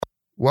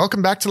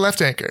Welcome back to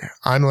Left Anchor.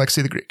 I'm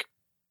Alexi the Greek.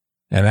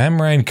 And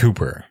I'm Ryan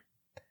Cooper.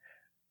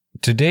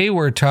 Today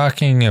we're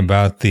talking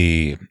about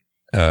the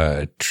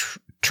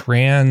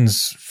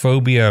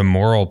transphobia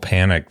moral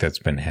panic that's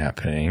been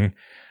happening.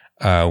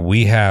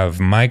 We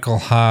have Michael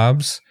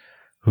Hobbs,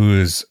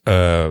 who's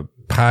a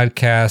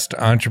podcast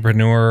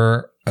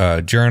entrepreneur,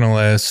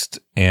 journalist,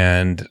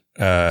 and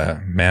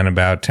man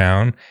about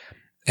town,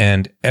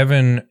 and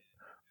Evan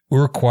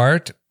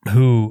Urquhart,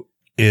 who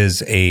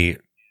is a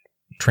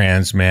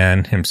trans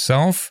man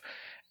himself,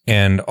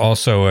 and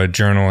also a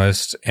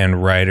journalist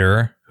and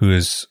writer who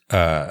has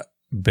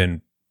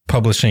been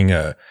publishing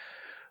a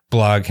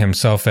blog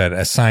himself at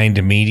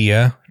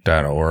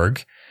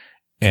assignedmedia.org.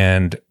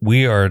 And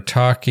we are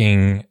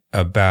talking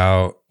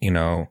about,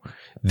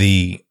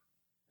 the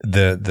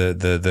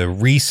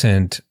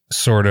recent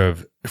sort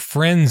of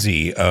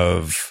frenzy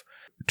of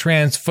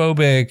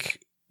transphobic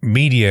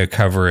media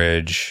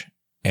coverage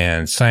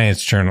and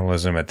science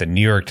journalism at the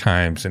New York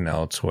Times and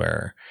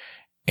elsewhere.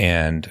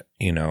 And,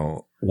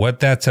 what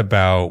that's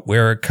about,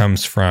 where it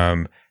comes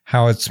from,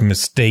 how it's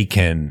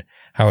mistaken,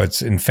 how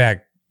it's in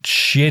fact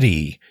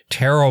shitty,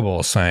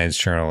 terrible science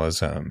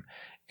journalism,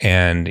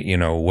 and,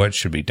 what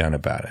should be done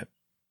about it.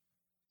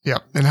 Yeah.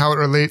 And how it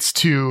relates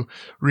to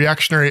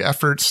reactionary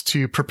efforts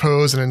to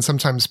propose and then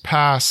sometimes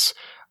pass,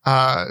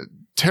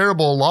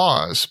 terrible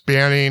laws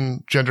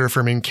banning gender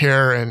affirming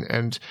care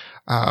and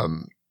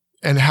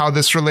how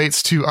this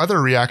relates to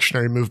other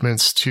reactionary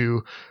movements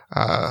to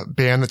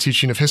ban the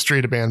teaching of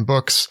history, to ban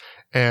books,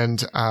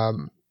 and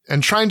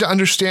trying to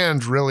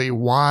understand really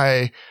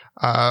why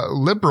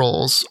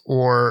liberals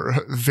or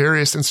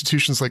various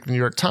institutions like the New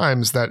York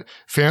Times that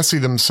fancy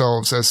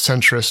themselves as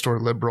centrist or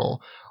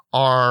liberal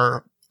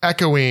are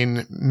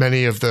echoing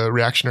many of the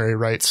reactionary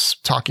right's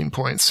talking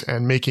points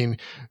and making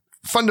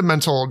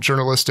fundamental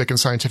journalistic and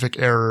scientific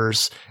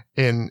errors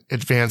in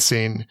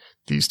advancing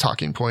these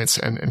talking points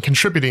and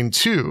contributing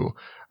to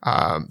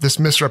this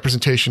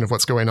misrepresentation of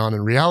what's going on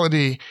in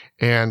reality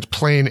and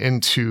playing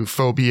into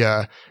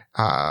phobia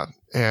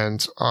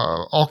and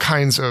all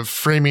kinds of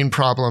framing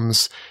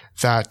problems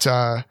that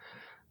I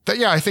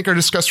think are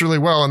discussed really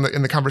well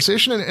in the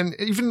conversation. And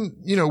even,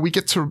 we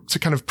get to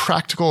kind of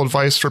practical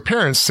advice for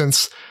parents,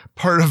 since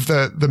part of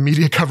the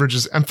media coverage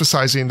is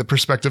emphasizing the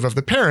perspective of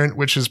the parent,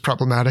 which is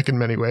problematic in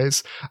many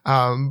ways.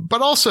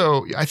 But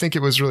also I think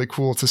it was really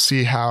cool to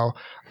see how,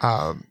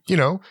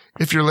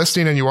 if you're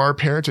listening and you are a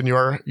parent and you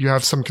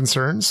have some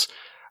concerns,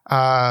 here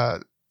are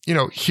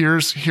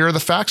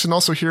the facts, and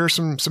also here are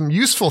some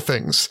useful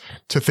things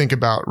to think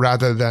about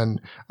rather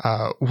than,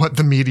 what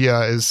the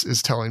media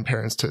is telling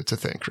parents to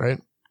think,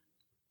 right?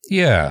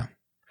 Yeah.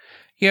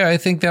 Yeah, I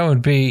think that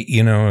would be,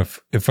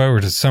 if I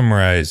were to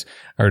summarize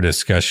our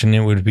discussion,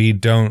 it would be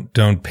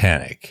don't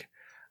panic.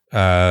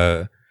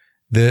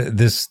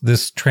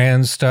 This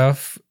trans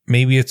stuff,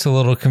 maybe it's a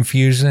little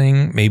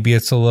confusing, maybe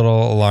it's a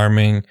little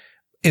alarming.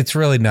 It's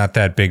really not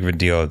that big of a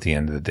deal at the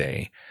end of the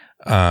day.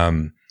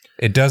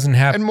 It doesn't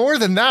have, and more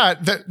than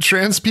that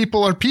trans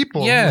people are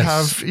people.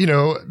 Yes. Who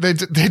have,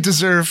 they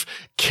deserve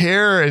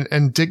care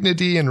and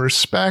dignity and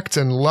respect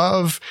and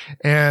love.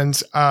 And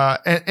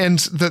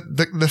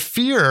the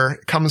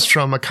fear comes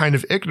from a kind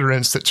of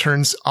ignorance that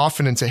turns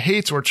often into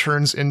hate or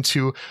turns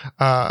into,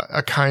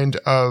 a kind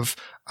of,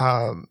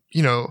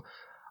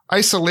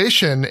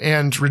 isolation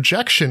and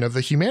rejection of the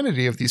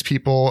humanity of these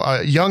people,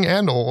 young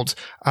and old.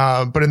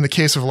 But in the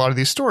case of a lot of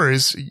these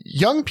stories,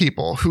 young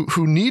people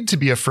who need to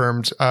be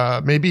affirmed,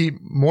 maybe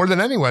more than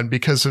anyone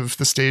because of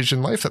the stage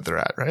in life that they're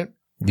at, right?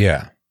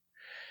 Yeah.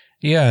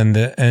 Yeah. And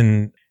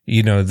the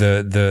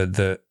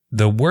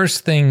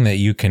worst thing that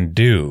you can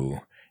do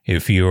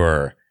if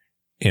you're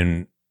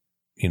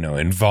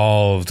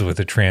involved with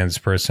a trans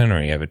person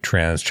or you have a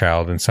trans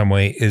child in some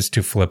way is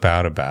to flip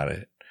out about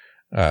it.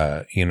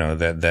 That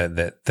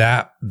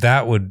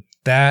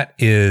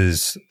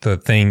is the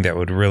thing that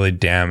would really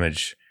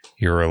damage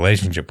your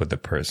relationship with the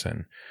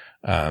person.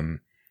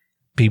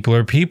 People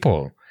are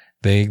people.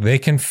 They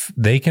can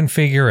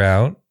figure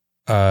out,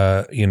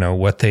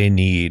 what they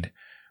need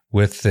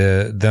with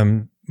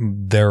their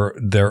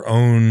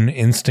own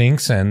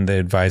instincts and the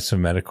advice of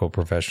medical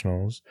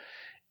professionals,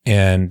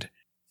 and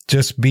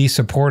just be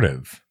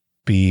supportive,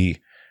 be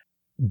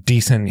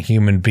decent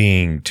human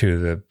being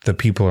to the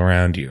people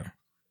around you.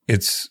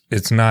 It's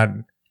not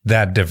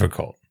that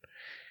difficult.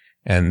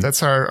 And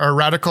that's our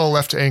radical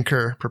left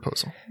anchor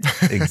proposal.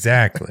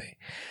 Exactly.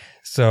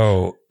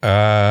 So,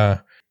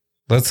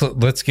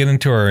 let's get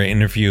into our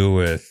interview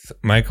with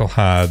Michael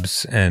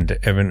Hobbs and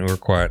Evan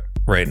Urquhart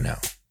right now.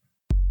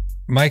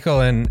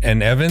 Michael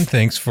and Evan,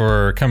 thanks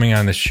for coming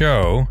on the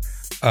show.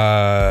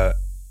 I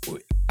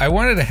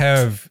wanted to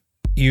have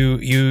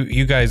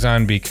you guys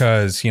on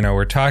because,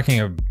 we're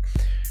talking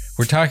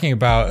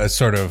about a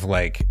sort of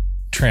like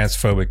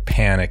transphobic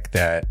panic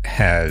that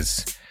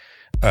has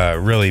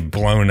really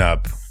blown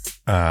up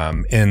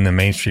in the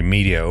mainstream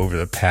media over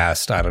the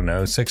past,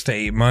 6 to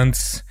 8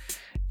 months.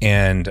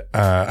 And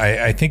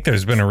I think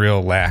there's been a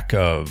real lack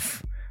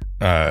of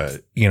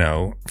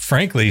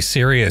frankly,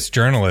 serious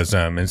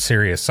journalism and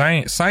serious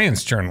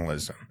science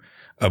journalism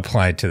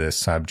applied to this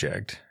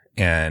subject.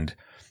 And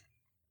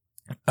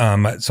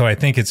so I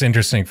think it's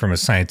interesting from a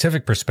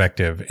scientific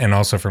perspective and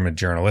also from a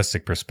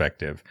journalistic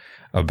perspective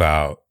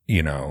about,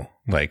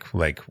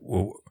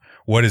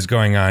 what is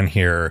going on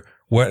here?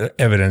 What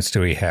evidence do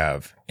we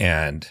have?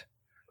 And,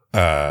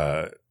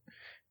 what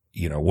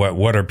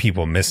are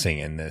people missing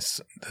in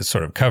this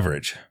sort of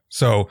coverage?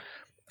 So,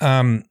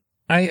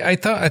 I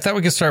thought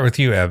we could start with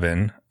you,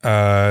 Evan.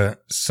 I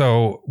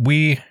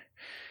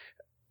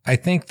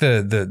think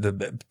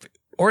the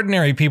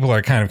ordinary people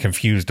are kind of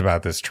confused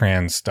about this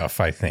trans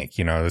stuff. I think,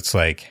 it's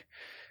like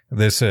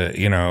this,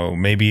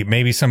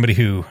 maybe somebody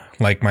who,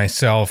 like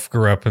myself,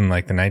 grew up in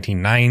like the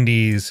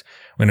 1990s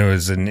when it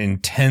was an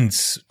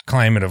intense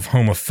climate of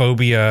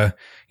homophobia.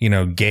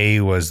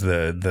 Gay was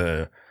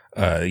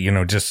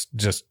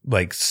just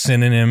like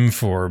synonym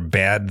for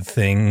bad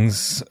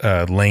things,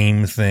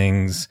 lame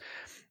things.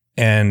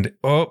 And,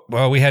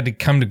 we had to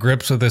come to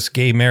grips with this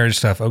gay marriage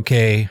stuff.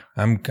 Okay.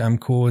 I'm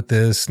cool with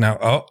this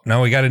now. No,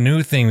 we got a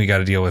new thing. We got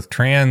to deal with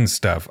trans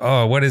stuff.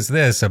 Oh, what is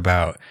this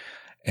about?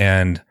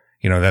 And,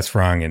 that's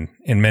wrong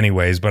in many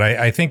ways, but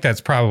I think that's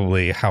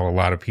probably how a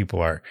lot of people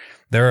are.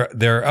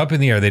 They're up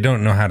in the air. They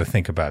don't know how to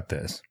think about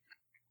this.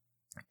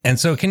 And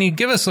so can you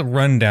give us a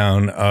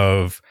rundown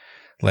of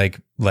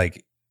like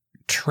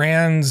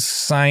trans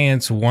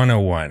science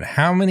 101?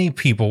 How many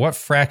people, what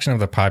fraction of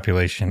the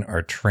population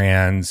are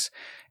trans?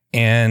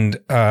 And,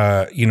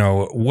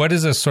 what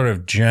is a sort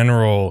of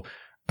general,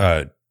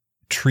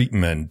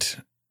 treatment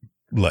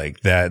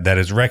like that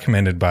is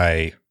recommended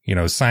by,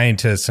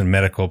 scientists and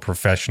medical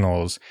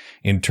professionals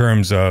in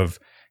terms of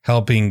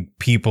helping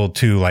people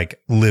to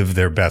like live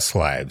their best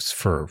lives,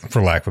 for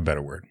lack of a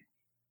better word?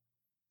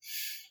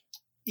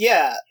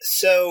 Yeah.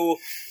 So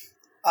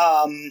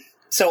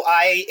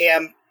I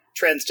am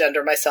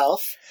transgender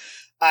myself.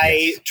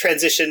 I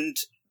transitioned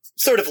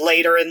sort of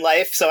later in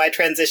life. So I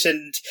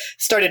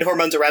started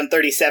hormones around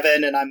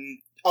 37 and I'm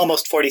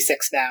almost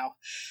 46 now.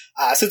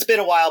 So it's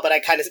been a while, but I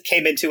kind of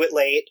came into it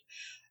late.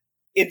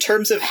 In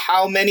terms of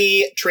how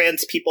many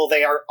trans people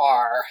there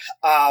are,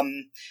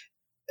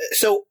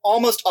 so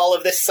almost all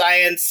of this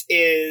science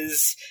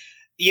is,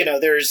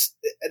 there's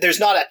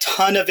not a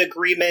ton of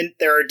agreement.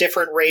 There are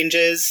different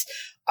ranges.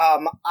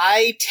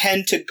 I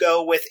tend to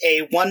go with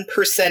a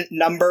 1%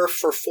 number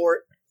for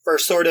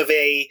sort of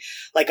a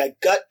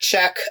gut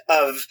check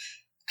of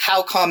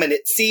how common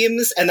it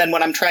seems. And then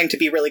when I'm trying to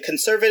be really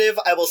conservative,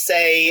 I will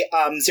say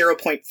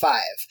 0.5.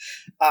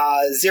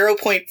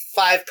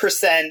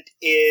 0.5%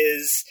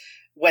 is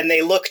when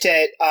they looked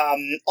at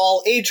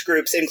all age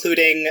groups,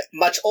 including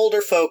much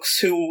older folks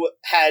who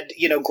had,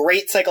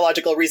 great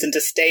psychological reason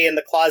to stay in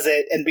the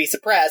closet and be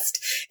suppressed,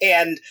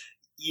 and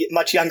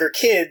much younger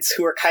kids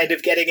who are kind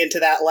of getting into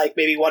that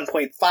maybe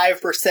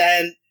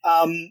 1.5%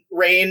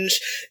 range,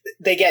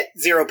 they get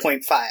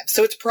 0.5.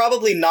 So it's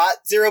probably not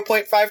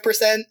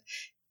 0.5%.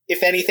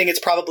 If anything, it's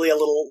probably a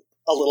little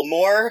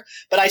more,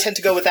 but I tend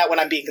to go with that when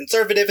I'm being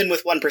conservative and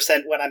with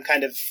 1% when I'm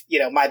kind of,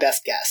 my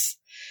best guess.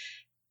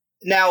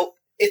 Now,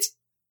 it's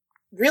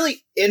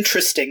really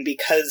interesting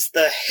because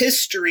the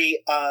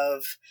history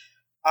of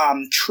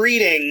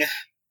treating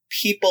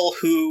people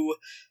who,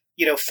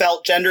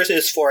 felt gender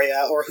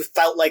dysphoria or who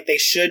felt like they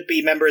should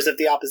be members of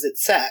the opposite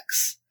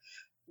sex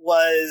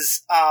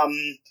was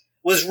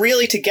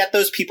really to get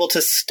those people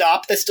to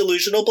stop this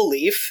delusional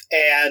belief.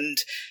 And,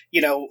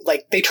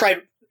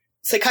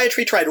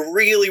 psychiatry tried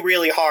really,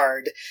 really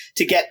hard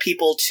to get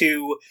people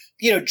to,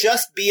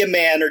 just be a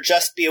man or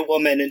just be a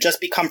woman and just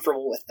be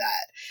comfortable with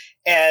that.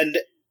 And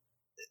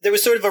there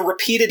was sort of a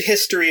repeated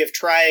history of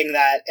trying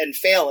that and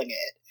failing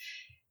it.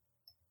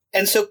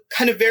 And so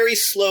kind of very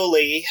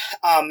slowly,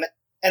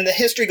 and the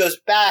history goes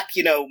back,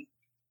 to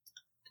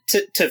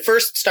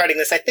first starting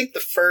this. I think the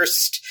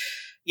first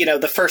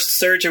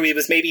surgery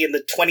was maybe in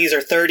the 20s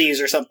or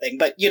 30s or something.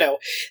 But, there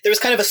was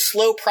kind of a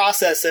slow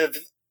process of,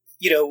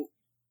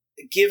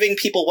 giving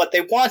people what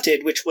they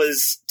wanted, which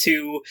was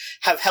to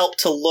have help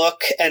to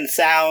look and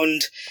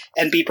sound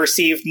and be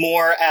perceived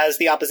more as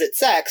the opposite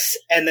sex.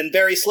 And then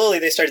very slowly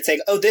they started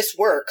saying, oh, this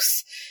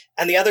works.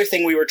 And the other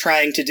thing we were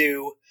trying to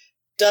do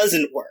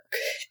doesn't work.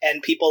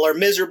 And people are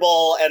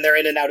miserable and they're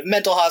in and out of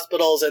mental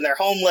hospitals and they're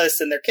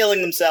homeless and they're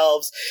killing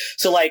themselves.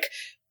 So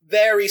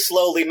very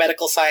slowly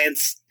medical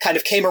science kind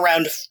of came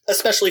around,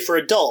 especially for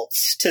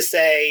adults, to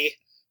say,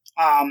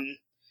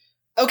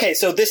 okay,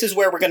 so this is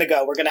where we're going to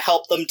go. We're going to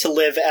help them to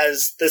live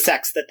as the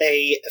sex that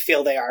they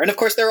feel they are. And of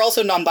course, there are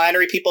also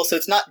non-binary people, so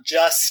it's not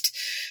just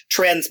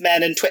trans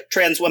men and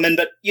trans women,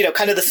 but,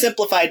 kind of the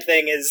simplified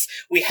thing is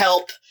we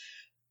help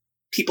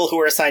people who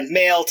are assigned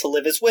male to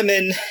live as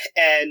women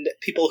and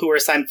people who are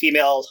assigned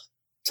female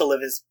to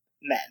live as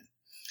men.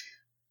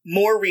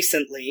 More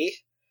recently,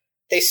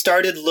 they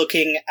started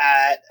looking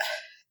at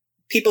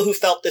people who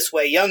felt this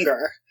way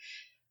younger,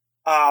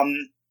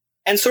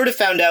 and sort of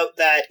found out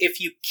that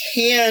if you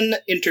can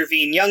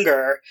intervene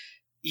younger,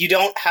 you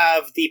don't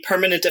have the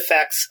permanent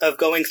effects of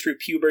going through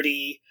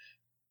puberty,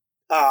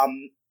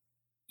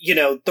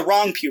 the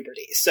wrong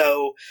puberty.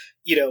 So,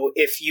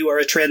 if you are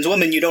a trans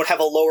woman, you don't have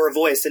a lower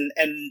voice,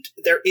 and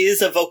there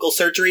is a vocal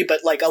surgery,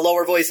 but like a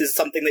lower voice is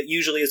something that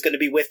usually is going to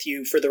be with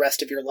you for the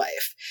rest of your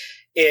life.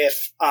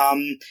 If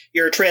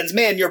you're a trans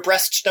man, your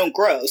breasts don't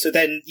grow, so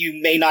then you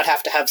may not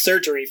have to have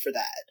surgery for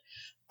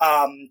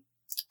that.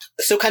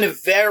 So kind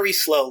of very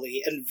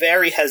slowly and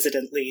very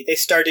hesitantly, they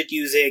started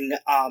using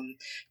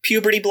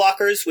puberty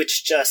blockers,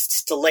 which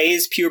just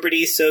delays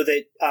puberty so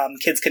that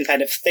kids can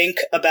kind of think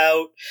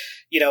about,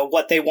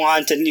 what they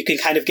want, and you can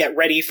kind of get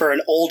ready for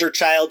an older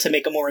child to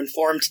make a more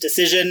informed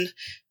decision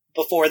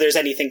before there's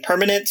anything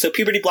permanent. So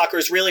puberty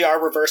blockers really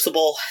are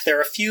reversible. There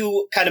are a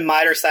few kind of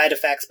minor side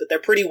effects, but they're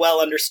pretty well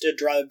understood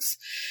drugs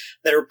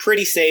that are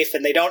pretty safe,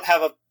 and they don't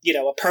have a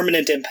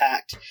permanent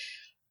impact.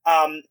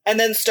 And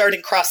then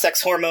starting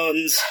cross-sex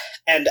hormones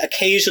and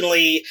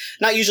occasionally,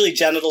 not usually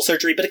genital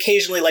surgery, but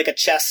occasionally like a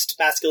chest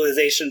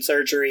masculinization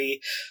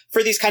surgery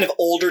for these kind of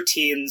older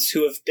teens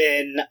who have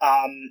been,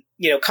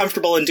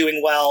 comfortable and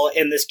doing well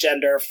in this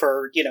gender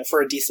for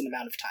a decent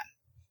amount of time.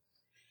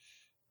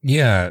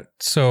 Yeah.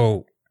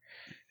 So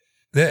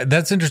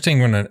that's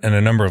interesting in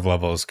a number of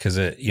levels, because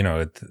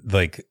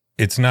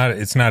it's not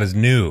as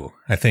new,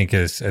 I think,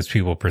 as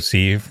people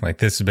perceive. Like,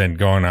 this has been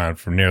going on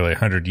for nearly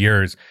 100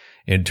 years.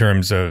 In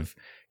terms of,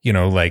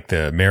 like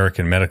the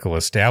American medical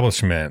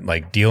establishment,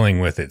 like dealing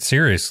with it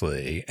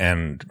seriously.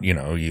 And,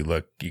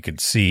 you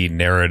could see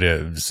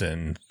narratives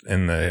and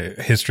in the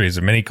histories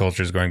of many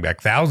cultures going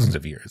back thousands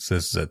of years.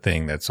 This is a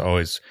thing that's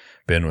always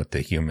been with the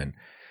human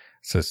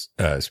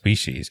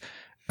species.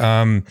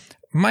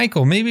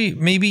 Michael,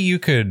 maybe you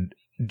could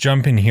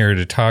jump in here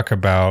to talk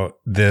about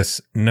this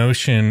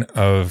notion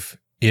of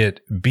it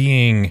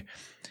being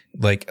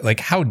like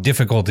how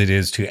difficult it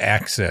is to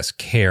access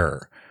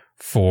care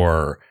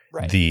for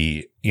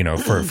the,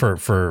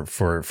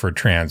 for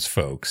trans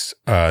folks.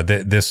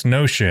 This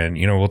notion,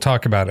 we'll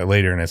talk about it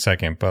later in a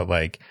second, but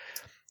like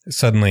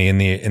suddenly in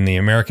the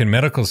American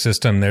medical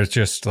system, there's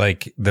just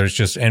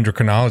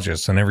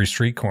endocrinologists on every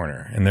street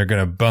corner, and they're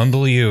going to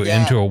bundle you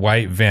into a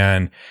white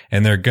van,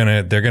 and they're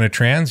going to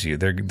trans you.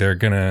 They're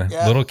going to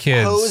little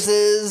kids.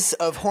 Hoses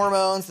of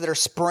hormones that are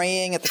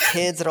spraying at the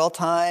kids at all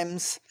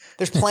times.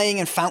 There's playing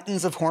in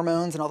fountains of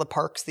hormones in all the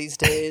parks these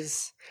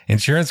days.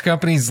 Insurance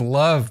companies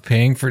love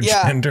paying for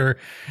gender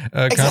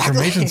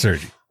confirmation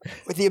surgery.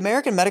 With the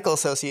American Medical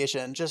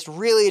Association, just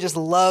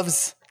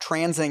loves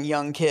transing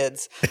young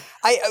kids.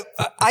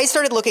 I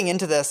started looking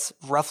into this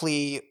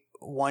roughly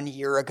 1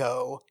 year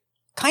ago,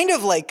 kind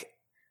of like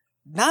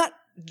not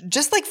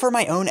just like for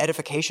my own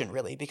edification,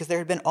 really, because there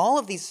had been all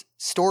of these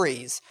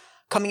stories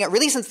coming out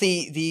really since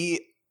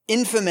the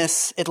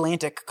infamous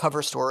Atlantic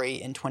cover story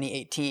in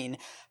 2018,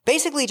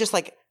 basically just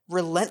like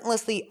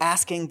relentlessly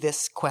asking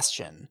this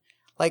question.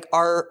 Like,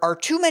 are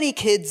too many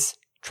kids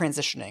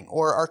transitioning,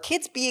 or are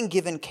kids being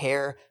given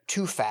care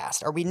too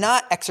fast? Are we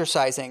not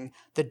exercising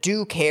the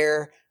due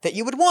care that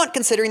you would want,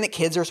 considering that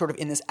kids are sort of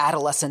in this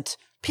adolescent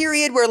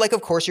period where, like,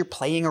 of course, you're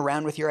playing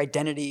around with your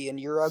identity, and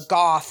you're a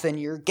goth, and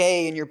you're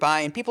gay, and you're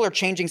bi, and people are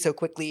changing so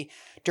quickly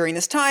during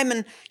this time.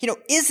 And,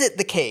 is it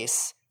the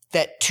case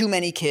that too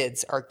many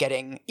kids are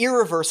getting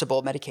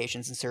irreversible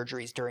medications and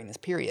surgeries during this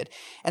period?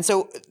 And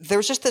so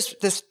there's just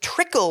this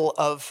trickle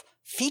of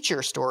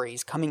feature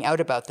stories coming out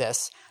about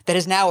this that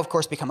has now, of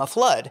course, become a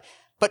flood.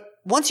 But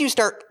once you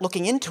start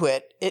looking into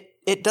it,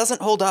 it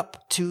doesn't hold up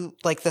to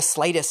like the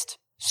slightest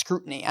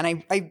scrutiny.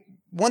 And I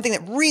one thing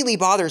that really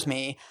bothers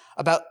me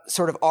about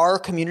sort of our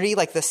community,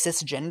 like the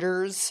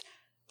cisgenders,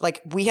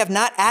 like we have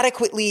not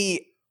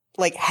adequately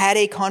like had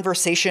a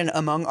conversation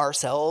among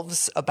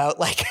ourselves about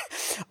like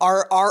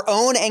our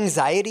own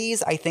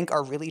anxieties, I think,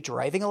 are really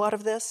driving a lot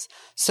of this.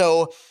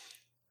 So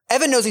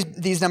Evan knows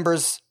these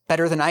numbers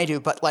better than I do,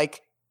 but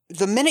like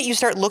the minute you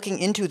start looking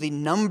into the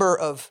number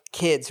of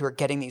kids who are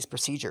getting these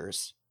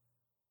procedures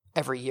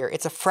every year,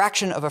 it's a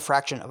fraction of a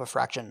fraction of a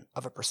fraction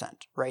of a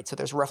percent, right? So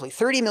there's roughly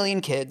 30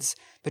 million kids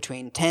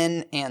between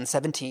 10 and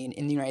 17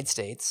 in the United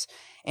States.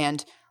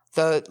 And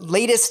the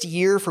latest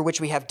year for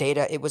which we have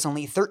data, it was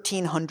only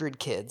 1,300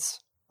 kids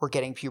were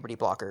getting puberty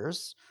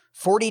blockers,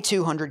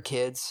 4,200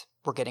 kids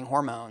were getting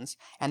hormones.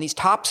 And these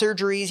top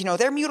surgeries,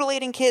 they're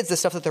mutilating kids, the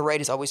stuff that the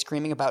right is always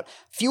screaming about.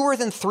 Fewer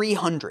than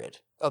 300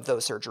 of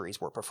those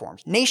surgeries were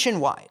performed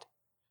nationwide,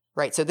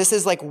 right? So this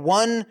is like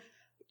one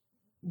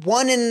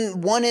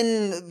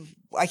in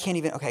I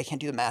can't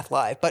do the math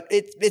live, but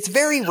it's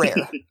very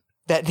rare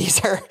that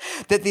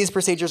these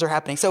procedures are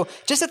happening. So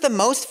just at the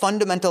most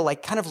fundamental,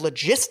 like kind of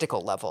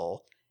logistical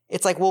level,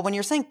 it's like, well, when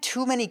you're saying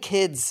too many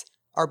kids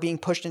are being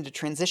pushed into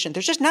transition,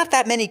 there's just not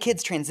that many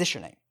kids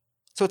transitioning.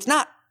 So it's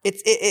not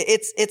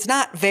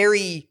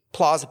very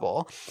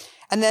plausible.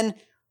 And then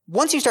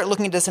once you start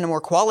looking at this in a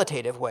more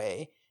qualitative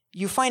way,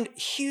 you find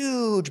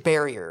huge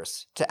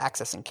barriers to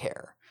accessing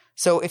care.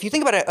 So if you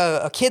think about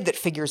a kid that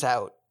figures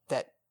out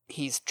that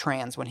he's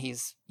trans when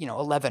he's,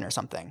 11 or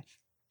something,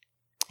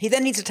 he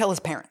then needs to tell his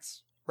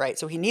parents, right?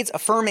 So he needs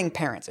affirming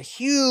parents. A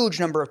huge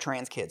number of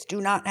trans kids do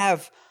not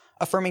have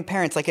affirming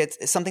parents. Like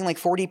it's something like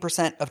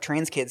 40% of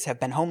trans kids have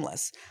been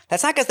homeless.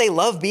 That's not because they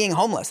love being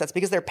homeless. That's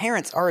because their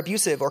parents are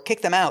abusive or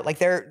kick them out. Like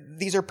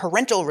these are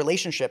parental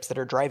relationships that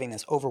are driving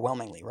this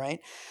overwhelmingly, right?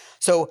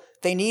 So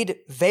they need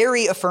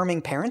very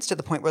affirming parents to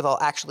the point where they'll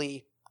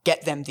actually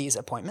get them these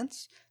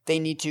appointments. They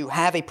need to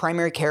have a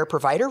primary care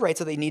provider, right?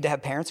 So they need to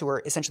have parents who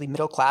are essentially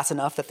middle class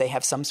enough that they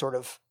have some sort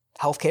of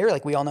healthcare.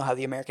 Like we all know how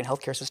the American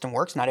healthcare system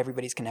works. Not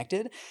everybody's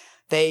connected.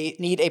 They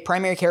need a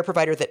primary care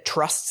provider that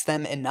trusts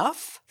them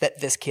enough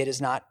that this kid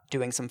is not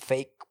doing some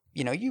fake,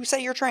 you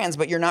say you're trans,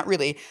 but you're not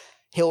really.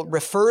 He'll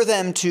refer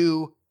them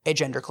to a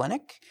gender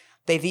clinic.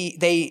 They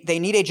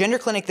need a gender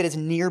clinic that is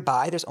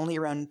nearby. There's only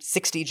around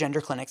 60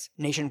 gender clinics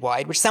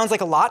nationwide, which sounds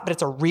like a lot, but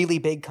it's a really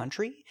big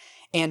country.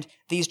 And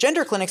these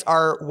gender clinics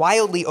are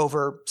wildly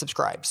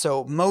oversubscribed.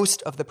 So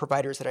most of the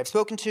providers that I've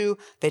spoken to,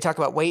 they talk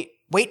about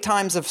wait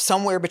times of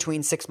somewhere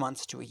between 6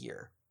 months to a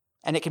year.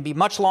 And it can be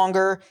much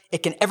longer.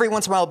 It can every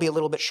once in a while be a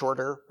little bit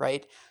shorter,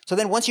 right? So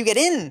then once you get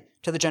in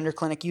to the gender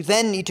clinic, you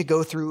then need to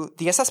go through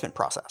the assessment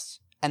process.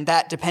 And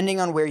that, depending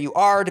on where you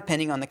are,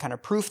 depending on the kind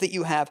of proof that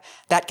you have,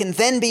 that can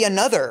then be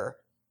another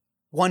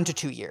 1 to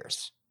 2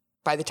 years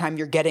by the time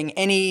you're getting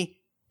any,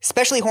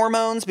 especially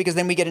hormones, because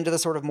then we get into the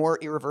sort of more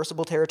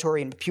irreversible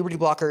territory, and puberty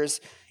blockers,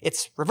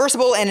 it's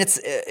reversible and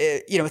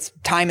it's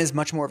time is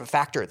much more of a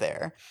factor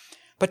there.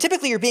 But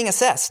typically you're being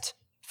assessed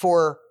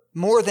for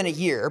more than a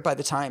year by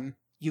the time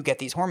you get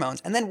these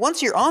hormones. And then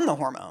once you're on the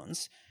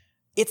hormones,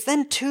 it's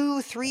then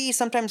 2, 3,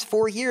 sometimes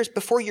 4 years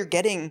before you're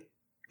getting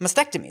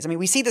mastectomies. I mean,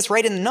 we see this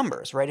right in the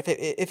numbers, right?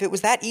 If it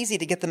was that easy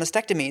to get the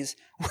mastectomies,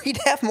 we'd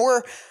have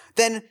more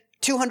than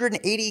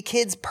 280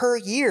 kids per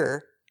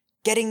year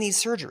getting these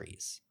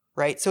surgeries,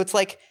 right? So it's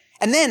like,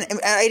 and then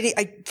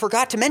I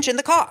forgot to mention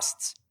the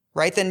costs,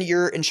 right? Then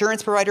your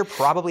insurance provider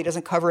probably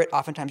doesn't cover it.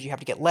 Oftentimes you have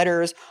to get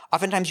letters.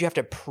 Oftentimes you have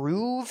to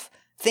prove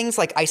things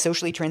like I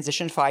socially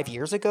transitioned 5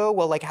 years ago.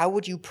 Well, like how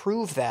would you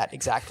prove that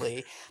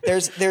exactly?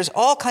 There's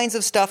all kinds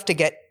of stuff to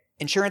get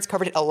insurance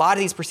covered. A lot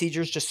of these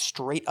procedures just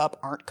straight up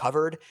aren't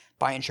covered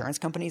by insurance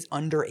companies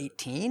under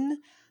 18.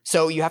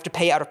 So you have to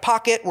pay out of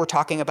pocket. We're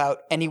talking about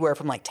anywhere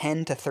from like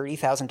 $10,000 to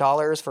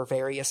 $30,000 for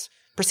various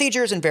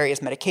procedures and various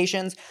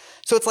medications.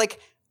 So it's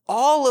like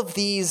all of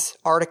these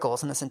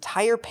articles and this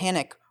entire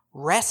panic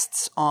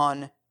rests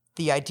on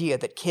the idea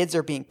that kids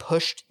are being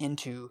pushed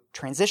into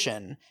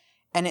transition.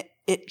 And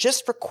it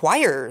just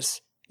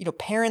requires,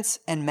 parents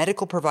and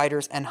medical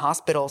providers and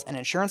hospitals and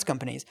insurance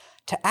companies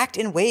to act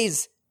in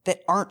ways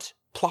that aren't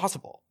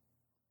plausible.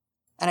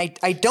 And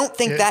I don't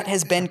think that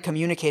has been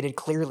communicated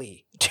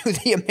clearly to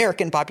the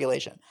American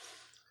population.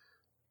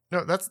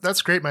 No,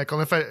 that's great,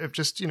 Michael. And if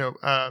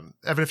Evan,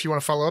 if you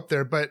want to follow up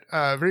there, but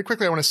very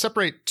quickly, I want to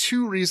separate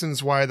two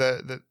reasons why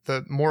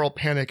the moral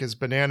panic is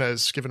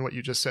bananas, given what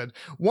you just said.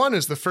 One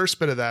is the first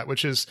bit of that,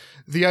 which is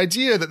the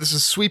idea that this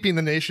is sweeping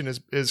the nation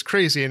is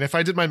crazy. And if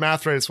I did my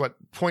math right, it's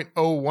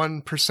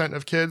 0.01%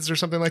 of kids or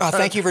something like that.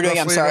 Thank you for doing it.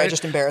 I'm sorry, right? I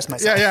just embarrassed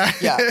myself.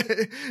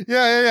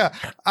 Yeah.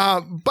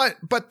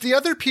 But the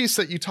other piece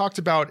that you talked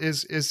about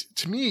is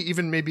to me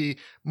even maybe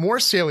more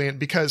salient,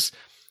 because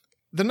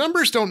the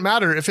numbers don't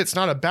matter if it's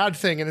not a bad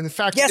thing. And in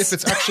fact, if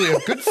it's actually a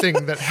good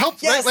thing that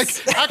helps, right? Like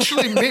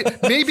actually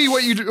maybe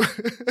what you do,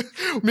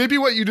 maybe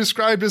what you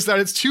described is that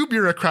it's too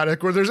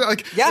bureaucratic, or there's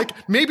like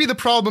maybe the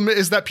problem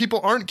is that people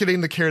aren't getting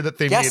the care that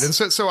they need. And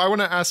so I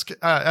want to ask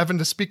Evan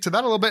to speak to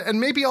that a little bit. And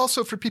maybe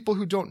also for people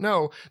who don't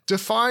know,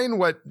 define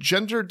what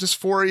gender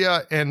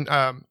dysphoria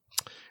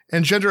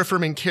and gender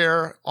affirming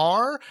care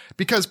are,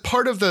 because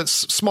part of the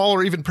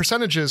smaller even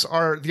percentages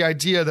are the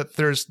idea that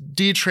there's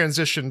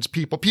detransitioned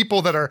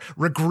people that are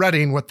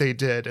regretting what they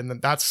did. And then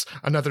that's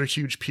another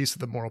huge piece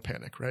of the moral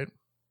panic, right?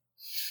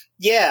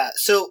 Yeah.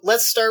 So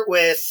let's start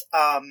with,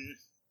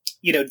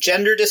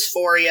 gender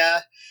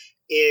dysphoria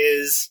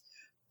is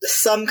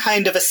some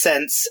kind of a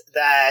sense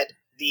that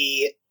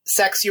the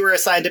sex you were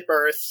assigned at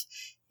birth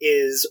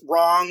is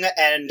wrong,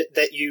 and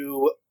that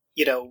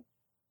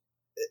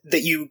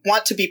that you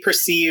want to be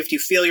perceived, you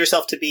feel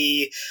yourself to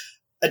be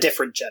a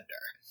different gender.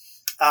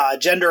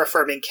 Gender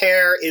affirming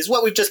care is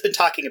what we've just been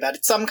talking about.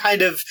 It's some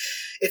kind of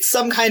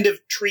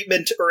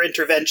treatment or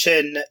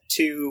intervention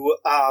to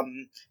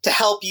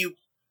help you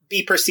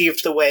be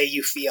perceived the way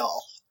you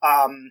feel.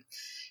 And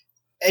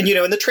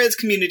in the trans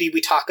community,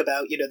 we talk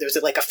about, there's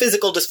like a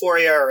physical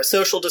dysphoria or a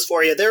social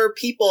dysphoria. There are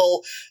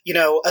people,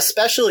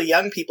 especially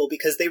young people,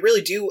 because they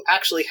really do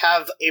actually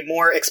have a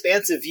more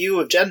expansive view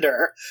of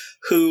gender,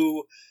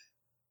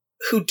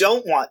 who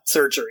don't want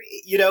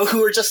surgery,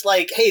 who are just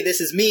like, hey, this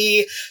is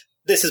me,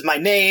 this is my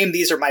name,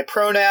 these are my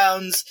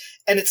pronouns.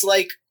 And it's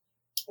like,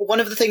 one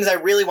of the things I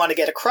really want to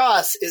get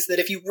across is that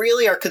if you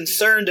really are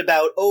concerned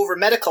about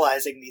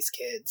over-medicalizing these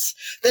kids,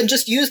 then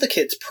just use the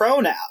kid's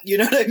pronoun. You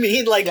know what I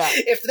mean? Like,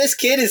 if this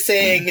kid is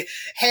saying,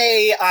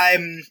 hey,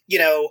 I'm,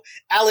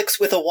 Alex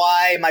with a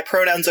Y, my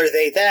pronouns are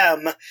they,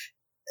 them,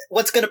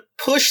 what's going to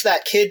push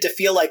that kid to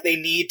feel like they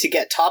need to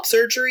get top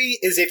surgery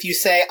is if you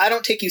say, I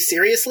don't take you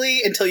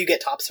seriously until you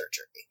get top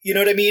surgery. You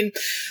know what I mean?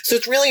 So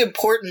it's really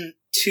important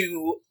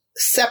to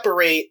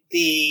separate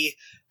the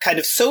kind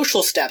of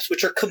social steps,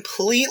 which are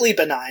completely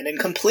benign and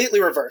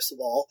completely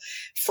reversible,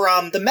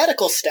 from the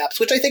medical steps,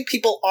 which I think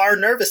people are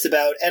nervous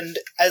about. And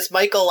as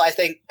Michael, I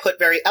think, put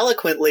very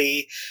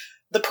eloquently,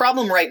 the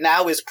problem right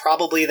now is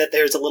probably that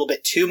there's a little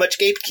bit too much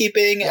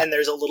gatekeeping and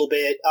there's a little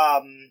bit,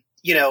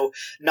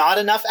 not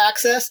enough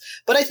access.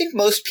 But I think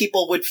most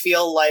people would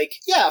feel like,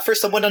 yeah, for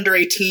someone under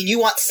 18, you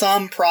want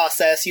some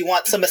process, you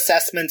want some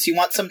assessments, you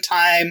want some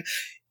time.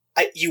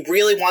 You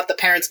really want the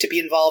parents to be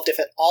involved if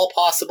at all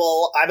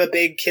possible. I'm a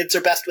big kids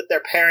are best with their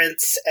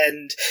parents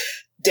and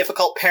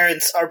difficult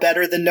parents are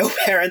better than no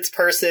parents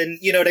person.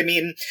 You know what I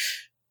mean?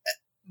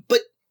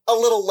 But a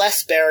little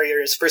less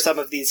barriers for some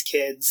of these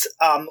kids.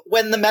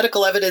 When the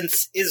medical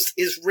evidence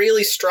is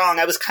really strong,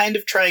 I was kind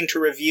of trying to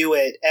review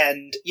it,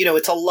 and,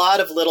 it's a lot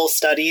of little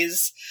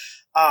studies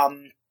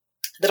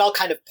that all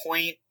kind of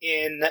point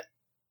in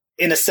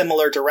a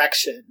similar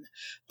direction.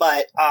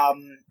 But,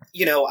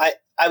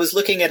 I was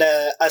looking at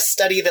a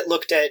study that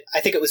looked at,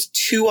 I think it was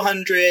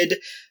 200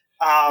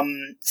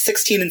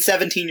 16 and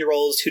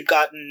 17-year-olds who'd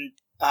gotten,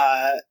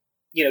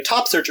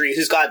 top surgery,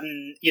 who's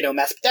gotten,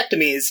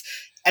 mastectomies,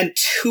 and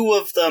 2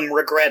 of them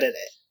regretted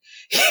it.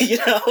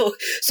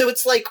 So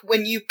it's like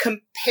when you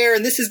compare,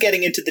 and this is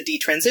getting into the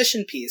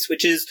detransition piece,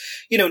 which is,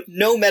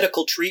 no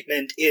medical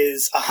treatment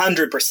is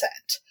 100%.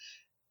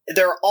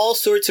 There are all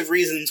sorts of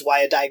reasons why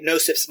a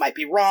diagnosis might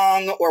be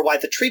wrong or why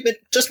the treatment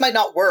just might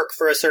not work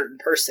for a certain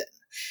person.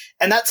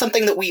 And that's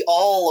something that we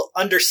all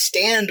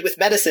understand with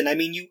medicine. I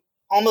mean, you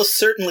almost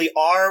certainly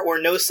are or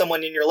know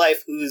someone in your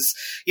life who's,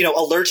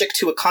 allergic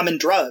to a common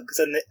drugs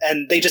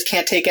and they just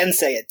can't take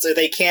NSAIDs or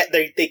they can't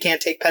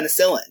take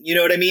penicillin. You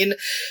know what I mean?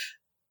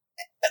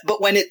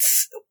 But when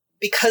it's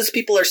because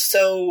people are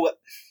so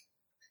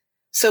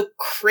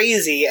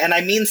crazy, and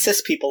I mean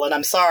cis people, and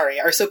I'm sorry,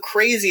 are so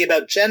crazy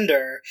about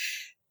gender,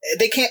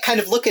 they can't kind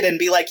of look at it and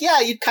be like, yeah,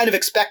 you'd kind of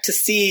expect to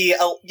see,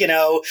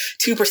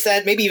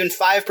 2%, maybe even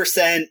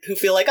 5% who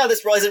feel like, oh,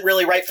 this isn't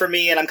really right for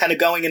me and I'm kind of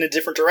going in a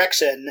different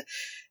direction.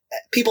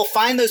 People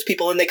find those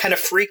people and they kind of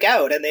freak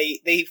out, and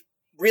they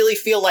really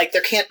feel like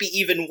there can't be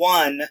even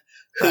one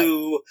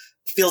who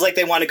feels like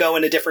they want to go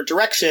in a different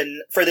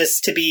direction for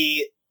this to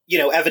be,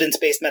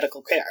 evidence-based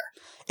medical care.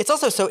 It's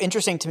also so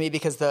interesting to me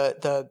because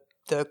the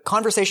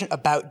conversation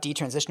about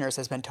detransitioners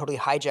has been totally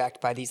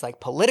hijacked by these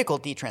political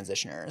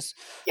detransitioners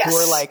who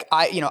are like,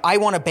 I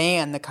want to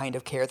ban the kind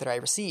of care that I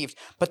received,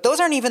 but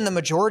those aren't even the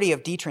majority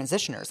of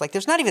detransitioners.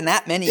 There's not even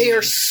that many. They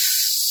are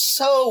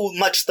so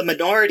much the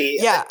minority.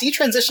 Yeah.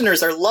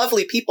 Detransitioners are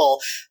lovely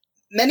people.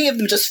 Many of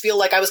them just feel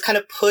like I was kind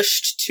of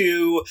pushed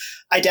to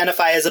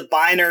identify as a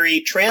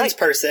binary trans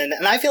person.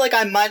 And I feel like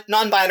I'm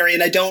non-binary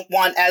and I don't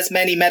want as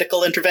many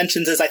medical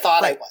interventions as I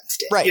thought I once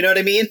did. Right. You know what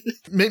I mean?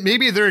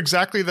 Maybe they're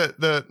exactly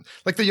the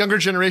younger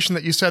generation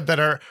that you said that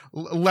are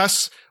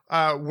less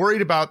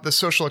worried about the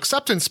social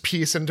acceptance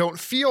piece and don't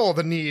feel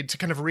the need to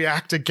kind of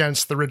react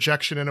against the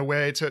rejection in a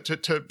way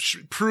to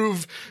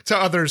prove to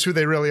others who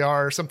they really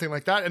are or something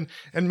like that. And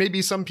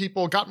maybe some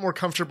people got more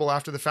comfortable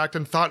after the fact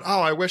and thought,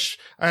 oh, I wish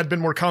I had been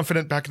more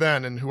confident back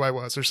then in who I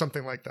was or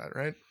something like that.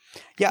 Right.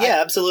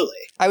 Yeah, absolutely.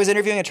 I was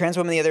interviewing a trans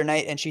woman the other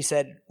night and she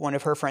said one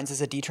of her friends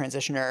is a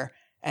detransitioner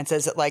and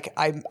says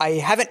that I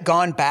haven't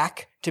gone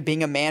back to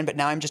being a man, but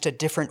now I'm just a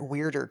different,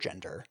 weirder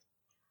gender.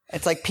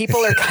 It's like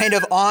people are kind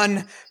of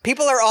on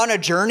a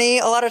journey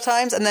a lot of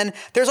times. And then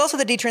there's also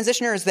the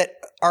detransitioners that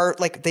are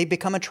they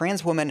become a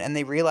trans woman and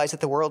they realize that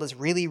the world is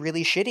really,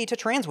 really shitty to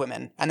trans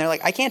women. And they're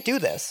like, I can't do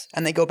this.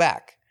 And they go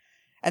back.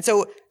 And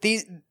so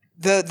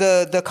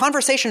the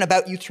conversation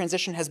about youth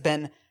transition has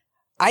been,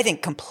 I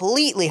think,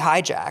 completely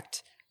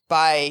hijacked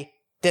by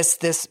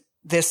this,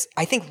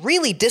 I think,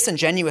 really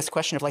disingenuous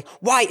question of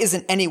why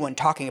isn't anyone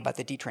talking about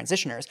the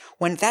detransitioners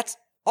when that's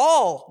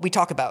all we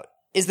talk about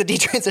is the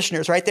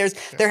detransitioners, right?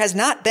 There has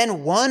not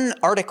been one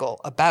article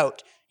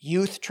about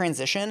youth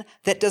transition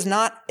that does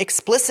not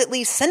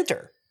explicitly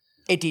center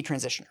a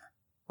detransitioner,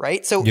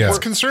 right? So it's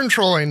concern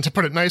trolling, to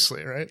put it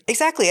nicely, right?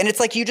 Exactly. And it's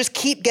you just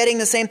keep getting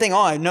the same thing.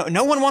 Oh,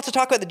 no one wants to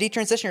talk about the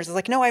detransitioners.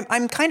 It's no,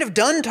 I'm kind of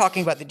done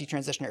talking about the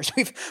detransitioners.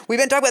 We've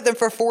been talking about them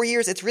for 4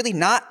 years. It's really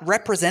not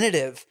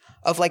representative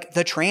of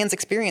the trans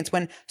experience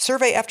when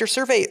survey after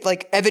survey,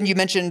 Evan, you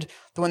mentioned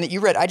the one that you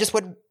read. I just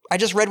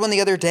read one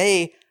the other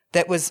day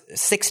that was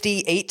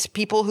 68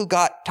 people who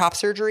got top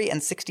surgery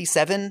and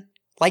 67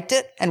 liked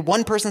it. And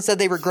one person said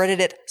they regretted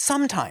it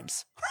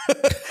sometimes.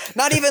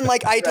 Not even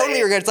I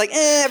totally regret it.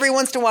 It's every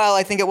once in a while,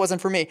 I think it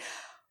wasn't for me.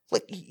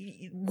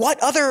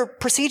 What other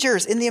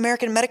procedures in the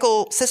American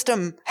medical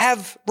system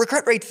have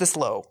regret rates this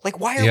low?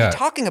 Why are we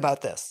talking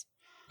about this?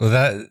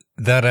 Well,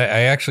 that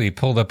I actually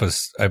pulled up a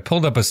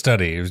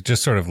study. It was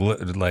just sort of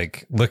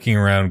looking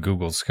around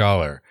Google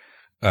Scholar,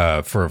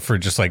 for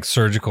just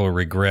surgical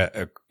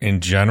regret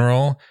in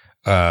general.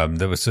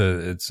 It's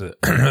a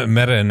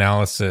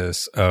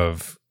meta-analysis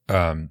of,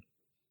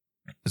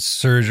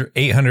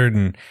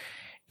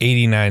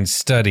 889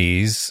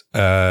 studies,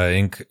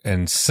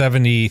 and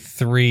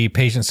 73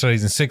 patient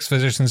studies and 6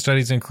 physician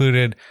studies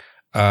included.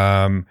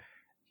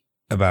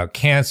 about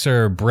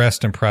cancer,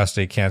 breast and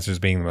prostate cancers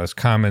being the most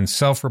common.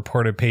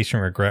 Self-reported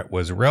patient regret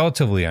was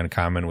relatively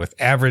uncommon, with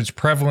average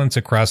prevalence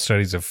across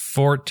studies of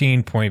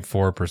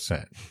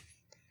 14.4%.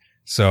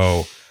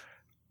 So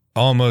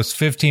almost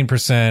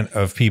 15%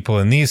 of people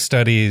in these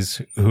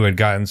studies who had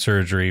gotten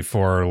surgery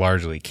for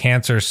largely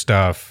cancer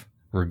stuff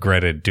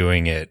regretted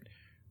doing it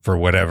for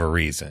whatever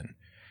reason.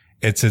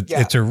 It's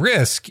a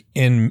risk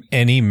in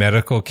any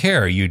medical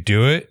care. You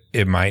do it,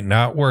 it might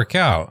not work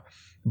out.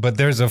 But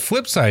there's a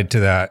flip side to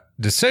that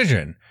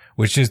decision,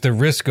 which is the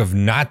risk of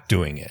not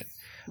doing it.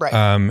 Right.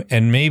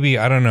 And maybe,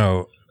 I don't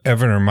know,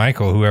 Evan or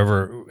Michael,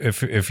 whoever,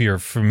 if you're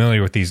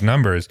familiar with these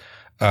numbers,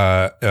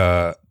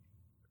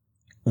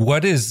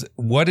 what is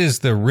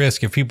the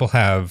risk if people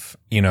have,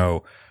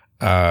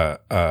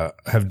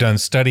 have done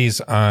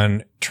studies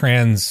on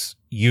trans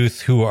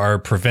youth who are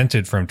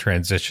prevented from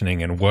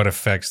transitioning and what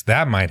effects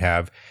that might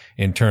have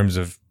in terms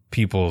of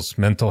people's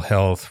mental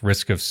health,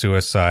 risk of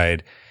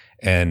suicide,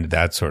 and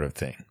that sort of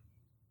thing?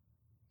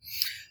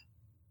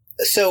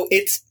 So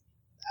it's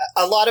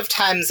a lot of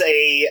times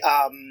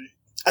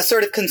a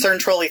sort of concern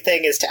trolley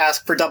thing is to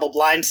ask for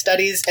double-blind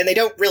studies, and they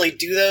don't really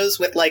do those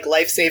with like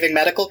life-saving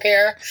medical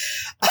care.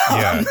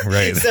 Yeah,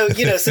 right. So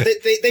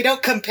they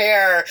don't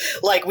compare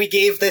like we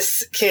gave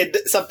this kid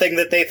something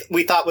that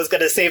we thought was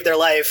going to save their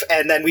life,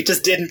 and then we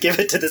just didn't give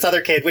it to this other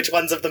kid. Which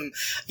ones of them,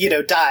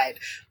 died?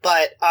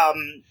 But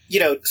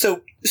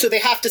so they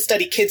have to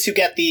study kids who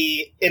get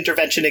the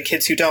intervention and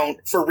kids who don't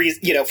for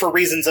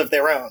reasons of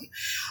their own.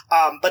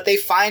 But they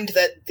find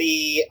that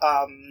the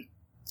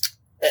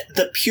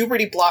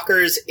puberty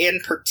blockers in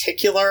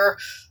particular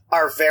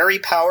are very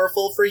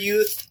powerful for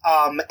youth.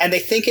 And they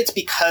think it's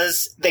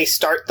because they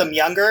start them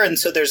younger. And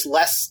so there's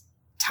less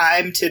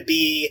time to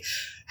be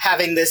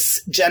having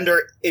this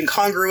gender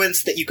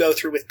incongruence that you go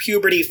through with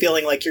puberty,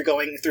 feeling like you're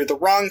going through the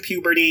wrong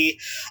puberty.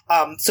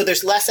 So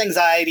there's less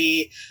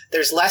anxiety.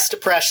 There's less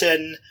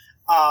depression.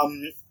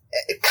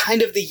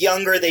 Kind of the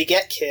younger they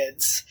get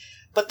kids.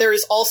 But there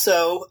is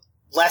also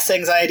less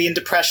anxiety and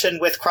depression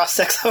with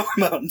cross-sex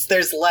hormones.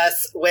 There's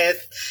less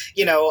with,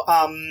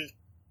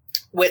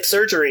 with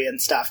surgery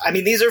and stuff. I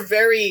mean, these are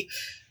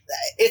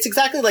it's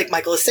exactly like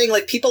Michael is saying,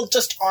 like people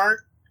just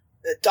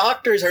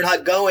doctors are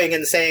not going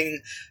and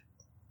saying,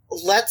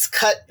 let's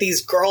cut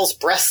these girls'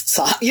 breasts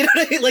off. You know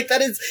what I mean? Like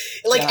that is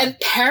like, and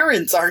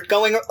parents aren't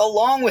going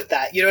along with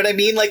that. You know what I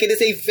mean? Like it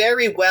is a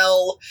very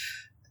well,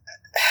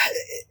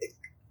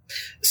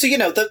 so,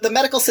 the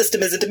medical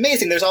system isn't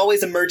amazing. There's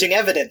always emerging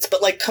evidence.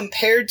 But, like,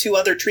 compared to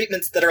other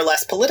treatments that are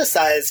less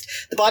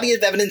politicized, the body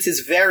of evidence is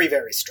very,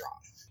 very strong.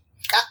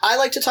 I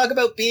like to talk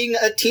about being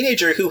a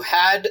teenager who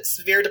had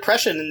severe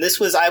depression. And this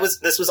was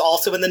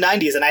also in the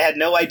 90s. And I had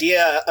no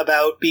idea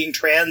about being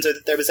trans or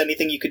that there was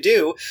anything you could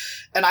do.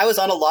 And I was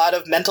on a lot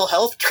of mental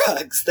health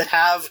drugs that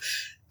have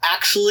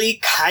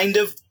actually kind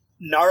of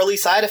gnarly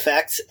side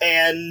effects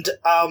and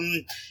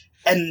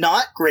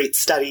not great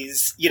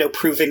studies,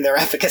 proving their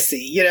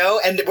efficacy,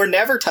 and were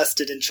never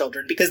tested in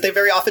children because they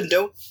very often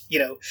don't,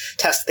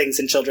 test things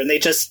in children. They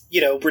just,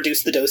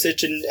 reduce the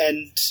dosage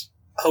and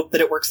hope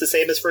that it works the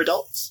same as for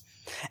adults.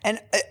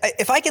 And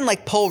if I can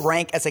like pull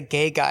rank as a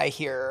gay guy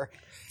here,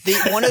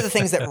 one of the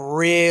things that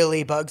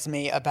really bugs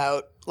me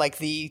about like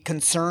the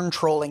concern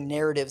trolling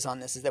narratives on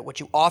this is that what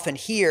you often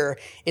hear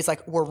is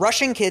like, we're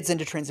rushing kids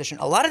into transition.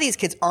 A lot of these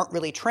kids aren't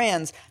really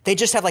trans. They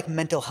just have like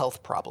mental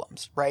health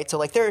problems, right? So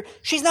like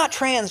she's not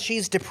trans,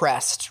 she's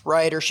depressed,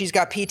 right? Or she's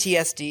got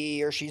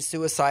PTSD or she's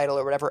suicidal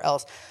or whatever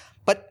else.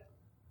 But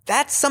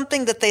that's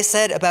something that they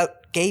said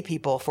about gay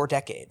people for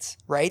decades,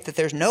 right? That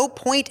there's no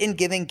point in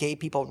giving gay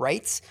people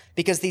rights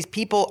because these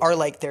people are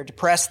like, they're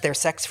depressed, they're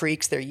sex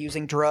freaks, they're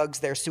using drugs,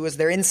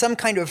 they're in some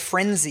kind of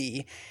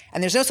frenzy,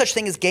 and there's no such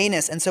thing as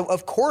gayness. And so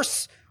of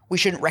course we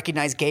shouldn't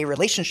recognize gay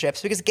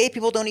relationships because gay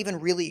people don't even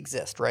really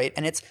exist, right?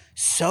 And it's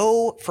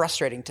so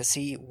frustrating to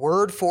see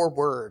word for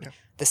word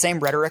the same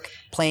rhetoric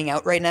playing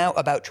out right now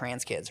about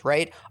trans kids,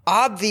 right?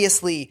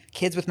 Obviously,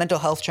 kids with mental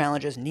health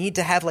challenges need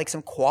to have like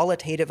some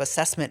qualitative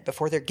assessment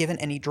before they're given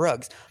any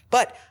drugs.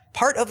 But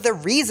part of the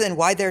reason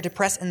why they're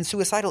depressed and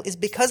suicidal is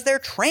because they're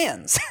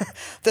trans.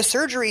 The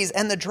surgeries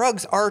and the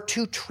drugs are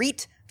to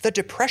treat the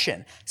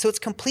depression. So it's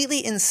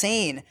completely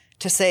insane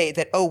to say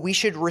that, we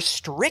should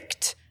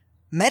restrict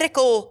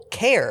medical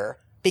care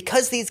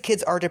because these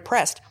kids are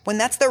depressed when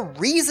that's the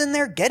reason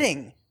they're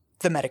getting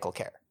the medical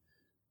care.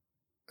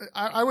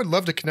 I would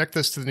love to connect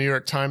this to the New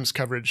York Times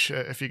coverage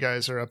if you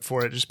guys are up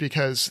for it, just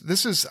because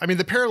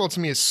the parallel to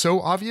me is so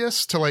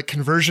obvious to like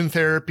conversion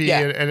therapy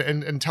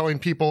and telling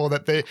people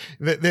that they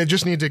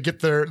just need to get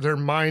their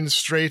mind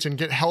straight and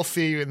get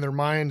healthy in their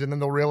mind, and then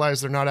they'll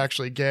realize they're not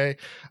actually gay.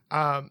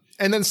 And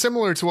then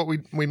similar to what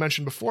we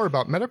mentioned before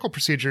about medical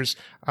procedures,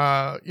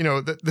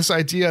 this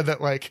idea that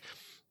like,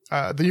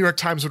 the New York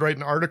Times would write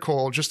an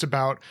article just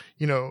about,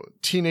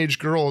 teenage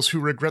girls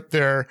who regret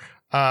their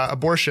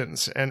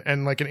abortions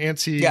and like an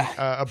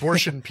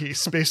anti-abortion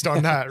piece based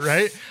on that,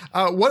 right?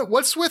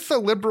 What's with the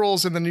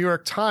liberals in the New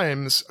York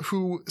Times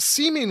who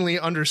seemingly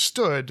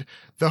understood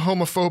the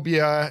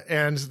homophobia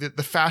and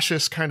the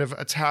fascist kind of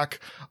attack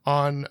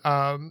on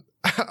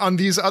on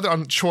these other,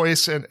 on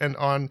choice and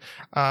on,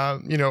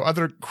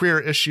 other queer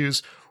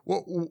issues,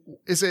 what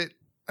is it?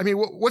 I mean,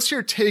 what's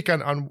your take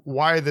on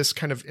why this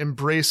kind of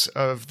embrace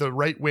of the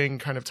right wing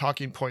kind of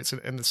talking points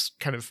and this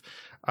kind of,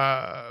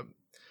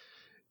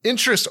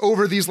 interest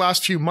over these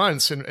last few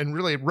months and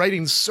really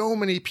writing so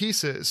many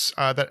pieces,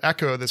 that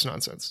echo this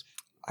nonsense?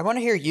 I want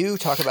to hear you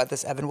talk about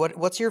this, Evan.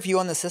 What's your view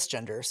on the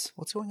cisgenders?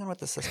 What's going on with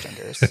the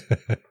cisgenders?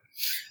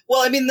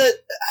 Well, I mean,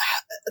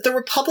 the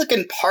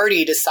Republican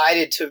Party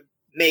decided to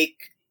make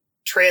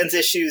trans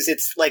issues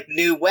its like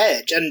new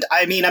wedge. And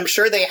I mean, I'm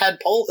sure they had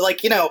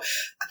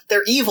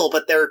they're evil,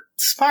 but they're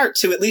smart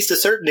to at least a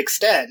certain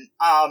extent.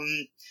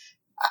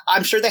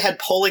 I'm sure they had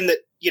polling that,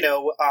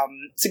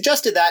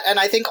 suggested that. And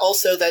I think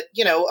also that,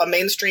 a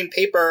mainstream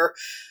paper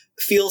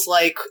feels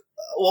like,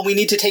 well, we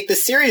need to take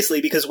this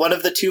seriously because one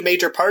of the two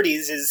major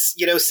parties is,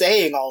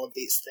 saying all of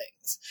these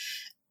things.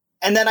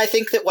 And then I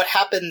think that what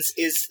happens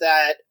is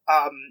that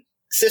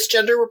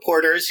cisgender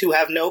reporters who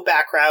have no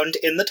background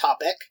in the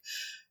topic,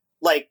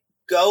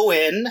 go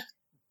in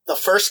the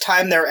first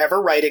time they're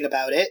ever writing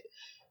about it.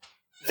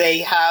 They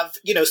have,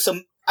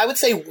 some, I would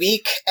say,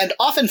 weak and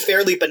often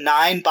fairly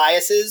benign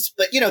biases,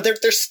 but,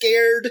 they're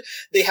scared.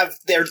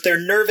 They're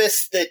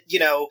nervous that,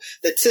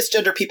 that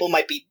cisgender people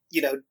might be,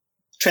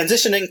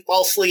 transitioning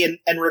falsely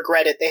and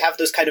regret it. They have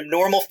those kind of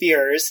normal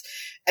fears.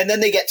 And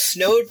then they get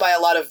snowed by a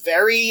lot of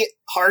very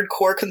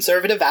hardcore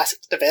conservative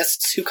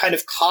activists who kind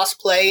of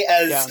cosplay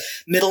as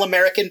middle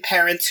American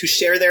parents who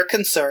share their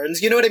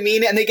concerns. You know what I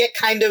mean? And they get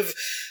kind of,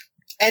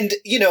 and,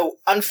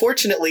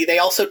 unfortunately, they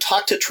also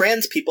talk to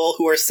trans people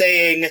who are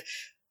saying,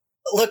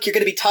 look, you're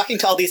going to be talking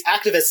to all these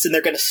activists and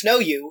they're going to snow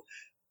you.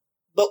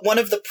 But one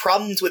of the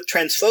problems with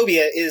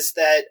transphobia is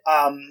that,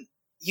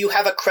 you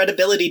have a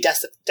credibility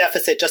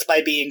deficit just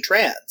by being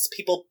trans.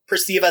 People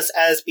perceive us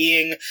as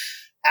being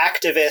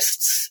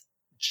activists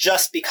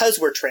just because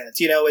we're trans.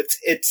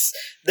 It's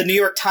the New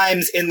York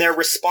Times in their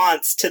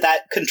response to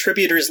that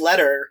contributor's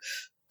letter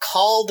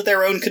called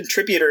their own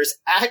contributors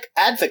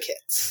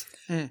advocates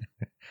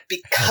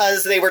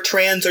because they were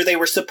trans or they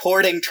were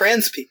supporting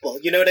trans people.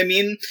 You know what I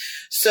mean?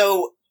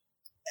 So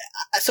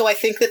I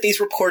think that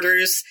these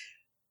reporters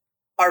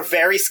are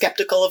very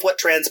skeptical of what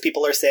trans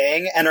people are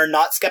saying and are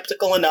not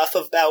skeptical enough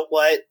about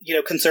what,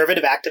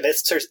 conservative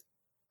activists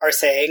are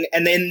saying.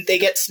 And then they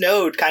get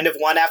snowed kind of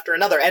one after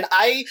another. And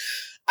I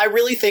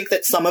really think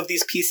that some of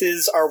these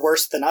pieces are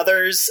worse than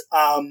others.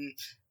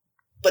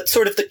 But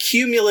sort of the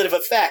cumulative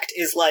effect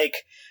is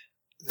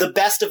the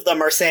best of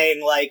them are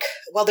saying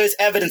well, there's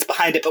evidence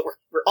behind it, but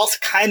we're also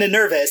kind of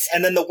nervous.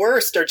 And then the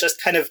worst are just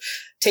kind of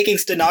taking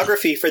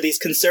stenography for these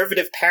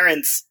conservative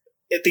parents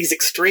at these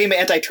extreme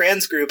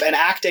anti-trans group and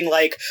acting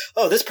like,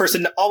 oh, this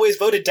person always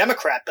voted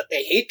Democrat, but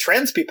they hate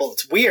trans people.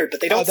 It's weird,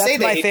 but they don't say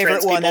they hate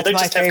trans people. They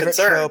just have concerns.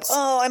 Trope.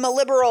 Oh, I'm a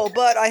liberal,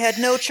 but I had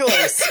no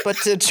choice but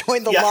to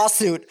join the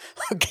lawsuit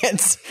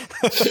against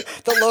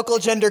the local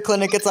gender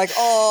clinic. It's like,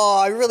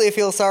 oh, I really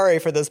feel sorry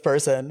for this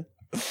person.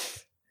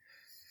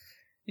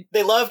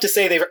 They love to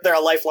say they're a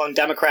lifelong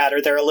Democrat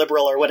or they're a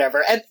liberal or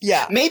whatever. And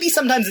maybe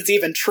sometimes it's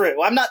even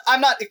true. I'm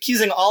not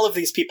accusing all of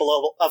these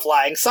people of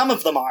lying. Some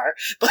of them are,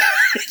 but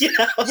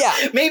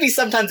maybe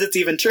sometimes it's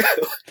even true.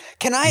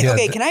 Can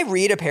I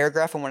read a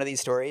paragraph from one of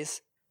these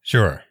stories?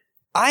 Sure.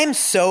 I'm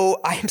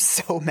so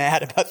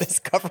mad about this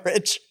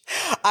coverage.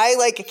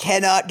 I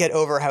cannot get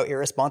over how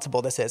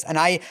irresponsible this is. And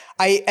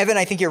Evan,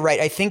 I think you're right.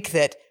 I think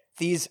that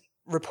these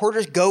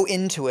reporters go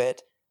into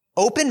it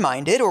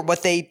open-minded, or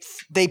what they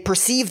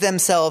perceive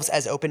themselves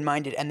as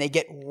open-minded, and they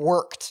get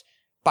worked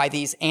by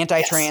these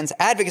anti-trans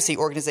advocacy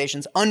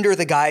organizations under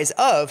the guise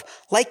of,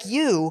 like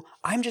you,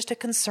 I'm just a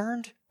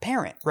concerned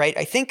parent, right?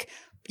 I think,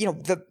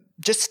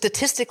 just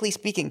statistically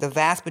speaking, the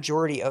vast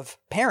majority of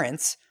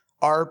parents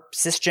are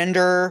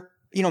cisgender,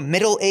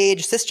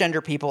 middle-aged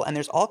cisgender people, and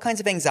there's all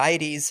kinds of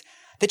anxieties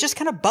that just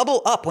kind of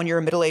bubble up when you're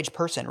a middle-aged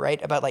person, right?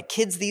 About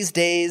kids these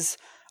days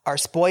are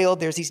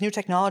spoiled. There's these new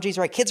technologies,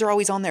 right? Kids are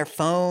always on their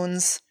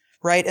phones.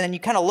 Right. And then you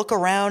kind of look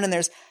around and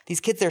there's these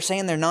kids, they're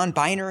saying they're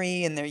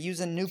non-binary and they're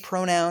using new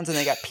pronouns and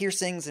they got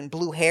piercings and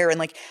blue hair.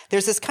 And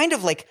there's this kind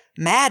of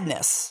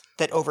madness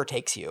that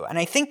overtakes you. And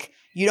I think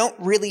you don't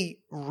really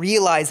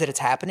realize that it's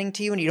happening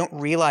to you, and you don't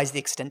realize the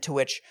extent to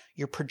which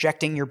you're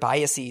projecting your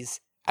biases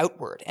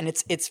outward. And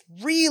it's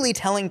really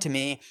telling to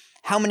me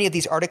how many of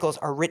these articles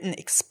are written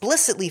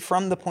explicitly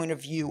from the point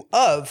of view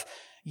of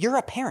you're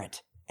a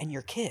parent and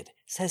your kid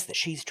says that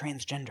she's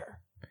transgender.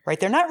 Right.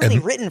 They're not really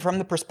written from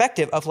the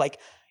perspective of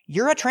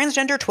you're a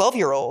transgender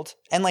 12-year-old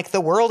and the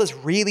world is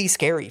really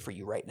scary for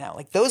you right now.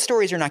 Those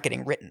stories are not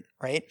getting written,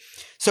 right?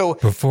 So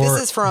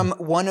this is from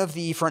one of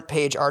the front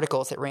page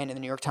articles that ran in the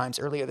New York Times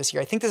earlier this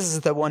year. I think this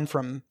is the one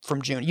from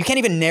June. You can't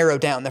even narrow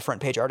down the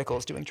front page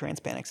articles doing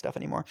transpanic stuff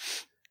anymore.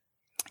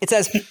 It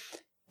says,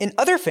 in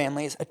other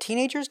families, a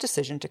teenager's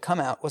decision to come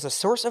out was a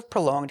source of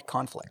prolonged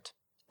conflict.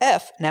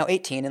 F, now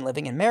 18 and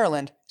living in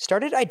Maryland,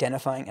 started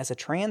identifying as a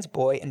trans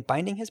boy and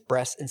binding his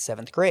breasts in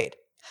 7th grade.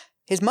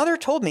 His mother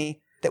told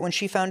me that when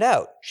she found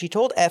out, she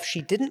told F she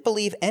didn't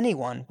believe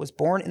anyone was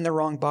born in the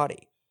wrong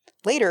body.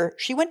 Later,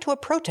 she went to a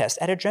protest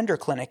at a gender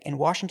clinic in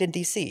Washington,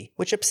 D.C.,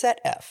 which upset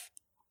F.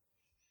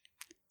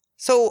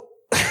 So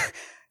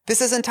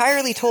this is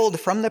entirely told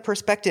from the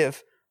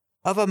perspective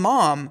of a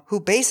mom who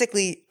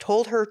basically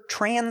told her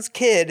trans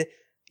kid,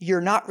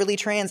 you're not really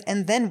trans,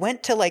 and then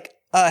went to like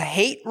a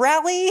hate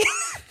rally,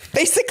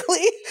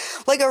 basically,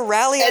 like a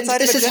rally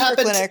outside of a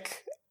gender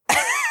clinic.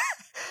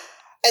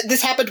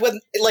 This happened when,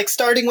 like,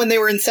 starting when they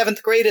were in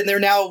 7th grade, and they're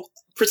now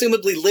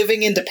presumably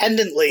living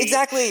independently.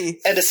 Exactly.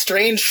 And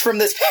estranged from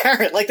this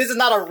parent. Like, this is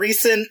not a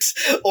recent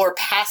or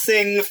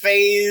passing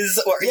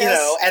phase, or, you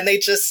know, and they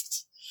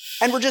just...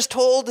 And we're just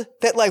told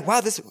that, like,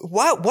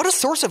 wow, what a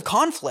source of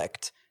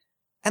conflict.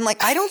 And,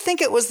 like, I don't think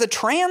it was the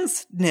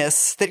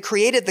transness that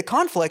created the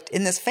conflict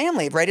in this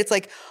family, right? It's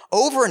like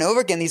over and over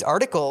again, these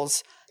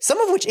articles, some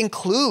of which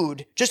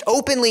just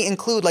openly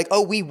include, like,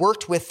 oh, we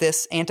worked with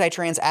this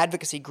anti-trans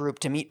advocacy group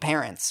to meet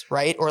parents,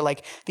 right? Or,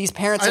 like, these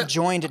parents have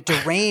joined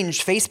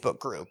deranged Facebook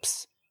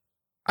groups.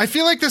 I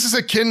feel like this is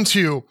akin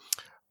to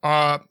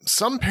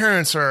some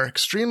parents are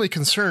extremely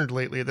concerned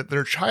lately that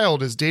their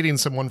child is dating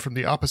someone from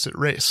the opposite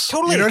race.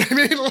 Totally. You know what I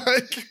mean?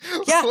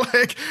 Like,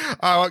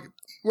 yeah.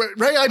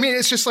 Right? I mean,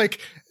 it's just like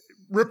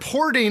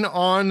reporting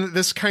on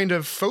this kind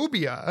of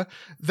phobia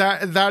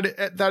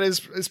that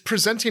is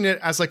presenting it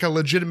as like a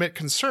legitimate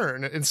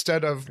concern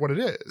instead of what it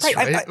is.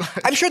 Right.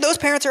 I'm sure those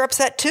parents are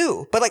upset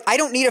too, but like, I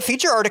don't need a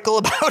feature article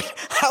about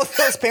how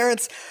those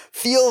parents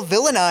feel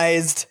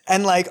villainized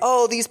and like,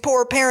 oh, these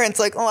poor parents,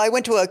 like, oh, I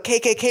went to a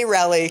KKK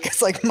rally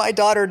because like my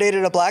daughter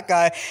dated a black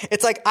guy.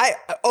 It's like,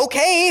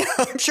 okay,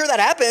 I'm sure that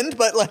happened,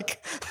 but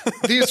like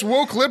these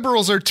woke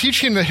liberals are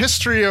teaching the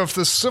history of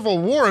the Civil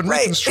War and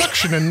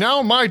Reconstruction, and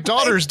now my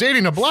daughter's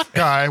dating a black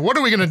guy. What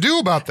are we going to do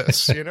about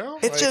this? You know,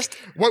 it's just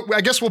what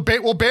I guess we'll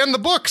ban the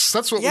books.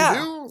 That's what we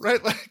do,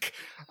 right? Like.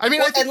 I mean,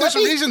 I think there's a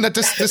reason that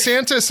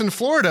DeSantis in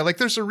Florida, like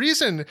there's a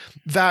reason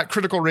that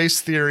critical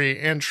race theory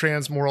and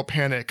trans moral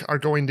panic are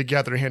going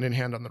together hand in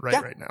hand on the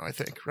right now, I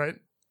think, right?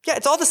 Yeah,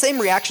 it's all the same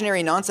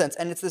reactionary nonsense.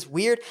 And it's this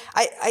weird,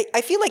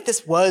 I feel like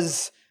this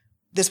was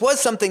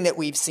something that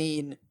we've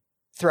seen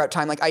throughout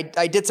time. Like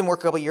I did some work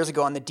a couple of years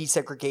ago on the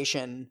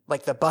desegregation,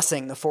 like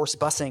the forced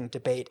busing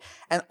debate.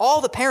 And none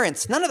of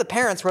the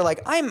parents were like,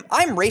 I'm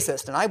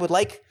racist and I would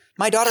like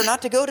my daughter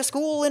not to go to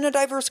school in a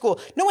diverse school.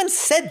 No one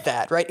said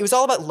that, right? It was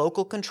all about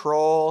local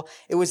control.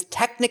 It was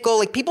technical.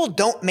 Like people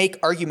don't make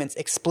arguments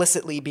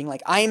explicitly being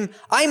like, I'm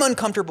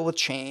uncomfortable with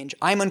change.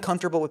 I'm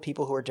uncomfortable with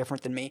people who are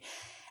different than me.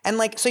 And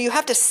like, so you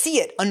have to see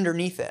it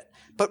underneath it.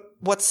 But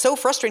what's so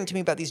frustrating to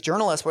me about these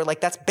journalists where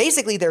like, that's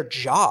basically their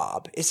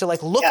job is to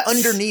like look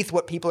underneath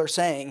what people are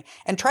saying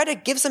and try to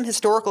give some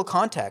historical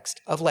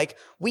context of like,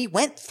 we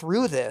went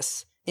through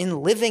this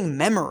in living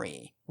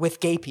memory with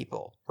gay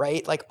people,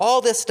 right? Like all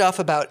this stuff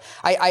about,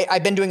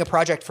 I've been doing a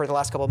project for the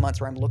last couple of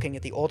months where I'm looking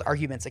at the old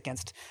arguments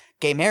against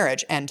gay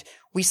marriage. And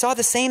we saw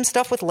the same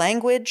stuff with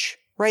language,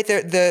 right?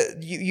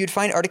 You'd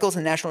find articles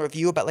in the National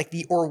Review about like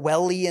the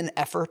Orwellian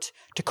effort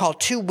to call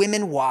 2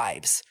 women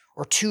wives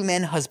or 2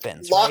 men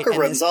husbands. Locker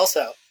rooms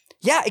also.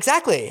 Yeah,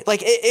 exactly. Like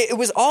it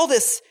was all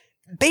this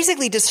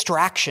basically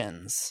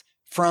distractions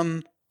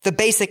from the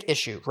basic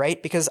issue,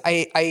 right? Because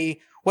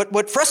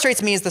What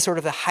frustrates me is the sort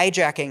of the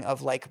hijacking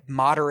of like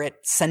moderate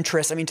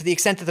centrist. I mean, to the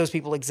extent that those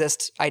people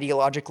exist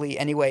ideologically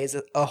anyway is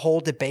a whole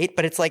debate.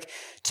 But it's like,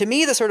 to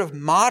me, the sort of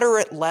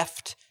moderate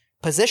left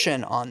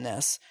position on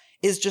this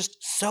is just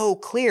so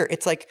clear.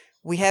 It's like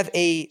we have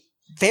a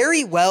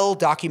very well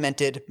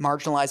documented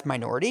marginalized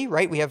minority,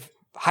 right? We have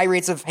high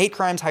rates of hate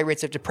crimes, high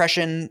rates of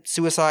depression,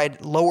 suicide,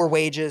 lower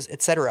wages,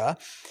 etc.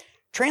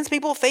 Trans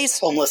people face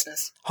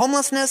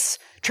homelessness.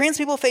 Trans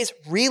people face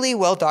really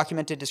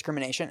well-documented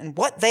discrimination, and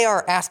what they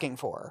are asking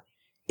for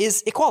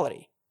is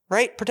equality,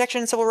 right? Protection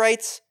and civil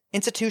rights,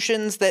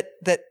 institutions that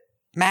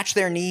match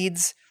their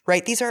needs,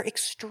 right? These are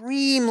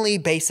extremely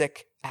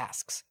basic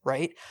asks,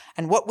 right?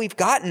 And what we've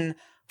gotten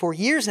for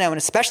years now, and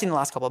especially in the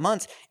last couple of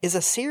months, is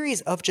a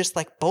series of just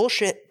like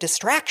bullshit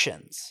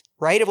distractions,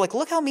 right? Of like,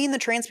 look how mean the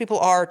trans people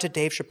are to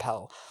Dave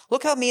Chappelle.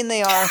 Look how mean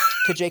they are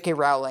to J.K.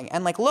 Rowling.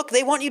 And like, look,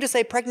 they want you to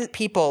say pregnant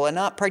people and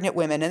not pregnant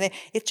women. And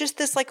it's just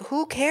this like,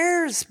 who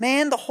cares,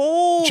 man? The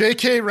whole...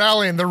 J.K.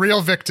 Rowling, the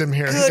real victim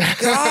here. Good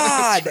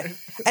God.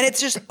 And it's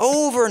just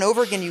over and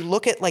over again. You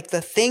look at like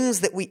the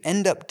things that we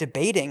end up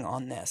debating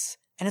on this.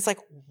 And it's like,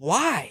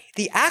 why?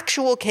 The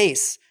actual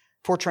case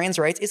for trans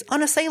rights is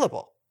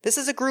unassailable. This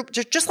is a group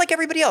just like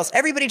everybody else.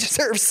 Everybody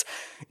deserves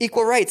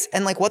equal rights.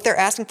 And like what they're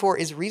asking for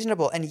is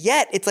reasonable. And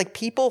yet it's like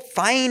people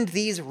find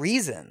these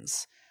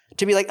reasons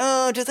to be like,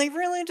 oh, do they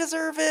really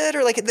deserve it?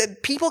 Or like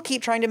people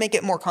keep trying to make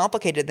it more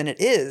complicated than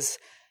it is.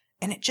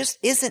 And it just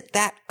isn't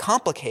that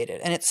complicated.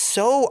 And it's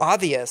so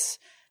obvious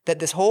that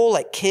this whole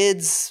like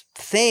kids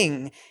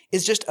thing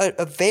is just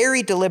a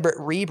very deliberate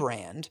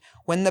rebrand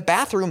when the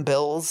bathroom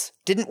bills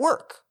didn't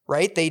work.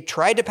 Right? They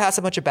tried to pass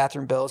a bunch of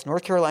bathroom bills.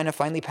 North Carolina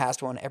finally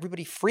passed one.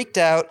 Everybody freaked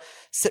out.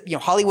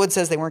 Hollywood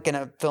says they weren't going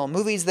to film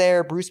movies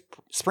there. Bruce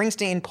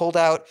Springsteen pulled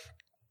out.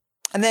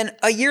 And then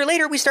a year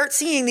later, we start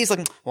seeing these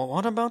like, well,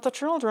 what about the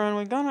children?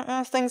 We gotta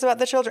ask things about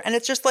the children. And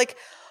it's just like,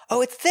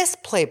 oh, it's this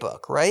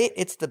playbook, right?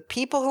 It's the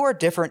people who are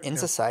different in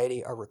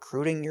society are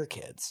recruiting your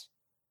kids.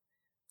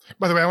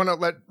 By the way, I want to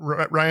let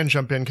Ryan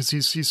jump in because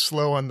he's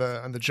slow on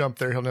the jump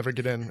there. He'll never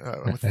get in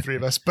with the three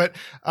of us. But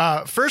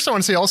first, I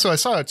want to say also, I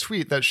saw a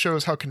tweet that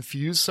shows how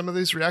confused some of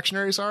these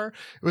reactionaries are.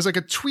 It was like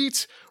a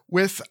tweet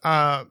with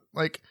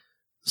like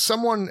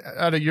someone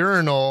at a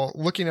urinal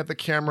looking at the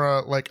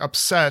camera, like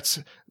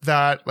upset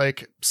that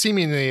like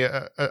seemingly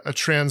a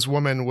trans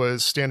woman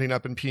was standing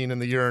up and peeing in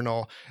the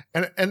urinal.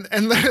 And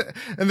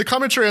the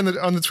commentary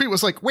on the tweet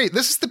was like, wait,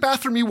 this is the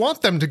bathroom you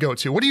want them to go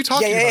to. What are you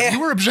talking about? Yeah.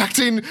 You were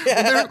objecting.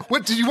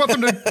 What do you want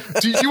them to,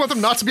 do you want them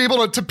not to be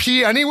able to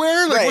pee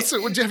anywhere? Like,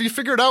 Right. have you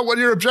figured out what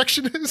your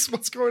objection is?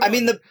 What's going on? I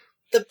mean,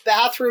 the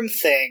bathroom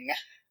thing,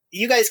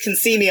 you guys can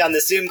see me on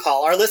the Zoom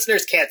call. Our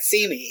listeners can't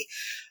see me.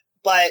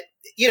 But,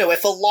 you know,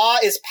 if a law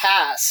is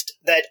passed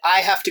that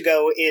I have to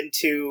go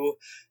into,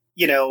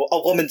 you know,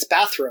 a woman's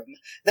bathroom,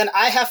 then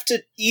I have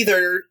to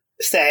either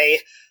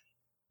say,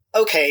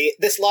 okay,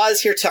 this law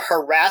is here to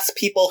harass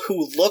people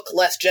who look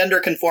less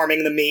gender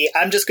conforming than me.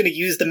 I'm just going to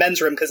use the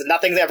men's room because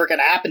nothing's ever going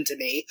to happen to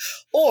me.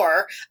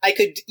 Or I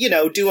could, you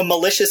know, do a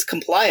malicious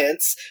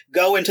compliance,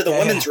 go into the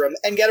women's room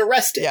and get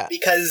arrested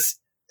because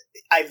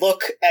I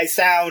look, I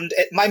sound,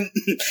 I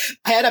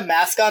had a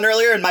mask on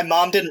earlier and my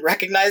mom didn't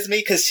recognize me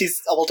because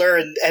she's older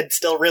and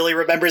still really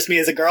remembers me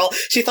as a girl.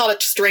 She thought a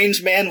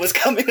strange man was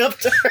coming up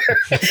to her.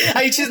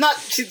 I mean,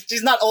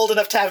 she's not old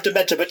enough to have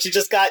dementia, but she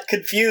just got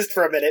confused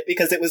for a minute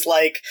because it was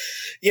like,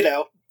 you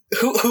know,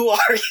 who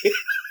are you?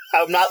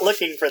 I'm not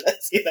looking for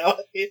this, you know?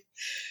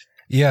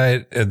 Yeah,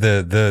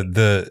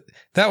 that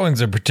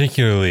one's a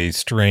particularly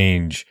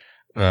strange,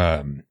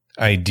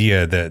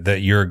 idea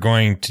that you're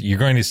going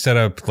to set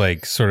up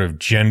like sort of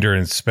gender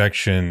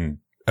inspection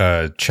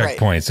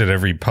checkpoints at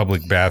every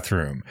public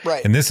bathroom.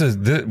 Right. And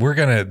we're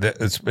going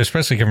to,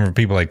 especially coming from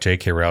people like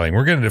J.K. Rowling,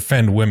 we're going to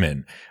defend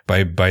women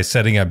by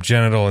setting up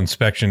genital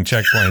inspection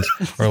checkpoints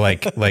or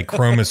like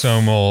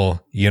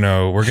chromosomal, you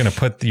know, we're going to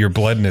put your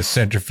blood in a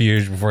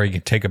centrifuge before you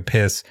can take a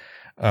piss.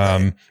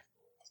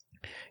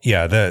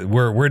 Yeah,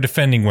 we're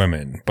defending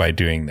women by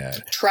doing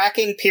that.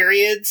 Tracking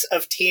periods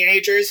of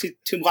teenagers who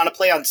want to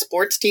play on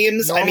sports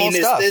teams. Normal I mean,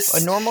 stuff. is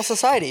this a normal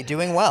society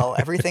doing well?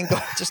 Everything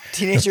just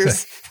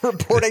teenagers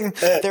reporting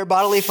their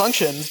bodily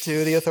functions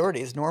to the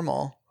authorities.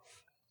 Normal.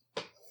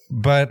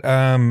 But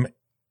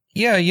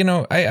yeah, you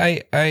know,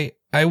 I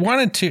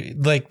wanted to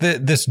like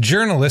this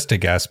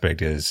journalistic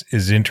aspect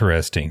is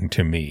interesting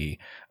to me.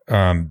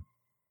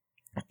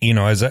 You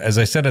know, as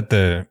I said at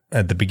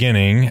the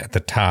beginning, at the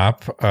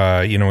top,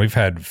 you know, we've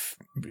had,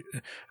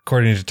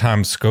 according to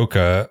Tom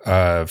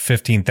Skoka,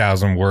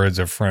 15,000 words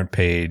of front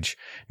page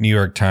New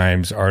York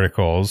Times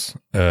articles,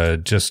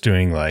 just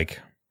doing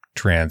like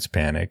trans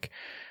panic.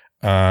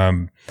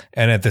 And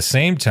at the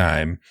same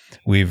time,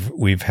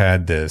 we've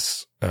had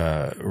this,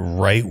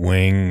 right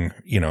wing,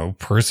 you know,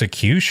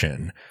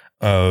 persecution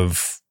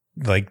of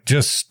like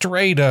just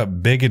straight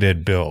up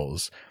bigoted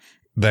bills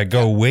that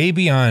go way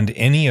beyond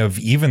any of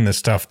even the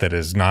stuff that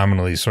is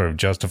nominally sort of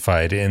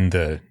justified in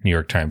the New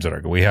York Times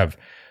article. We have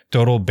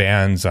total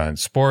bans on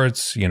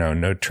sports, you know,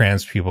 no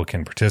trans people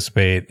can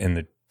participate in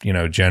the, you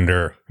know,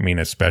 gender. I mean,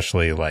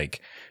 especially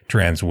like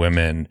trans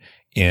women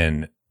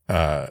in,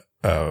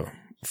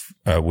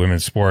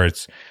 women's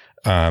sports,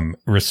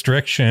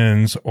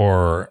 restrictions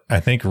or I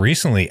think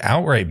recently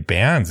outright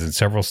bans in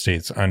several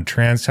states on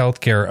trans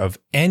healthcare of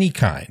any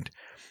kind.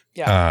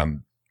 Yeah.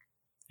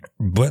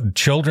 But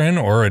children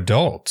or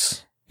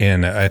adults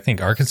in, I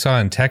think, Arkansas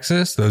and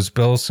Texas, those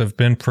bills have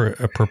been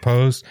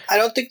proposed. I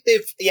don't think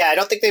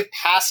they've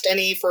passed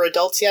any for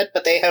adults yet,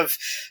 but they have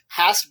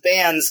passed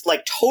bans,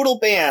 like total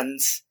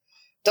bans.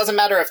 Doesn't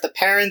matter if the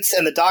parents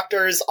and the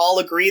doctors all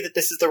agree that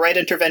this is the right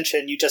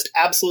intervention. You just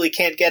absolutely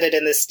can't get it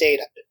in this state.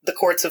 The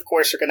courts, of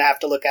course, are going to have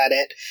to look at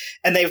it.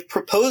 And they've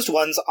proposed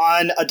ones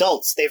on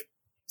adults.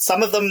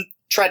 Some of them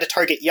try to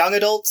target young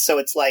adults. So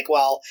it's like,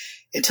 well,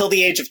 until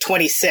the age of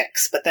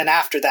 26, but then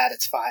after that,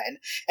 it's fine.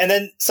 And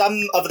then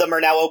some of them are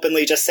now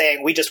openly just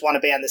saying, we just want to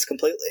ban this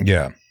completely.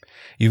 Yeah.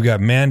 You've got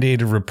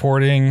mandated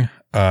reporting,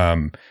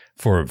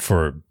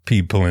 for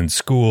people in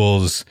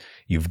schools.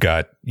 You've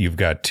got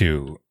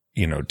to,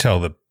 you know,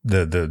 tell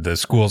the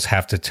schools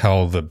have to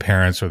tell the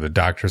parents or the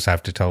doctors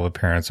have to tell the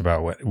parents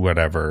about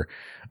whatever,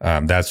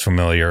 that's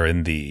familiar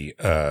in the,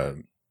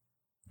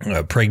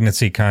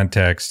 pregnancy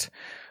context.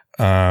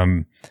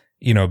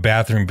 You know,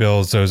 bathroom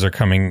bills, those are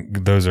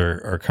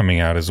coming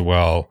out as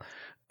well.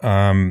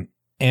 And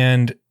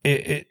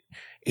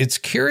it's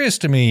curious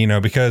to me, you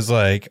know, because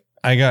like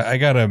I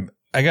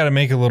gotta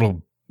make a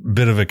little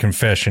bit of a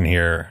confession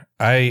here.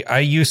 I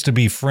used to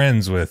be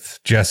friends with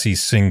Jesse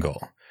Singal.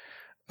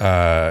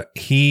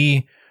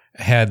 He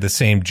had the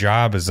same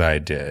job as I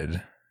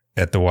did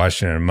at the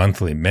Washington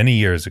Monthly many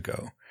years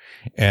ago.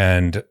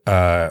 And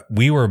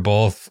we were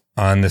both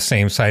on the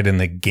same side in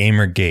the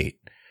Gamergate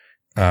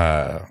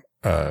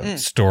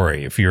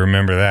story. If you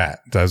remember that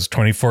was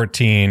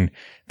 2014.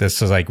 This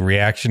was like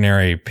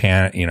reactionary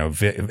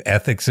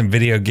ethics and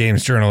video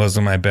games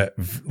journalism. I bet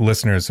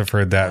listeners have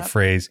heard that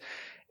phrase.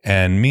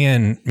 And me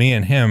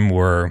and him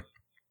were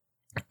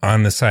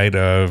on the side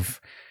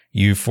of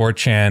you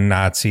 4chan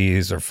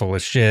Nazis are full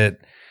of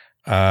shit.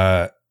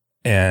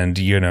 And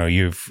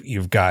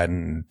you've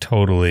gotten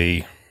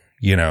totally,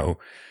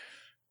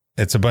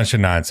 it's a bunch of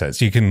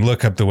nonsense. You can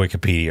look up the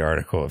Wikipedia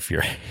article if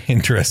you're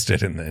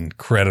interested in the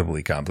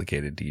incredibly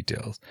complicated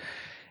details.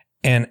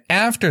 And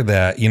after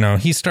that,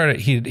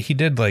 he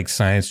did like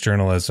science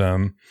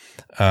journalism.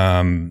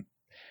 And,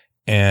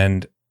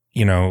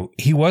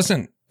 he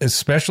wasn't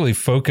especially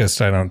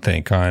focused, I don't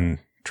think, on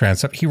trans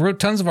stuff. He wrote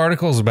tons of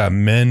articles about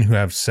men who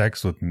have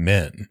sex with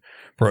men,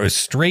 for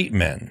straight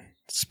men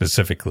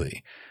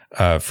specifically,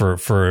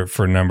 for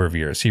a number of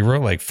years. He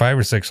wrote like 5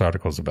 or 6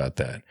 articles about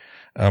that.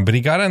 But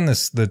he got on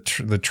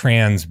the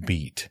trans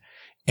beat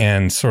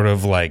and sort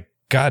of like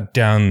got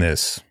down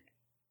this,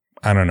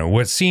 I don't know,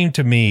 what seemed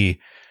to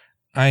me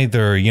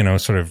either,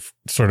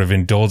 sort of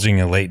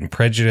indulging a latent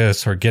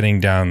prejudice or getting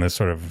down this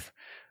sort of,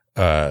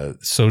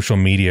 social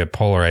media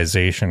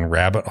polarization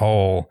rabbit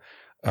hole.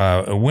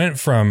 It went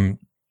from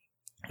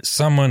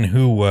someone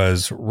who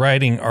was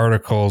writing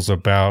articles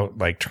about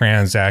like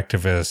trans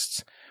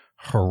activists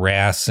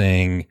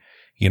harassing,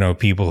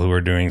 people who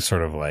are doing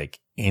sort of like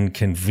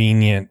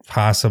inconvenient,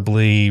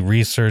 possibly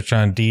research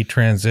on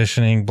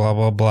detransitioning, blah,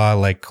 blah, blah.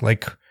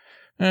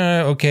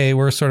 Okay,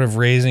 we're sort of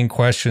raising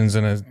questions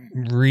in a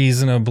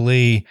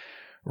reasonably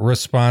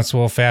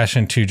responsible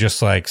fashion to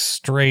just like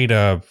straight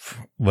up,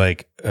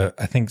 like,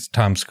 I think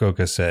Tom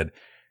Skoka said,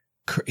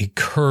 he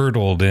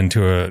curdled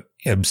into a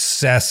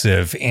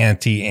obsessive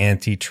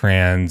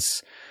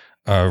anti-trans,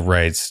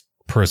 rights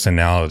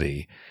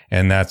personality.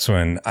 And that's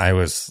when I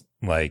was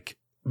like,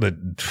 I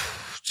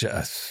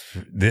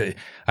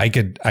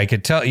could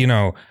tell,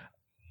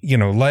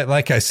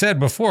 like I said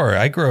before,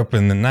 I grew up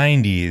in the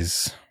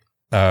 90s,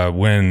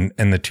 when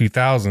in the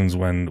 2000s,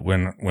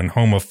 when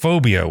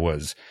homophobia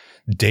was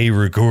de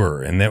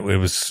rigueur. And that it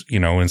was,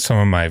 when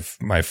some of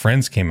my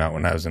friends came out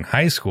when I was in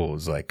high school, it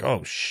was like,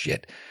 oh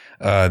shit.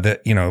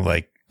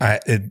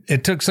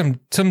 It took some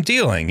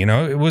dealing,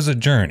 it was a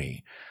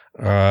journey.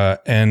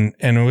 And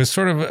it was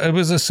it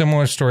was a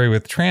similar story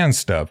with trans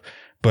stuff.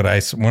 But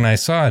when I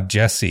saw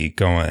Jesse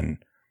going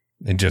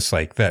and just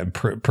like that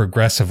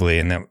progressively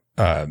and then,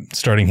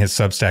 starting his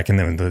Substack and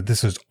then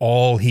this is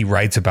all he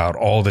writes about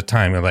all the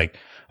time. You're like,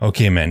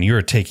 okay, man,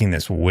 you're taking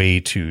this way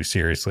too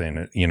seriously.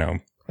 And,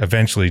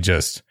 eventually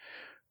just,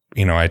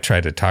 I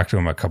tried to talk to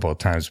him a couple of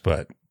times,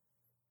 but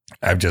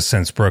I've just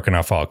since broken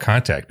off all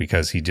contact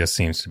because he just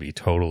seems to be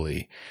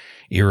totally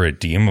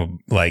irredeemable.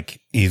 Like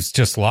he's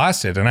just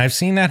lost it. And I've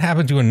seen that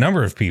happen to a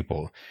number of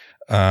people.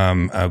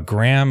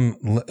 Graham,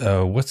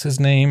 what's his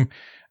name?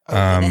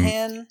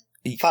 Linehan?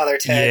 Father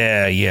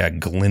Ted. Yeah,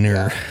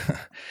 Glinner.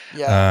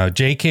 Yeah.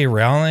 J.K.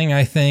 Rowling,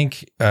 I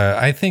think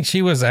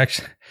she was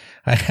actually,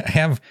 I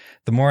have,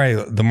 the more I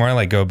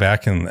like go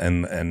back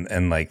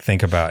and like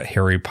think about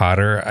Harry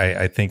Potter,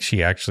 I think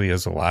she actually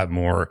is a lot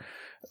more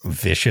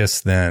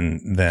vicious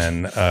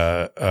than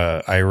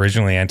I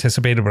originally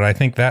anticipated, but I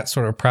think that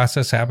sort of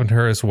process happened to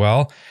her as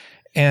well.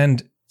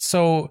 And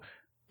so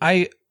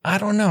I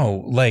don't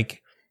know,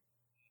 like,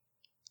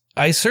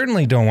 I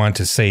certainly don't want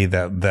to say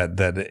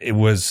that it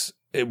was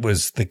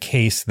the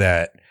case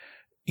that,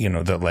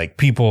 that like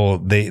people,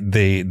 they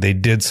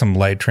did some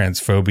light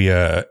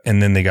transphobia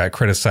and then they got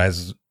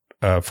criticized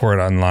for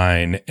it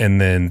online. And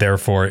then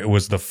therefore it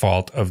was the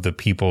fault of the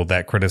people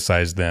that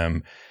criticized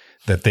them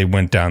that they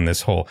went down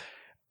this hole.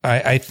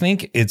 I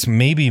think it's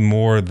maybe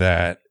more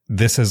that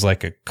this is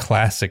like a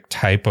classic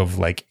type of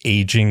like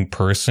aging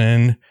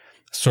person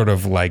sort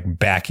of like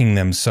backing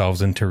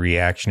themselves into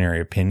reactionary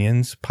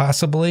opinions,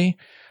 possibly.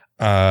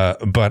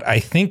 But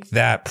I think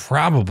that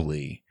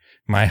probably,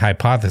 my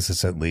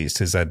hypothesis at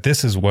least, is that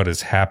this is what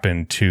has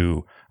happened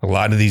to a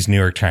lot of these New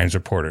York Times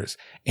reporters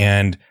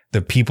and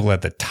the people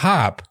at the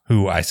top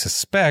who I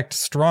suspect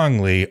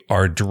strongly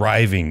are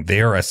driving. They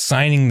are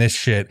assigning this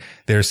shit.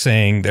 They're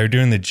saying they're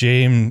doing the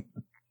J.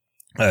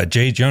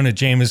 Jonah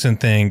Jameson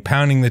thing,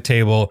 pounding the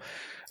table.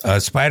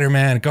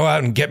 Spider-Man, go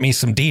out and get me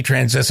some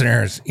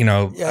detransitioners.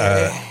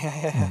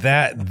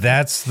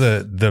 That's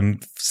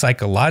the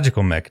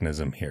psychological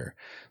mechanism here.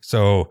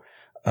 So,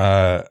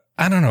 I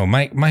don't know,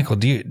 Michael,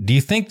 do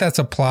you think that's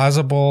a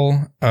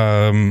plausible,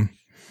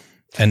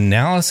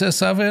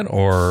 analysis of it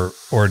or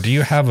do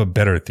you have a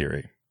better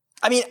theory?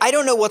 I mean, I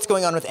don't know what's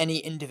going on with any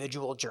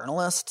individual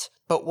journalist,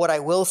 but what I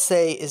will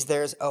say is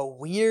there's a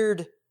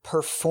weird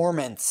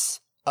performance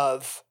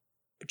of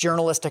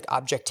journalistic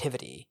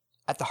objectivity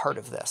at the heart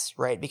of this,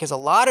 right? Because a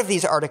lot of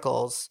these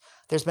articles,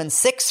 there's been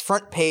 6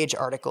 front page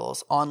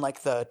articles on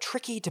like the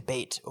tricky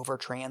debate over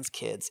trans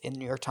kids in the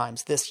New York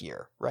Times this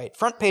year, right?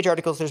 Front page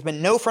articles. There's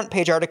been no front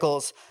page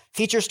articles,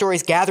 feature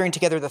stories gathering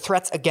together the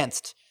threats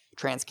against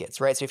trans kids,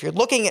 right? So if you're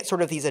looking at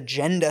sort of these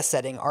agenda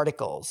setting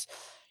articles,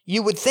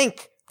 you would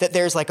think that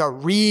there's like a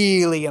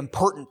really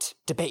important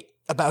debate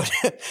about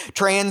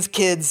trans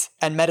kids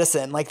and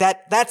medicine. Like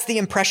that's the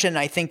impression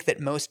I think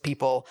that most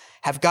people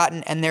have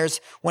gotten. And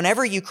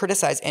whenever you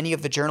criticize any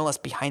of the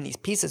journalists behind these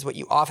pieces, what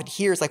you often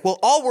hear is like, well,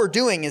 all we're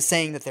doing is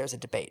saying that there's a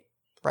debate,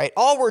 right?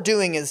 All we're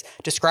doing is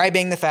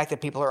describing the fact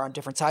that people are on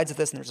different sides of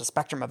this and there's a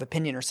spectrum of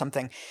opinion or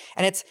something.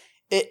 And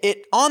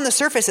it on the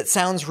surface, it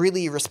sounds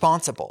really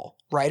responsible,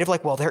 right? Of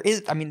like, well,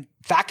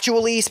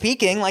 factually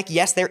speaking, like,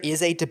 yes, there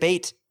is a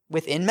debate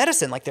within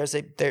medicine. Like there's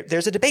a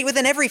debate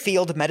within every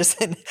field of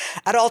medicine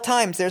at all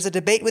times. There's a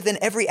debate within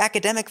every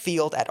academic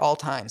field at all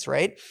times,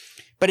 right?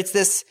 But it's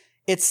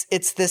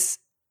this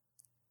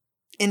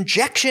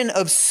injection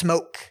of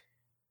smoke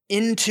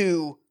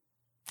into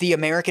the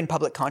American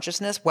public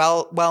consciousness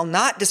while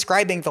not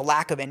describing the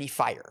lack of any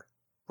fire,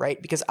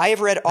 right? Because I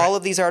have read all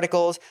of these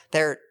articles.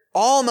 They're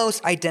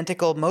almost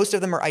identical. Most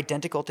of them are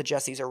identical to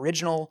Jesse's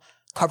original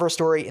cover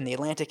story in The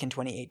Atlantic in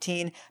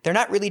 2018. They're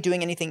not really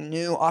doing anything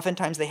new.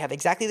 Oftentimes they have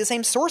exactly the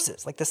same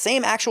sources, like the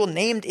same actual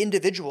named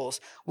individuals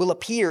will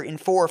appear in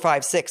 4 or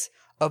 5, 6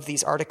 of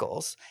these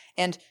articles.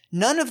 And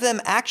none of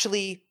them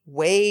actually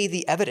weigh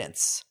the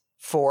evidence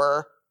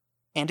for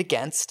and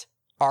against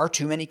are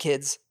too many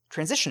kids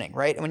transitioning,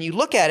 right? And when you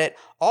look at it,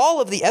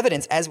 all of the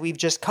evidence, as we've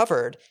just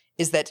covered,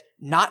 is that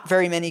not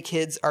very many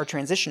kids are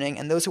transitioning,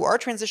 and those who are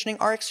transitioning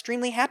are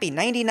extremely happy.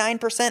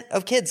 99%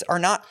 of kids are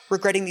not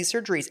regretting these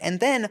surgeries. And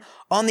then,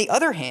 on the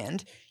other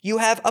hand, you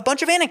have a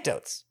bunch of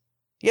anecdotes.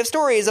 You have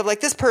stories of like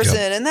this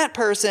person and that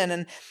person,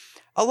 and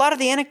a lot of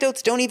the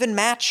anecdotes don't even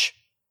match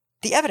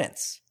the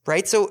evidence,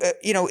 right? So,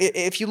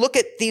 if you look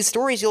at these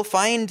stories, you'll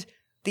find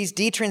these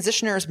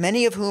detransitioners,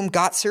 many of whom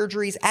got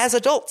surgeries as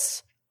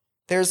adults.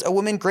 There's a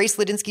woman, Grace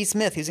Lidinsky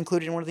Smith, who's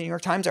included in one of the New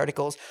York Times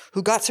articles,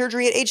 who got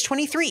surgery at age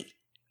 23.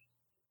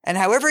 And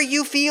however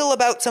you feel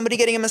about somebody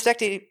getting a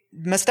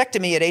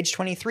mastectomy at age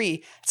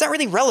 23, it's not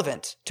really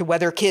relevant to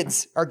whether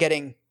kids are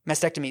getting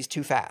mastectomies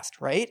too fast,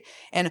 right?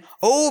 And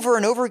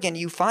over again,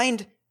 you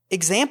find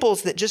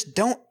examples that just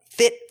don't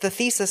fit the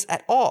thesis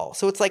at all.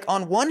 So it's like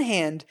on one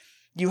hand,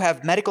 you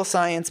have medical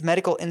science,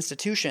 medical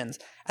institutions,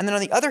 and then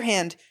on the other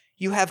hand,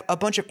 you have a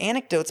bunch of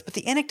anecdotes, but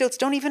the anecdotes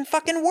don't even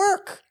fucking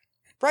work,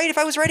 right? If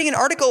I was writing an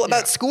article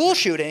about school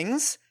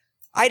shootings,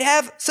 I'd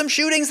have some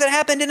shootings that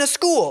happened in a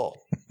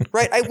school,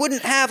 right? I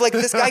wouldn't have like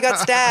this guy got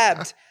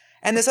stabbed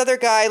and this other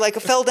guy like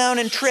fell down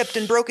and tripped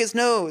and broke his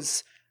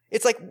nose.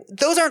 It's like,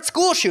 those aren't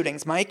school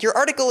shootings, Mike. Your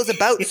article is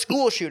about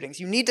school shootings.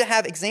 You need to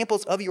have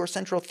examples of your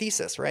central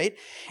thesis, right?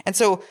 And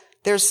so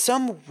there's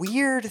some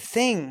weird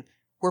thing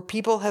where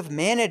people have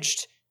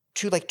managed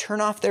to like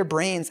turn off their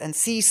brains and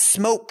see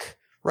smoke,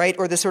 right?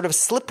 Or this sort of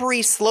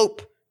slippery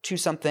slope to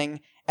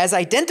something as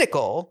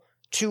identical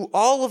to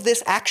all of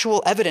this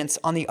actual evidence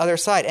on the other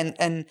side.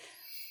 And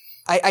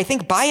I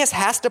think bias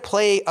has to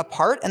play a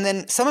part. And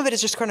then some of it is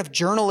just kind of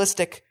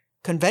journalistic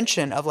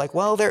convention of like,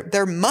 well,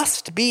 there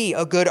must be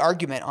a good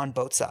argument on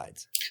both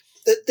sides.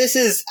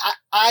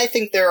 I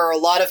think there are a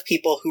lot of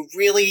people who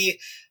really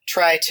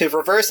try to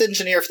reverse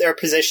engineer their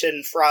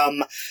position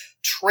from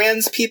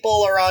trans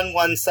people are on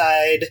one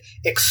side,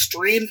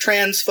 extreme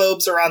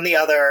transphobes are on the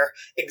other,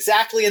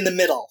 exactly in the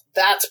middle.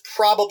 That's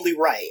probably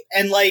right.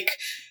 And like,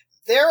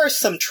 there are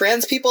some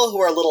trans people who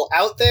are a little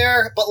out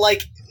there, but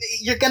like,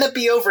 you're going to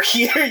be over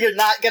here. You're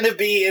not going to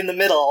be in the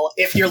middle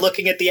if you're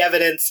looking at the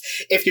evidence,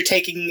 if you're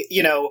taking,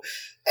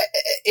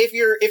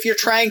 if you're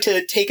trying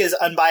to take as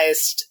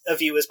unbiased a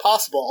view as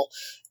possible.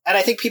 And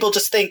I think people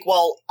just think,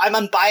 well, I'm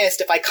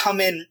unbiased if I come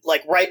in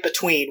like right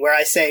between where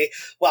I say,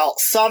 well,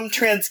 some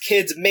trans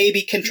kids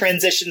maybe can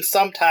transition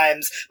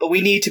sometimes, but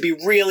we need to be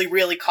really,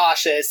 really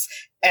cautious.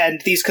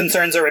 And these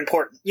concerns are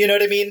important. You know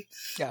what I mean?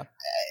 Yeah.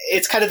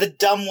 It's kind of the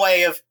dumb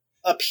way of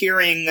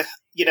appearing,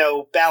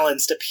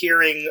 balanced,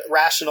 appearing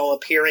rational,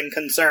 appearing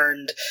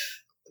concerned,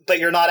 but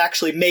you're not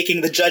actually making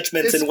the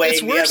judgments and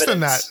weighing the evidence. It's worse than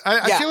that.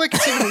 I feel like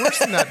it's even worse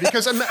than that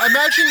because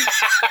imagine,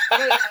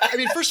 I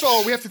mean, first of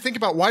all, we have to think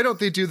about why don't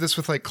they do this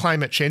with like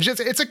climate change?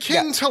 It's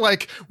akin to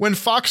like when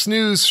Fox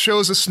News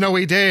shows a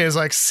snowy day is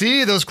like,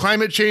 see those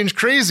climate change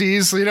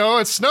crazies,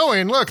 it's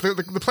snowing. Look,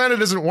 the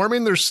planet isn't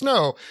warming. There's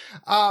snow.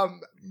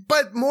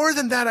 But more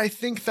than that, I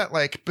think that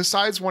like,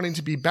 besides wanting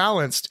to be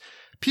balanced,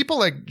 people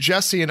like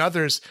Jesse and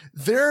others,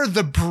 they're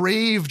the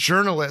brave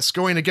journalists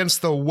going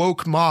against the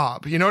woke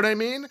mob. You know what I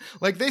mean?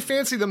 Like they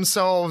fancy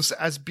themselves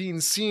as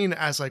being seen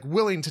as like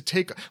willing to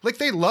take, like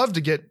they love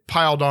to get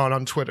piled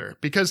on Twitter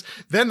because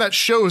then that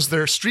shows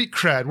their street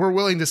cred. We're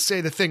willing to say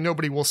the thing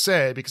nobody will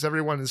say because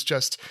everyone is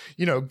just,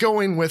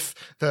 going with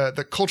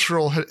the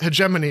cultural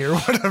hegemony or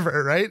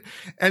whatever. Right.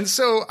 And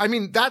so, I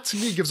mean, that to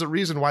me gives a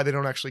reason why they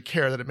don't actually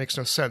care, that it makes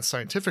no sense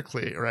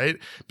scientifically. Right.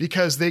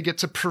 Because they get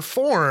to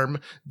perform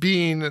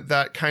being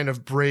that kind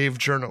of brave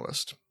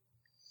journalist.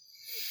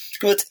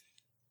 Well, it's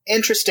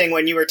interesting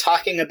when you were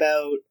talking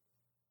about,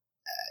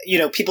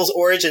 people's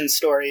origin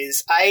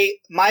stories.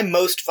 My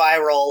most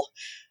viral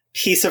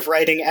piece of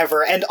writing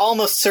ever, and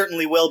almost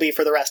certainly will be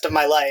for the rest of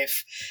my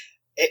life,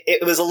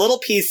 it was a little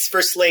piece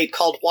for Slate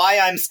called "Why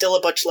I'm Still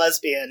a Butch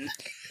Lesbian,"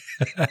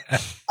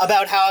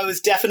 about how I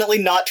was definitely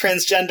not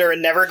transgender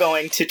and never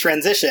going to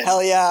transition.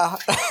 Hell yeah.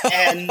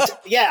 And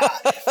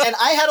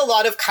I had a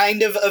lot of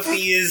of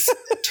these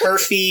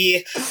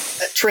turfy,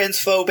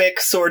 transphobic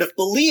sort of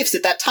beliefs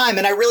at that time.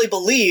 And I really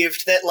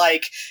believed that,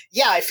 like,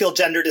 yeah, I feel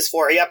gender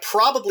dysphoria.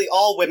 Probably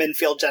all women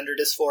feel gender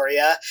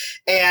dysphoria.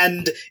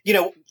 And, you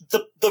know,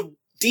 the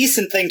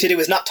decent thing to do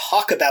is not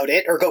talk about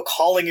it or go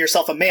calling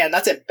yourself a man.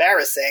 That's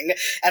embarrassing.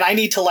 And I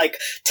need to, like,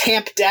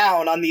 tamp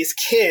down on these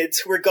kids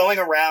who are going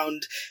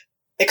around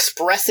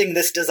expressing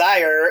this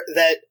desire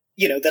that,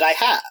 you know, that I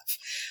have.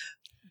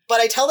 But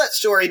I tell that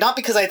story not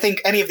because I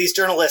think any of these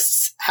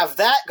journalists have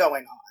that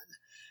going on.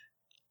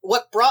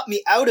 What brought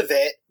me out of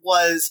it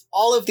was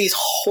all of these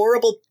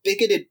horrible,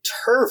 bigoted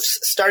TERFs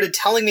started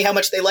telling me how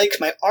much they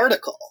liked my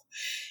article.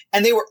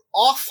 And they were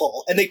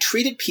awful, and they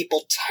treated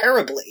people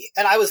terribly.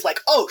 And I was like,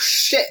 oh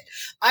shit,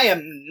 I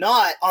am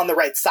not on the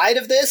right side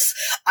of this.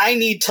 I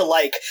need to,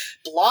 like,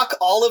 block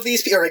all of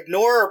these people, or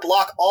ignore or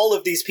block all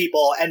of these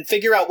people, and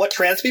figure out what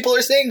trans people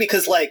are saying,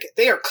 because, like,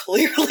 they are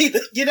clearly,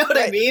 you know what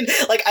I mean?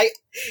 Like,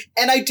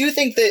 I do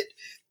think that,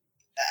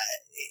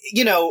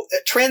 you know,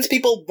 trans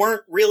people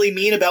weren't really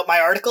mean about my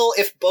article.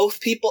 If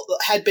both people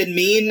had been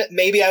mean,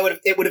 maybe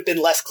it would have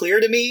been less clear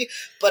to me.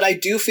 But I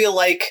do feel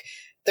like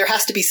there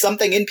has to be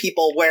something in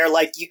people where,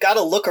 like, you got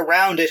to look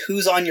around at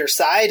who's on your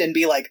side and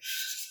be like,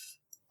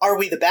 are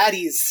we the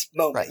baddies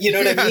moment? Right. You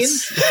know what I mean?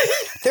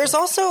 There's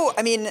also,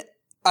 I mean,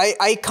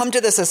 I come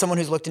to this as someone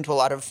who's looked into a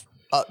lot of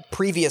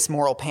previous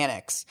moral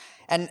panics.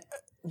 And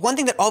one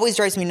thing that always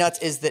drives me nuts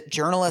is that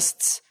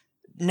journalists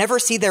never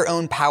see their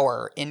own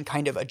power in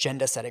kind of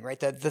agenda setting, right?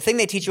 The thing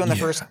they teach you on the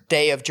first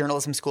day of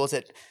journalism school is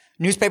that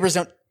newspapers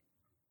don't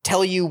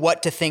tell you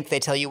what to think, they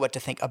tell you what to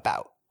think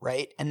about,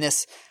 right? And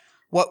this,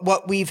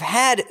 what we've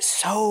had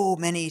so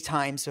many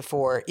times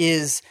before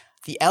is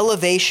the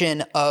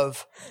elevation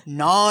of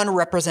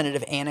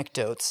non-representative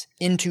anecdotes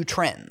into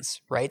trends,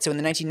 right? So in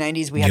the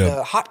 1990s, we had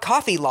the hot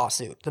coffee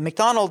lawsuit, the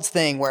McDonald's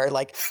thing where,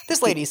 like,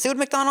 this lady sued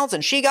McDonald's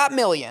and she got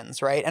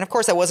millions, right? And of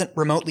course that wasn't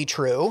remotely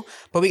true,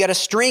 but we got a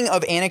string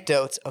of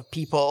anecdotes of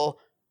people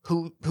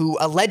who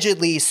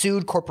allegedly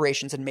sued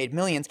corporations and made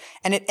millions.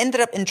 And it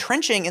ended up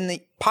entrenching in the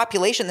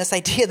population this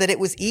idea that it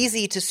was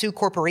easy to sue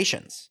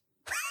corporations.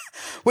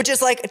 Which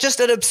is, like,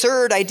 just an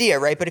absurd idea,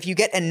 right? But if you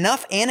get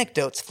enough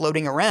anecdotes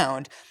floating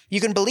around,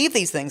 you can believe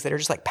these things that are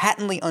just, like,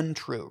 patently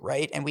untrue,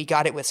 right? And we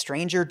got it with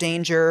stranger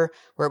danger,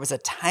 where it was a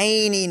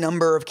tiny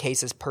number of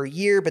cases per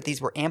year, but these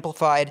were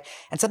amplified.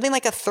 And something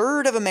like a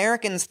third of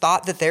Americans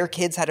thought that their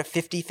kids had a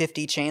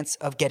 50-50 chance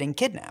of getting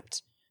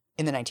kidnapped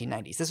in the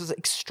 1990s. This was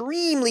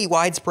extremely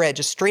widespread,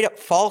 just straight up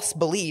false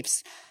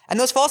beliefs. And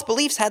those false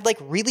beliefs had, like,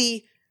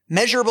 really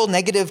measurable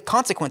negative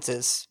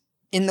consequences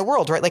in the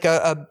world, right? Like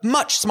a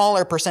much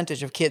smaller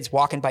percentage of kids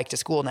walk and bike to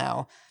school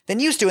now than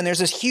used to. And there's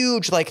this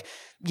huge, like,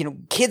 you know,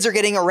 kids are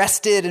getting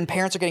arrested and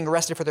parents are getting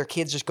arrested for their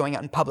kids just going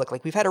out in public.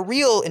 Like, we've had a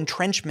real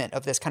entrenchment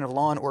of this kind of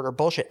law and order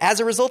bullshit as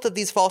a result of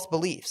these false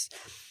beliefs.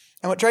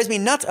 And what drives me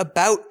nuts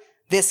about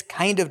this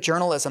kind of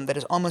journalism that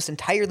is almost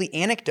entirely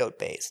anecdote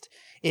based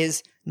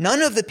is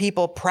none of the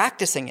people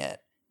practicing it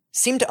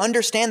seem to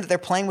understand that they're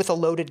playing with a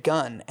loaded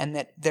gun, and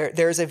that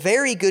there's a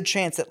very good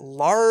chance that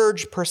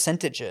large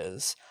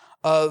percentages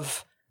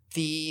of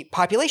the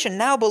population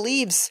now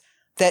believes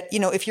that, you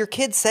know, if your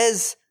kid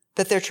says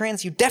that they're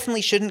trans, you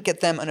definitely shouldn't get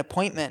them an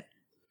appointment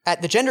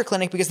at the gender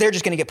clinic because they're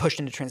just going to get pushed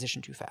into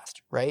transition too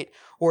fast, right?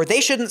 Or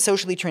they shouldn't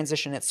socially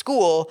transition at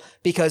school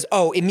because,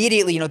 oh,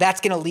 immediately, you know,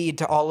 that's going to lead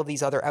to all of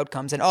these other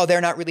outcomes, and, oh, they're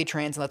not really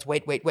trans, and let's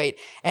wait.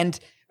 And,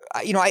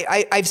 you know,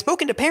 I've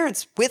spoken to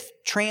parents with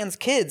trans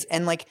kids,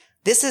 and, like,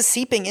 this is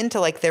seeping into,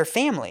 like, their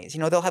families.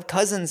 You know, they'll have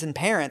cousins and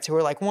parents who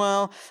are like,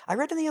 well, I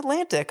read in the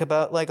Atlantic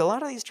about, like, a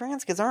lot of these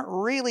trans kids aren't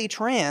really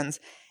trans.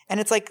 And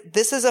it's like,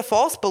 this is a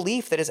false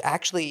belief that is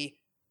actually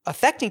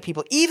affecting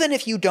people, even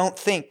if you don't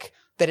think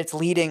that it's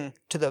leading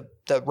to the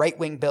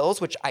right-wing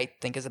bills, which I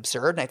think is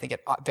absurd, and I think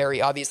it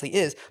very obviously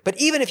is. But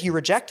even if you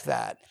reject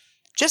that,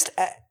 just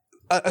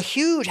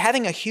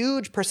having a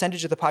huge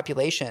percentage of the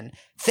population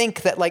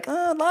think that, like,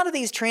 a lot of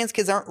these trans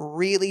kids aren't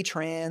really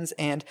trans,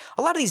 and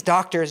a lot of these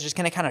doctors are just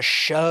going to kind of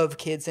shove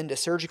kids into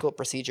surgical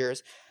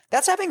procedures,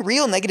 that's having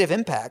real negative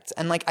impacts.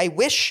 And, like, I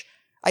wish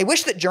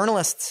that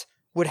journalists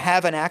would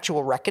have an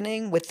actual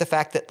reckoning with the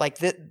fact that, like,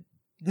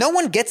 no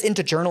one gets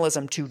into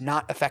journalism to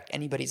not affect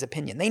anybody's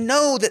opinion. They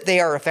know that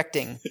they are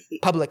affecting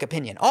public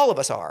opinion. All of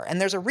us are.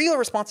 And there's a real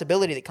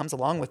responsibility that comes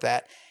along with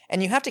that.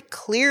 And you have to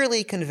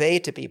clearly convey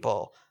to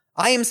people,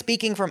 I am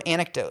speaking from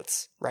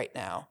anecdotes right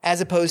now, as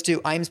opposed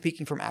to I'm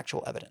speaking from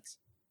actual evidence.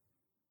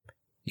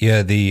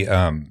 Yeah,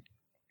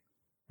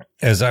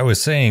 as I was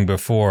saying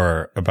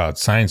before about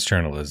science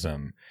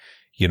journalism,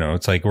 you know,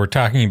 it's like we're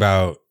talking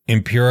about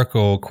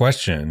empirical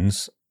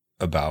questions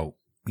about,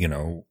 you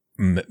know,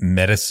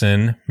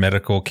 medicine,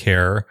 medical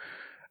care,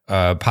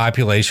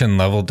 population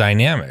level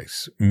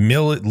dynamics,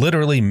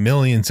 literally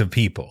millions of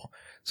people.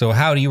 So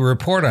how do you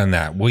report on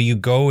that? Well, you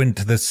go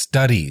into the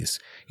studies,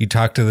 you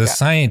talk to the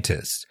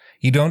scientists.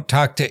 You don't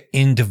talk to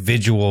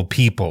individual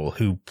people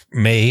who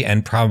may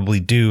and probably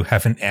do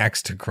have an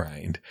axe to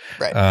grind.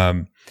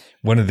 Right.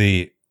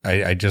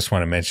 I just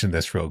want to mention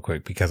this real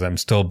quick because I'm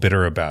still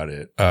bitter about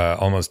it.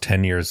 Almost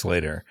 10 years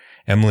later,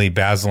 Emily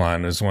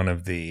Bazelon was one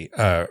of the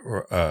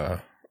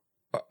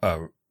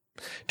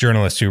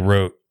journalists who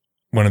wrote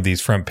one of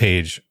these front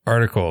page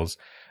articles.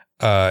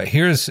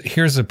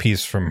 Here's a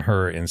piece from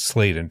her in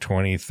Slate in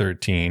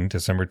 2013,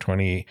 December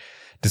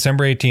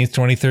 18th,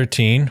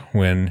 2013,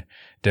 when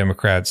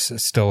Democrats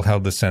still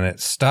held the Senate.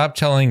 Stop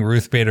telling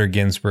Ruth Bader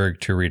Ginsburg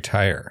to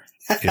retire.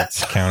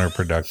 It's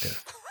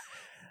counterproductive.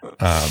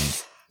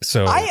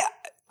 So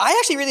I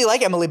actually really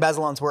like Emily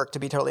Bazelon's work, to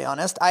be totally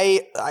honest.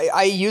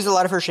 I use a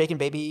lot of her Shaken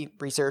Baby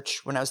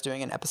research when I was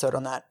doing an episode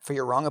on that for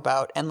You're Wrong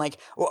About. And like,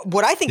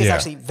 what I think is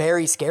actually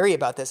very scary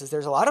about this is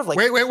there's a lot of like,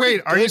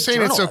 wait. Are you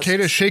saying it's okay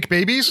to shake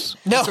babies?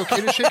 No. It's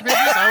okay to shake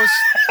babies?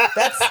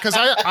 Because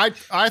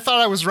I thought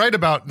I was right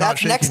about not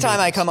shaking next time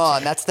babies. I come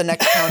on. That's the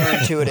next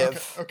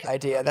counterintuitive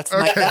idea. That's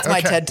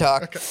my TED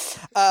Talk.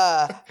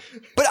 Okay.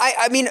 But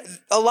I mean,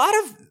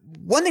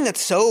 one thing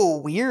that's so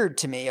weird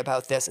to me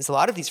about this is a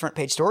lot of these front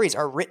page stories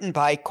are written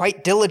by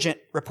quite diligent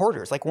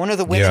reporters. Like one of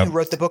the women who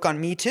wrote the book on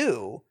Me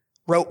Too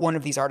wrote one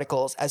of these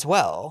articles as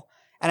well.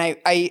 And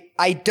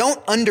I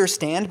don't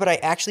understand, but I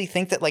actually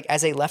think that like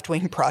as a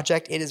left-wing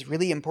project, it is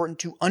really important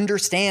to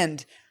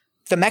understand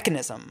the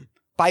mechanism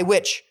by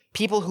which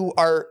people who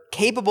are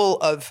capable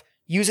of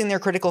using their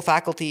critical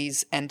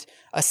faculties and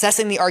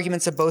assessing the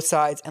arguments of both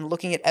sides and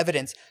looking at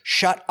evidence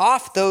shut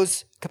off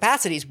those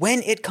capacities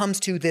when it comes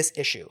to this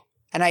issue.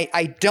 And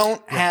I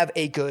don't have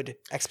a good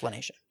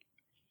explanation.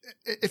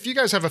 If you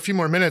guys have a few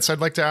more minutes, I'd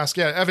like to ask,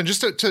 Evan,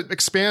 just to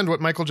expand what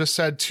Michael just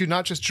said to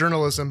not just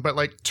journalism, but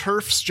like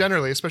TERFs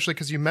generally, especially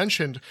because you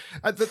mentioned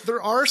that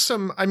there are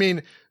some,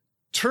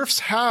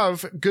 TERFs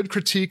have good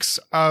critiques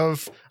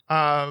of,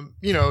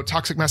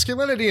 toxic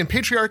masculinity and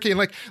patriarchy. And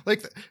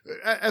like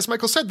as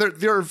Michael said,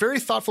 there are very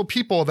thoughtful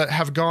people that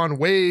have gone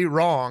way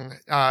wrong,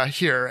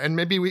 here. And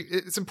maybe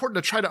it's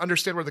important to try to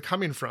understand where they're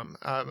coming from.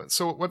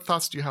 So what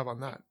thoughts do you have on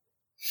that?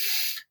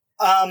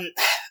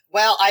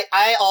 Well,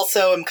 I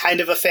also am kind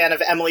of a fan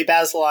of Emily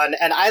Bazelon,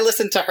 and I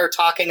listened to her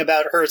talking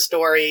about her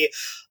story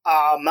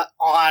on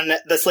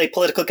the Slate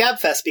Political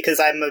Gabfest because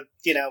I'm a,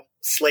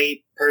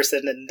 Slate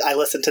person and I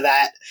listen to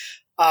that.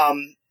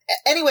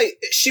 Anyway,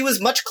 she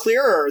was much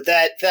clearer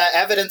that the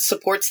evidence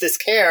supports this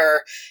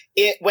care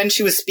when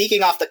she was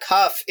speaking off the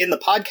cuff in the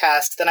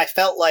podcast than I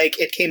felt like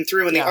it came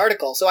through in the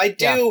article. So I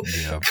do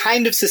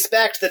kind of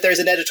suspect that there's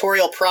an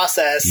editorial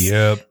process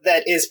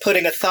that is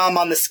putting a thumb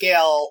on the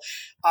scale.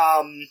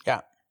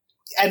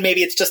 And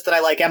maybe it's just that I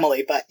like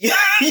Emily, but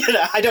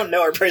I don't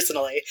know her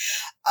personally.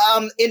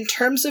 In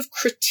terms of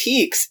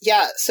critiques,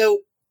 so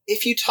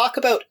if you talk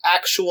about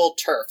actual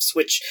TERFs,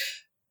 which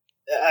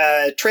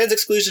trans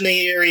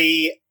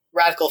exclusionary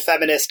radical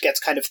feminist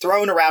gets kind of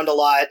thrown around a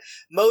lot.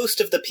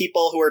 Most of the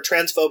people who are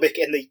transphobic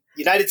in the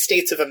United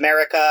States of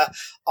America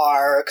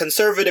are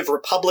conservative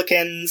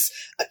Republicans.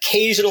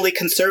 Occasionally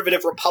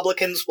conservative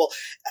Republicans will...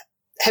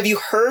 Have you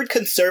heard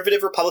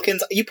conservative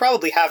Republicans? You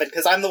probably haven't,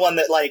 because I'm the one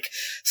that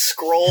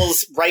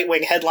scrolls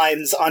right-wing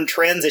headlines on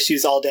trans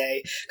issues all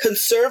day.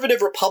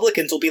 Conservative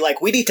Republicans will be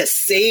like, we need to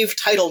save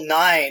Title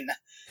IX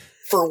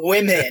for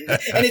women.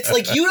 And it's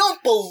like, you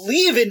don't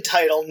believe in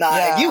Title IX.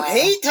 Yeah. You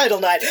hate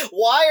Title IX.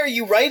 Why are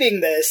you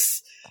writing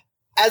this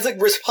as a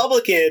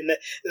Republican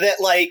that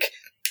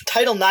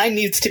Title IX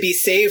needs to be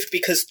saved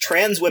because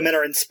trans women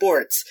are in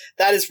sports?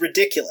 That is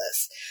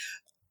ridiculous.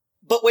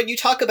 But when you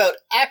talk about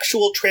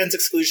actual trans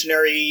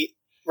exclusionary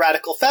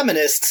radical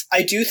feminists,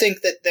 I do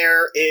think that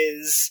there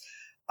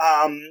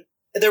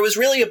was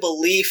really a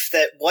belief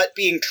that what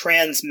being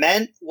trans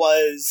meant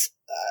was,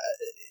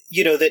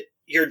 that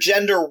your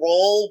gender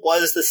role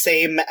was the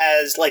same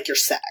as your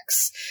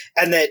sex,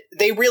 and that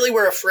they really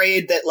were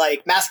afraid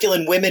that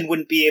masculine women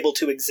wouldn't be able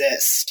to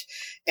exist,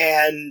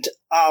 and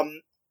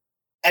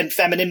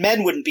feminine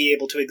men wouldn't be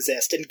able to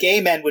exist, and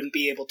gay men wouldn't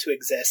be able to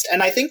exist.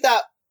 And I think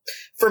that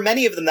for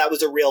many of them, that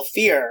was a real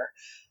fear.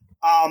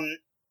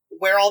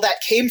 Where all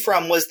that came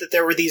from was that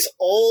there were these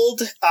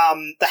old,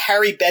 the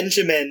Harry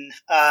Benjamin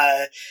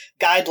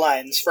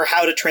guidelines for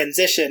how to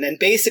transition. And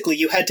basically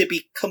you had to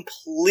be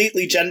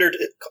completely gender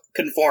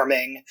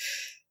conforming.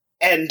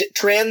 And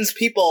trans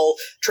people,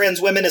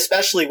 trans women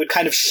especially, would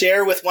kind of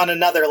share with one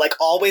another,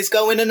 always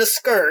go in a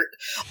skirt,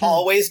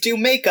 always do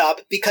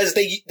makeup, because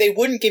they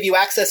wouldn't give you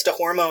access to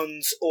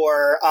hormones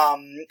or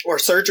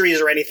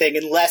surgeries or anything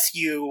unless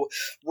you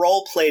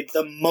role played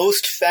the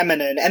most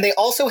feminine. And they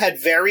also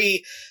had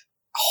very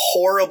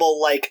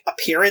horrible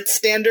appearance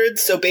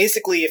standards. So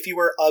basically, if you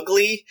were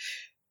ugly,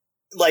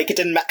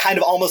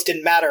 it almost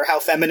didn't matter how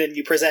feminine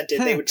you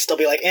presented. They would still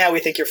be like, we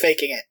think you're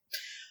faking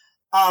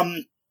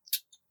it.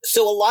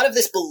 So a lot of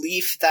this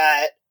belief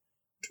that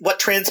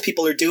what trans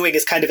people are doing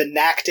is kind of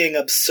enacting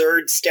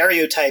absurd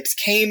stereotypes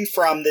came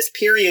from this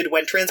period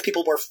when trans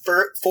people were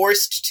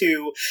forced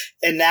to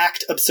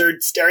enact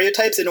absurd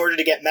stereotypes in order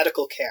to get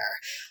medical care.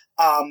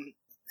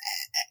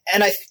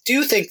 And I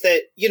do think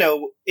that,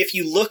 if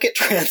you look at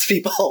trans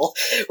people,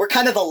 we're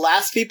kind of the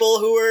last people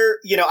who are,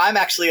 I'm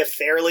actually a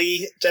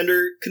fairly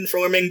gender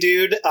conforming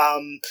dude.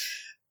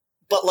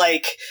 But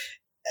like,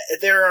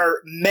 there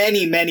are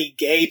many, many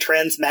gay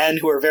trans men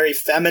who are very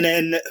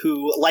feminine,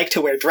 who like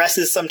to wear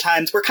dresses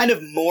sometimes. We're kind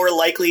of more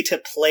likely to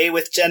play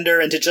with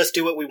gender and to just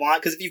do what we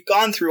want. Because if you've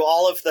gone through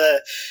all of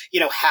the,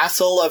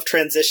 hassle of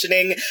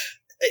transitioning,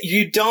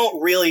 you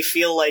don't really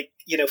feel like,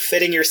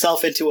 fitting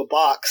yourself into a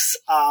box.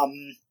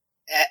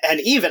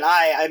 And even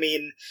I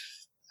mean,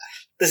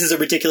 this is a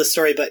ridiculous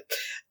story, but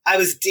I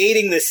was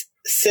dating this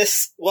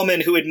cis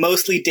woman who had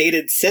mostly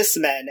dated cis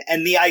men,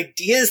 and the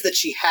ideas that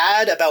she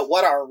had about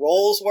what our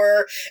roles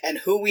were and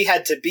who we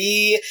had to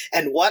be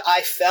and what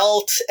I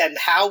felt and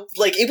how,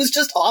 like, it was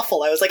just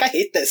awful. I was like, I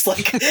hate this.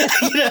 Like,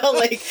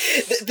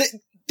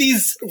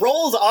 these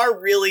roles are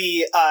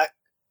really,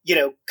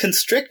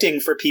 constricting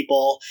for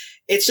people.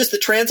 It's just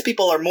that trans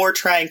people are more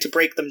trying to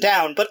break them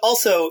down, but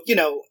also,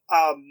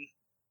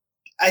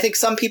 I think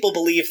some people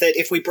believe that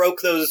if we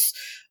broke those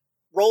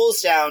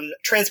roles down,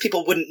 trans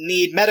people wouldn't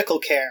need medical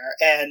care.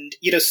 And,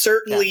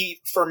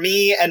 certainly for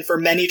me and for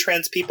many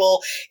trans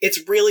people,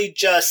 it's really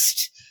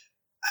just,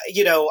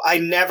 I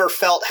never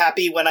felt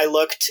happy when I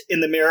looked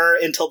in the mirror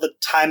until the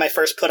time I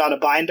first put on a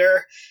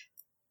binder.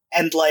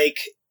 And like,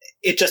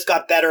 it just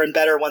got better and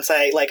better once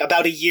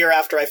about a year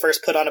after I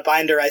first put on a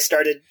binder, I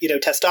started,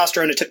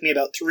 testosterone. It took me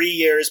about 3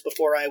 years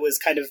before I was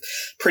kind of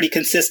pretty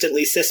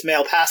consistently cis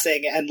male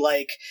passing. And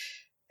like,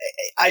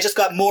 I just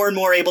got more and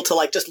more able to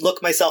like just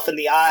look myself in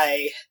the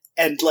eye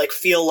and like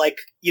feel like,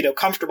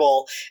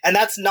 comfortable. And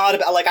that's not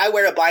about like, I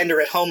wear a binder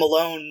at home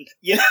alone,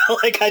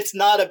 like it's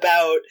not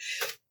about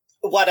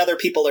what other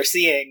people are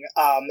seeing.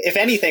 If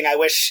anything, I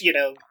wish,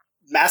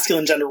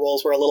 masculine gender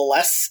roles were a little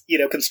less,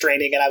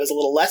 constraining and I was a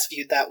little less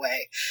viewed that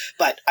way,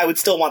 but I would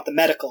still want the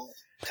medical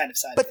kind of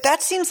side. But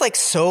that seems like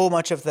so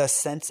much of the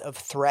sense of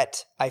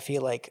threat, I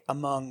feel like,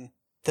 among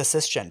the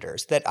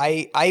cisgenders, that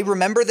I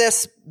remember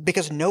this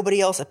because nobody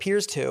else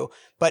appears to.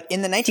 But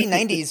in the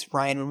 1990s,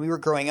 Ryan, when we were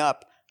growing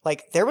up,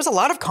 like there was a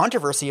lot of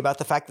controversy about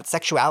the fact that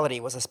sexuality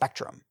was a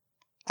spectrum.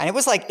 And it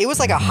was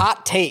like a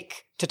hot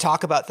take to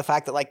talk about the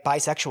fact that like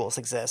bisexuals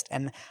exist.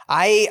 And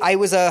I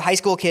was a high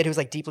school kid who was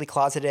like deeply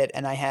closeted,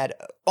 and I had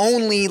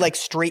only like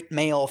straight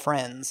male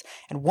friends.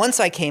 And once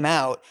I came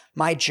out,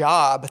 my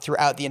job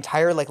throughout the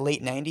entire like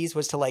late 90s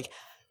was to like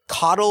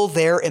coddle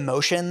their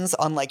emotions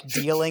on like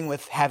dealing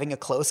with having a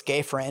close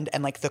gay friend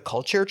and like the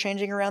culture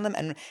changing around them.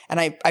 And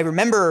I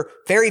remember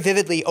very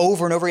vividly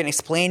over and over again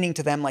explaining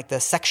to them like the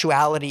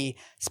sexuality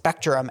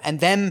spectrum and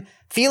them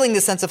feeling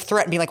this sense of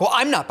threat and being like, well,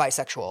 I'm not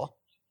bisexual.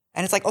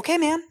 And it's like, okay,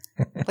 man,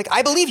 like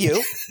I believe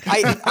you.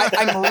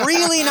 I'm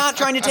really not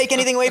trying to take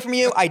anything away from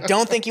you. I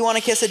don't think you want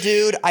to kiss a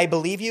dude. I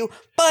believe you.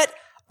 But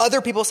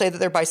other people say that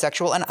they're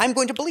bisexual, and I'm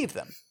going to believe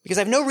them because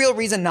I have no real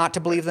reason not to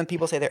believe them.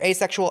 People say they're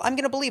asexual. I'm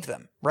going to believe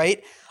them,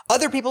 right?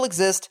 Other people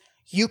exist.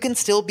 You can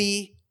still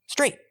be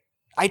straight.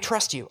 I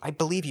trust you. I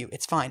believe you.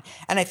 It's fine.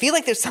 And I feel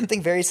like there's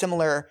something very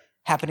similar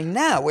happening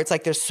now where it's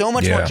like there's so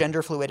much more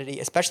gender fluidity,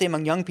 especially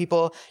among young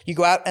people. You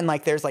go out and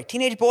like there's like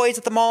teenage boys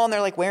at the mall and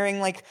they're like wearing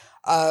like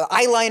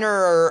eyeliner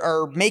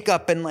or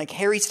makeup, and like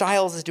Harry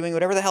Styles is doing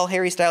whatever the hell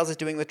Harry Styles is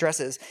doing with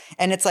dresses.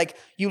 And it's like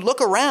you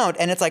look around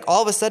and it's like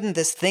all of a sudden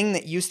this thing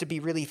that used to be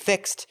really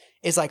fixed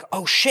is like,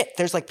 oh shit,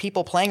 there's like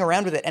people playing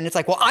around with it. And it's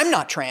like, well, I'm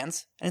not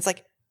trans. And it's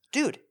like,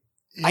 dude,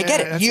 I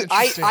get it.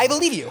 I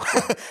believe you.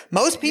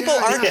 Most people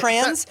aren't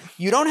trans.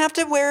 You don't have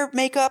to wear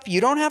makeup. You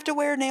don't have to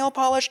wear nail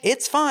polish.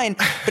 It's fine.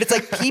 But it's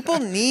like people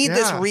need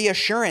this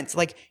reassurance.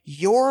 Like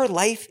your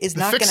life is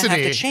not going to have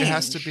to change. It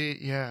has to be,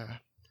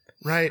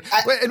 right.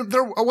 And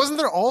wasn't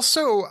there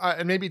also,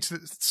 and maybe to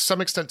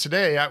some extent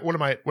today, what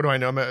do I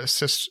know? I'm a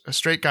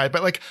straight guy,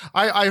 but like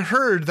I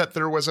heard that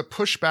there was a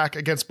pushback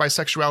against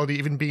bisexuality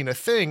even being a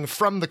thing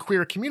from the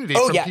queer community.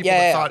 Oh, from yeah, people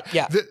that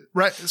thought,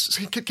 right.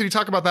 Can you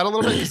talk about that a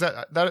little bit?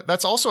 Because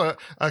that's also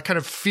a kind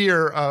of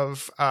fear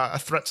of a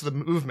threat to the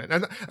movement.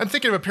 And I'm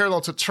thinking of a parallel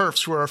to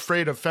TERFs who are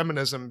afraid of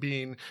feminism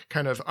being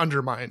kind of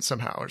undermined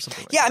somehow or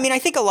something like that. Yeah, I mean, I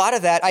think a lot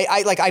of that,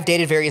 I've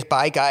dated various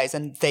bi guys,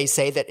 and they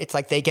say that it's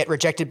like they get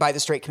rejected by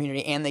the straight community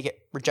and they get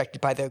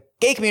rejected by the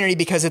gay community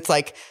because it's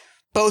like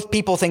both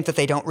people think that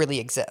they don't really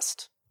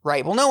exist.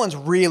 Right. Well, no one's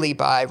really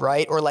bi,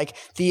 right? Or like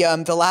the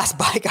last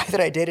bi guy that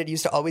I dated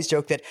used to always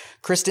joke that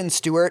Kristen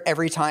Stewart,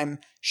 every time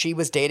she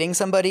was dating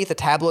somebody, the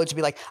tabloids would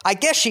be like, I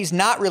guess she's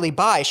not really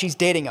bi, she's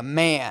dating a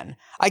man.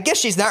 I guess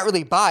she's not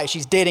really bi,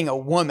 she's dating a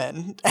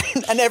woman.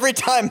 And every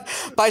time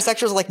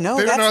bisexuals are like, no,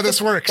 they don't know how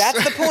this works.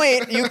 That's the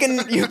point. You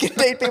can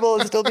date people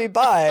and still be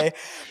bi.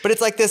 But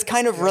it's like this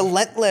kind of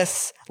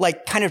relentless,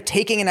 like kind of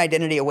taking an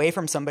identity away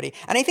from somebody.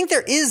 And I think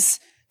there is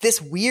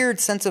this weird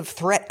sense of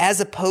threat as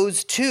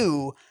opposed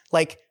to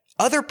like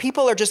other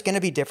people are just going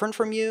to be different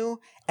from you,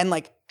 and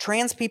like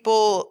trans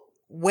people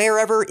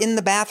wherever in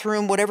the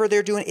bathroom, whatever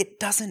they're doing, it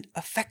doesn't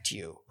affect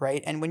you,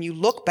 right? And when you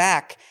look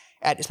back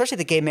at especially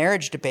the gay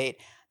marriage debate,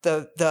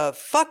 the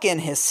fucking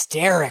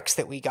hysterics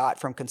that we got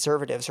from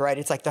conservatives, right?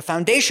 It's like the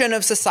foundation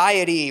of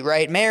society,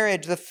 right?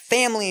 Marriage, the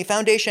family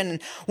foundation.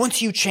 And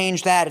once you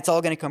change that, it's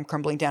all going to come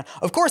crumbling down.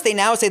 Of course, they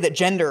now say that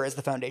gender is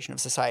the foundation of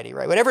society,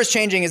 right? Whatever is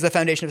changing is the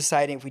foundation of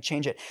society if we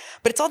change it.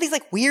 But it's all these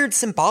like weird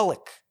symbolic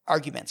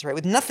arguments, right?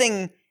 With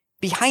nothing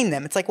behind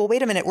them. It's like, well,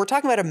 wait a minute. We're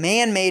talking about a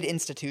man-made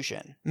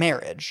institution,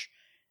 marriage,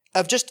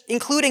 of just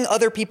including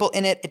other people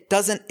in it. It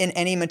doesn't in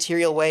any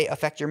material way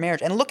affect your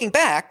marriage. And looking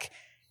back,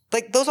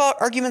 like those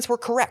arguments were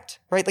correct,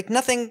 right? Like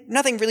nothing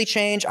really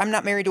changed. I'm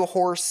not married to a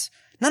horse.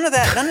 None of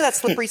that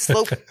slippery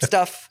slope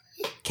stuff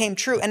came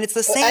true. And it's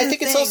the same I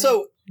think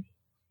thing.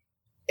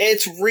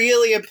 It's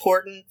really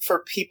important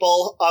for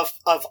people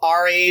of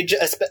our age,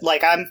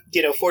 like I'm,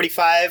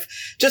 45,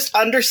 just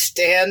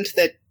understand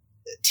that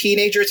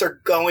teenagers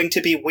are going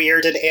to be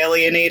weird and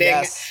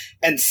alienating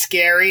and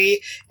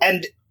scary.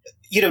 And,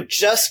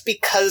 just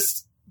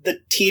because the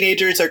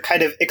teenagers are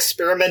kind of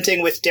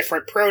experimenting with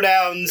different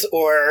pronouns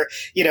or,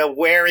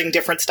 wearing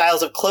different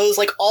styles of clothes.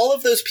 Like all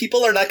of those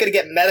people are not going to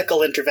get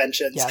medical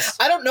interventions. Yes.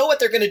 I don't know what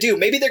they're going to do.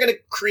 Maybe they're going to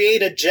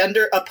create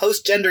a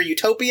post-gender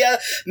utopia.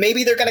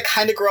 Maybe they're going to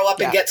kind of grow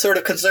up and get sort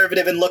of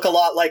conservative and look a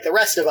lot like the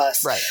rest of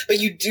us. Right. But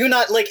you do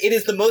not it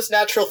is the most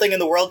natural thing in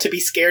the world to be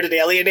scared and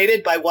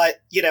alienated by what,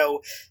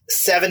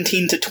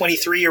 17 to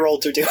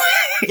 23-year-olds are doing.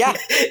 Yeah.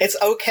 It's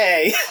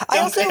okay.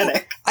 Don't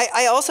panic.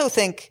 I also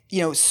think,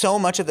 so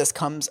much of this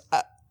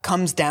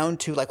comes down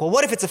to like, well,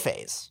 what if it's a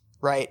phase,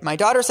 right? My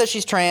daughter says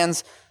she's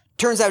trans.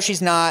 Turns out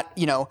she's not,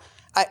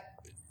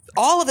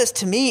 all of this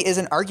to me is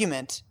an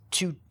argument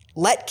to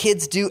let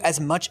kids do as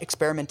much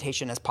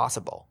experimentation as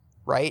possible,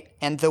 right?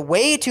 And the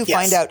way to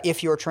find out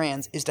if you're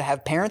trans is to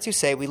have parents who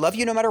say, we love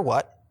you no matter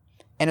what.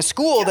 And a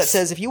school that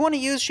says, if you want to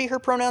use she, her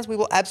pronouns, we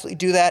will absolutely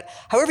do that.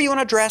 However you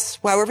want to dress,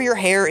 however your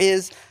hair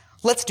is,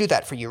 let's do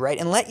that for you, right?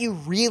 And let you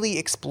really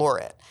explore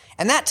it.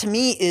 And that to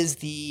me is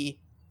the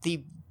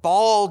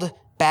bald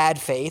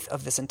bad faith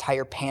of this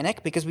entire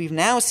panic, because we've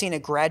now seen a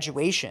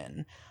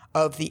graduation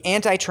of the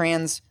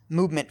anti-trans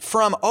movement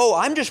from,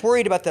 I'm just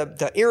worried about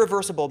the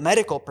irreversible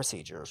medical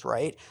procedures,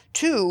 right?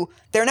 To,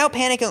 they're now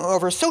panicking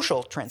over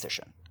social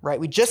transition, right?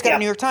 We just got a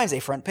New York Times, a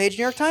front page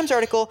New York Times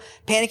article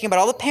panicking about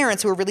all the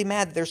parents who are really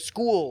mad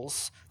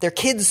that their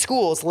kids'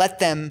 schools let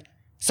them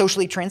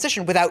socially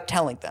transition without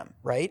telling them,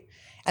 right?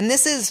 And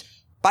this is,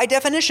 by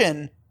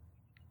definition,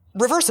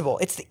 reversible.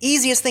 It's the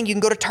easiest thing. You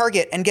can go to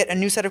Target and get a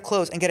new set of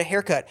clothes and get a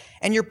haircut,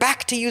 and you're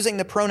back to using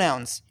the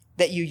pronouns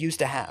that you used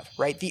to have,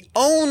 right? The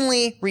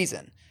only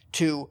reason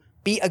to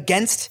be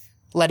against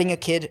letting a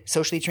kid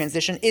socially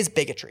transition is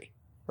bigotry,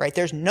 right?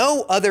 There's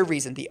no other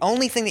reason. The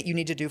only thing that you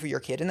need to do for your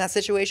kid in that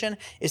situation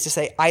is to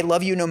say, I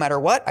love you no matter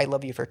what. I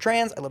love you for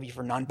trans. I love you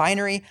for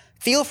non-binary.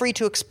 Feel free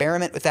to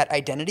experiment with that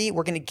identity.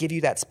 We're going to give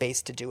you that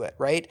space to do it,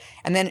 right?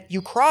 And then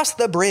you cross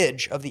the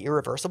bridge of the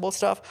irreversible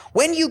stuff.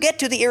 When you get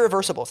to the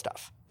irreversible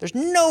stuff, there's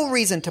no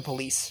reason to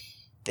police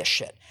this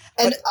shit.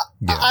 And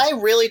I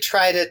really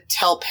try to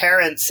tell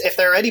parents, if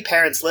there are any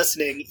parents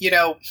listening,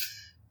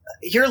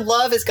 your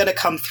love is going to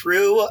come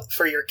through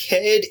for your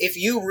kid. If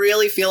you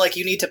really feel like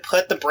you need to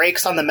put the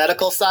brakes on the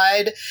medical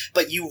side,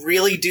 but you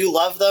really do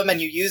love them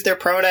and you use their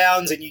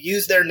pronouns and you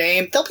use their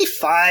name, they'll be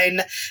fine.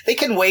 They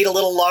can wait a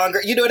little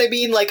longer. You know what I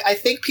mean? Like, I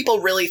think people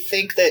really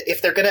think that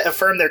if they're going to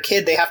affirm their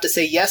kid, they have to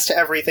say yes to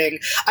everything.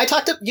 I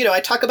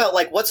talk about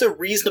like, what's a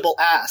reasonable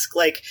ask?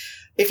 Like,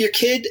 if your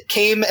kid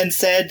came and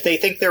said they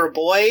think they're a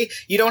boy,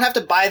 you don't have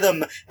to buy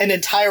them an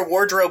entire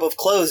wardrobe of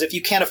clothes if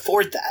you can't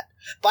afford that.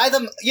 Buy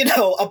them,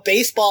 a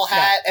baseball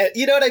hat. Yeah.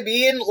 You know what I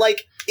mean?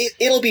 Like,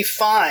 it'll be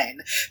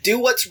fine. Do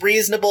what's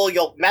reasonable.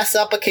 You'll mess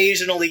up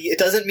occasionally. It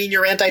doesn't mean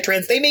you're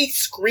anti-trans. They may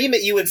scream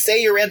at you and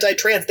say you're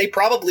anti-trans. They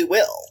probably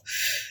will.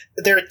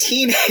 They're a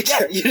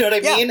teenager. You know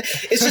what I mean?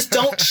 It's just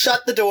don't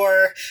shut the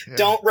door.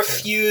 Don't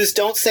refuse.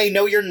 Don't say,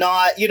 no, you're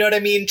not. You know what I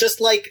mean?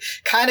 Just like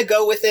kind of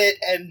go with it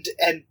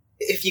and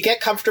if you get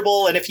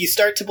comfortable and if you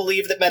start to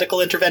believe that medical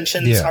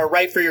interventions are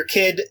right for your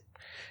kid,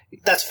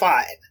 that's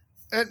fine.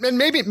 And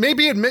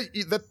maybe admit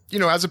that,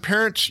 as a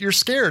parent, you're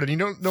scared and you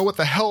don't know what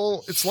the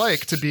hell it's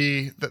like to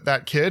be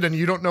that kid and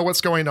you don't know what's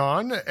going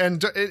on.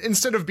 And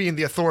instead of being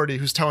the authority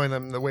who's telling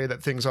them the way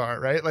that things are,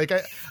 right? Like,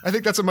 I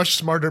think that's a much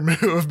smarter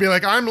move. Be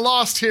like, I'm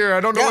lost here. I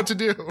don't know what to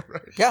do.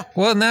 Right? Yeah.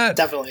 Well,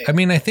 definitely. I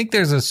mean, I think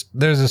there's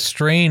a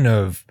strain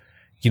of,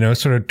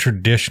 sort of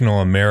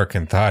traditional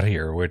American thought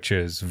here, which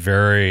is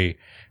very,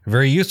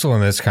 very useful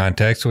in this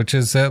context, which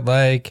is that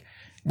like,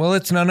 well,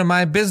 it's none of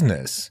my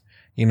business.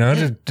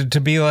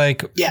 To be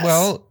like,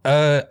 well,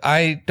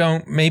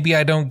 maybe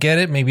I don't get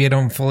it. Maybe I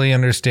don't fully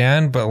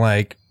understand, but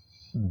like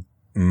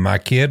my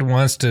kid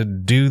wants to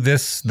do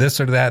this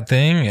or that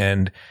thing.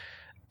 And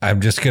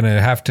I'm just going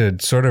to have to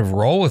sort of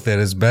roll with it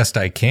as best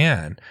I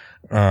can.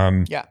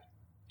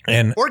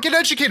 Or get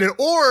educated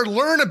or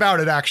learn about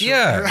it actually.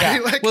 Yeah.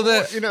 Right? Like,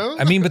 well,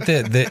 I mean, but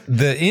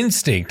the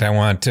instinct I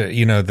want to,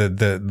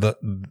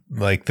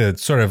 the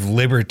sort of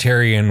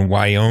libertarian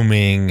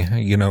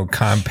Wyoming,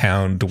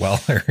 compound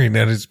dweller,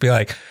 just be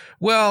like,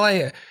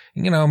 well,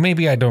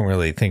 maybe I don't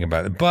really think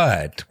about it.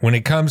 But when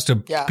it comes to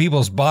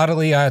people's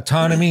bodily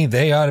autonomy,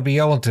 they ought to be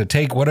able to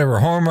take whatever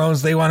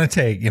hormones they want to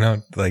take,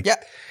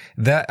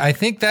 that. I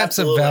think that's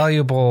Absolutely. A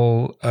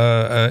valuable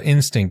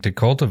instinct to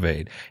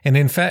cultivate. And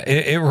in fact,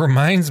 it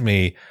reminds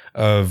me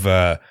of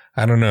I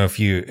don't know if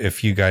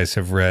you guys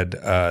have read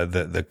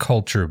the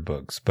Culture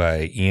books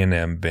by Ian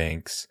M.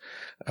 Banks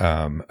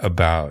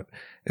about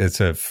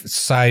it's a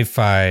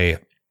sci-fi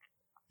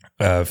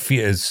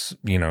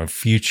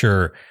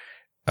future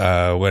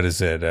what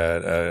is it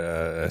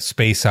a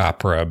space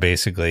opera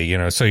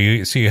basically, so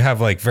you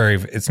have like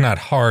it's not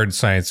hard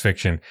science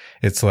fiction,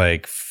 it's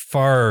like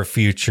far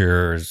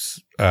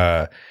futures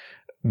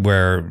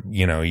where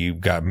you've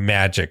got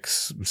magic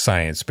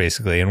science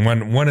basically, and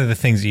one of the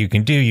things that you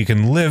can do, you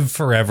can live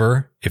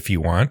forever if you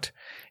want,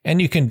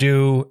 and you can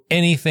do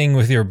anything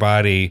with your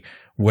body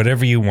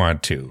whatever you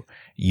want to.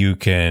 You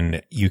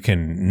can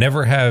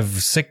never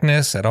have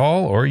sickness at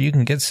all, or you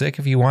can get sick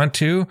if you want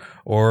to,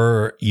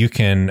 or you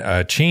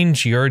can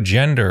change your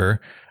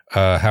gender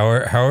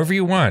however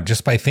you want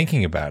just by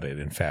thinking about it.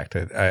 In fact,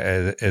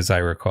 as I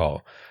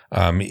recall,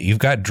 you've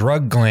got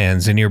drug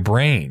glands in your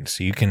brain,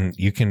 so you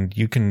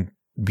can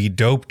be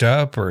doped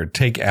up or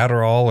take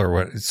Adderall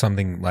or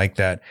something like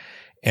that.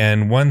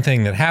 And one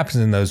thing that happens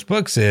in those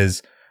books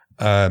is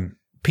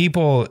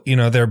people,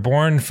 they're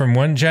born from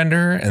one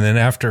gender, and then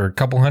after a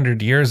couple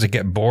hundred years, they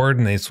get bored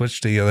and they switch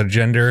to the other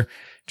gender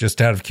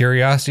just out of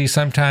curiosity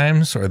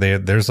sometimes, or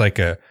there's like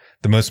the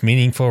most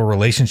meaningful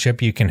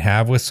relationship you can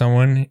have with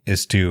someone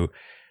is to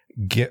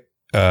get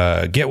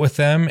with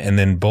them and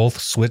then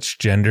both switch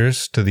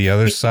genders to the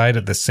other side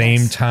at the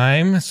same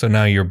time. So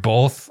now you're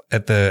both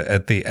at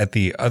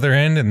the other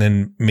end and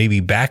then maybe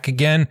back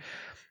again.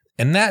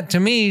 And that to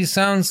me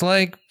sounds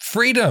like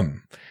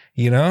freedom.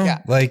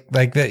 Like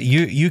that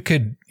you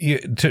could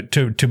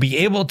to be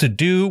able to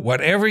do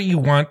whatever you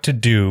want to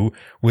do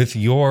with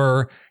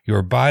your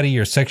body,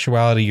 your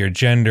sexuality, your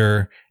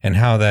gender, and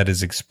how that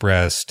is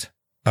expressed,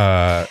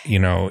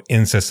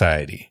 in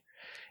society.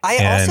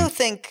 I also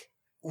think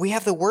we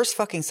have the worst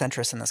fucking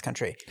centrists in this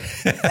country.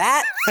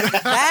 That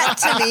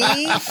to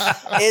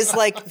me is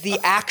like the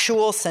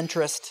actual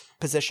centrist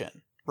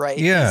position. Right?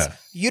 Yeah.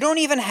 You don't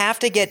even have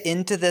to get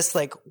into this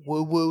like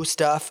woo-woo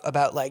stuff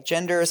about like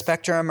gender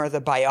spectrum or the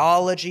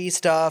biology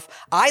stuff.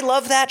 I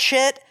love that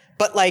shit,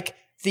 but like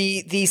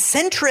the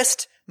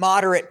centrist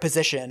moderate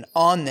position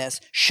on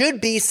this should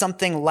be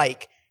something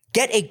like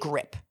get a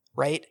grip,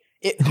 right?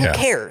 Who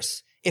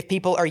cares if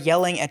people are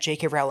yelling at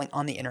J.K. Rowling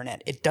on the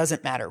internet? It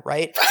doesn't matter,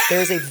 right?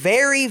 There is a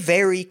very,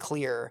 very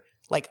clear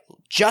like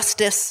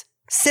justice,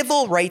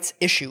 civil rights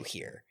issue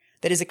here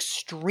that is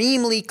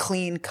extremely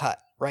clean cut,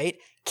 right?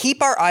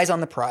 Keep our eyes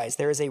on the prize.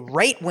 There is a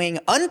right-wing,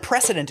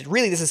 unprecedented,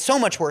 really, this is so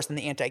much worse than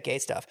the anti-gay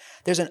stuff.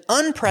 There's an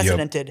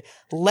unprecedented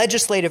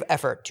legislative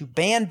effort to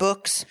ban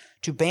books,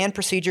 to ban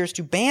procedures,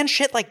 to ban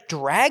shit like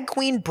drag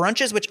queen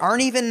brunches, which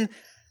aren't even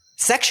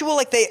sexual.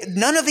 Like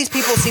none of these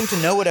people seem to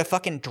know what a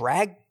fucking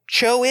drag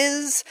show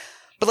is.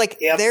 But like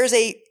there's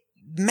a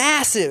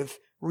massive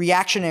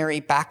reactionary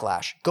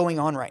backlash going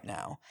on right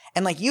now.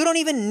 And like, you don't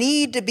even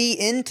need to be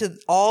into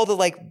all the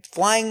like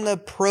flying the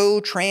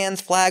pro-trans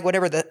flag,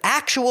 whatever. The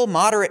actual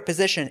moderate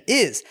position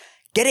is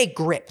get a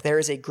grip. There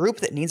is a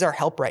group that needs our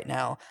help right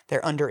now.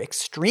 They're under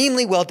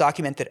extremely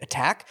well-documented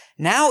attack.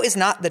 Now is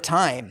not the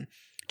time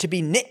to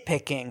be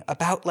nitpicking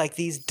about like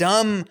these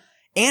dumb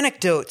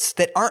anecdotes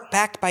that aren't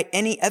backed by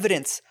any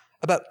evidence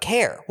about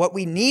care. What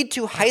we need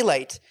to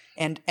highlight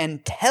and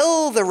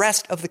tell the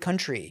rest of the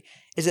country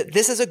is that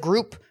this is a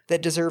group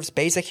that deserves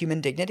basic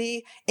human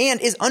dignity and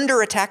is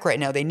under attack right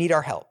now. They need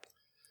our help.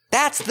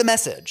 That's the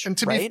message,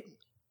 and right?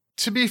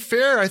 To be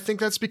fair, I think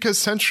that's because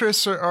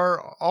centrists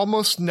are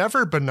almost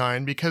never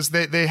benign, because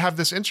they have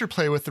this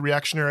interplay with the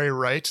reactionary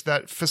right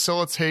that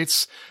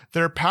facilitates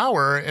their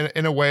power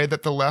in a way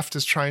that the left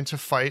is trying to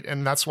fight.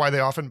 And that's why they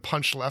often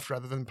punch left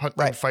rather than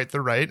fight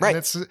the right. Right.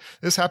 And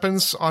this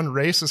happens on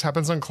race. This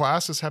happens on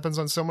class. This happens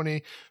on so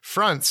many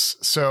fronts.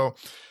 So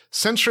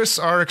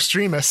centrists are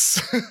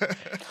extremists.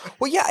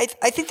 Well, yeah,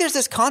 I think there's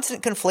this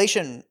constant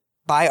conflation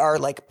by our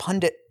like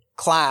pundit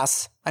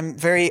class. I'm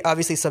very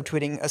obviously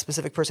subtweeting a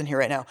specific person here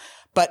right now,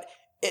 but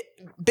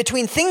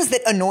between things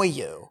that annoy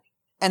you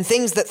and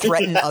things that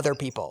threaten other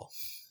people.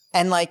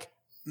 And like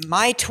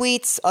my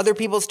tweets, other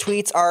people's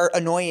tweets are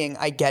annoying.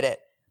 I get it.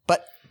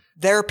 But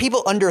there are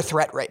people under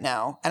threat right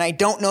now. And I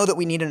don't know that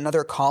we need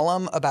another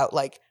column about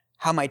like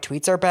how my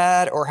tweets are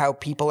bad or how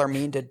people are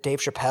mean to Dave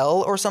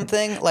Chappelle or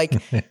something. Like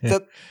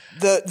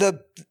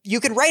you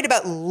can write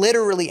about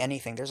literally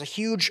anything. There's a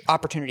huge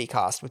opportunity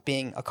cost with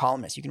being a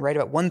columnist. You can write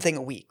about one thing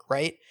a week,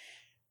 right?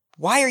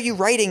 Why are you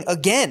writing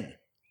again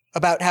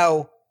about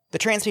how the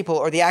trans people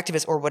or the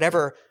activists or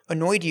whatever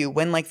annoyed you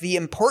when like the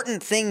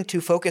important thing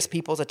to focus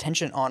people's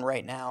attention on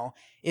right now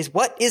is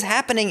what is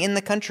happening in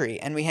the country?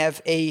 And we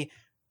have a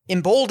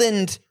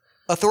emboldened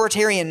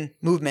authoritarian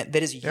movement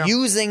that is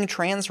using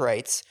trans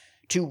rights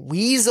to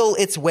weasel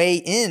its way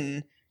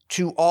in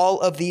to all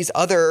of these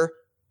other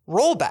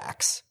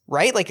rollbacks,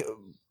 right? Like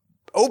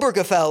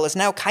Obergefell is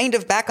now kind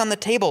of back on the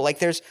table. Like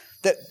there's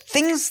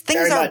things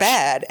are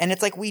bad, and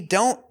it's like we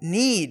don't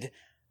need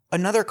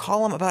another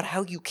column about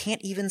how you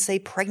can't even say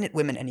pregnant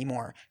women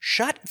anymore.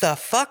 Shut the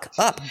fuck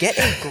up. Get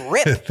a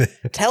grip.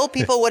 Tell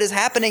people what is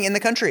happening in the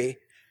country.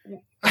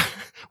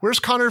 Where's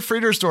Connor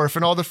Friedersdorf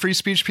and all the free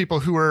speech people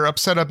who are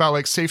upset about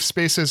like safe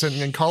spaces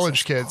and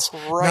college kids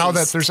now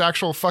that there's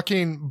actual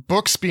fucking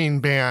books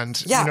being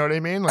banned? Yeah. You know what I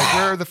mean? Like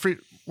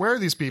where are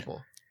these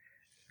people?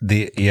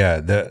 The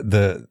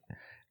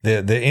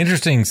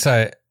interesting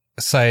side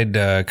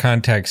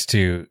context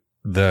to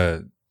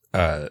the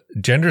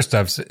gender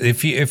stuff.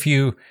 If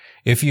you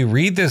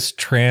read this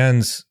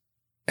trans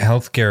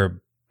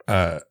healthcare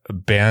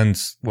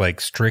bans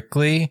like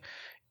strictly,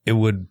 it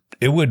would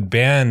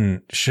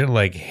ban shit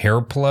like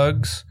hair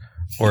plugs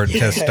or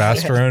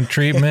testosterone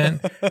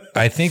treatment.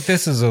 I think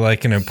this is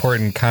an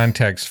important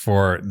context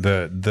for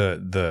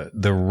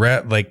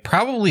like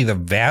probably the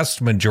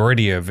vast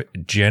majority of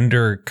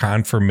gender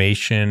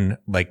confirmation,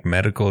 like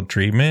medical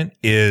treatment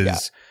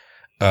is,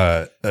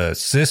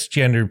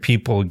 cisgendered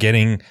people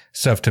getting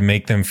stuff to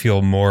make them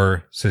feel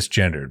more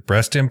cisgendered.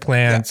 Breast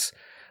implants,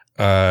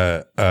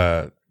 hair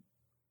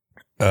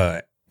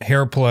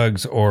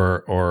plugs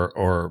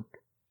or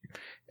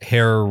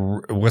hair,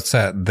 what's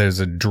that? There's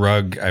a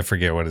drug, I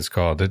forget what it's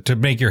called, to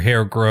make your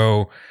hair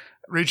grow.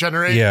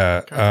 Regenerate?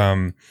 Yeah.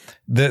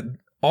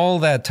 All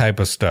that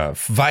type of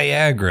stuff.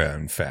 Viagra,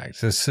 in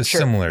fact. It's a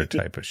similar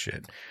type of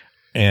shit.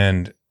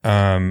 And,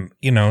 it's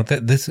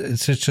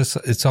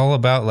all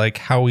about like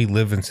how we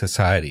live in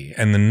society.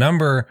 And the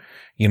number,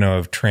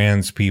 of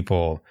trans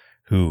people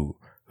who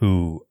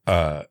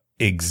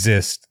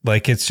exist,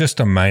 like it's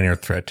just a minor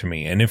threat to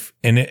me. And it's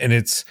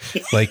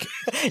like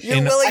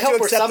you're willing to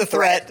accept the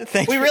threat.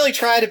 We really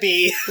try to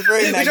be we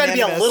try to be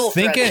a little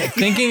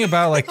thinking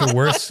about like the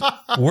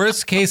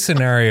worst case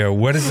scenario.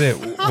 What is it?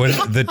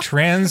 What the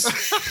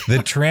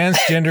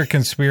transgender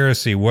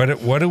conspiracy?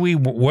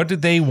 What do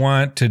they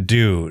want to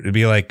do? To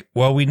be like,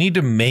 well, we need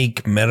to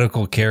make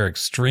medical care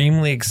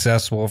extremely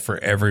accessible for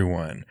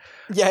everyone.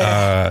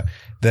 Yeah.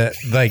 That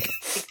like,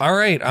 all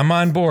right, I'm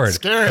on board.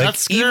 Scary, like, that's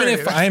scary. Even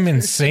if I'm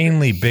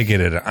insanely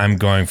bigoted, I'm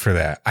going for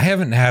that. I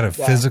haven't had a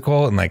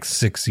physical in like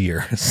 6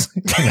 years.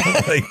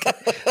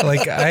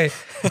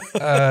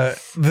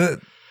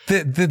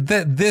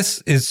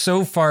 This is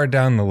so far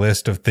down the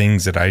list of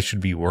things that I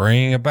should be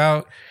worrying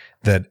about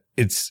that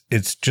it's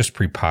just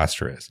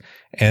preposterous.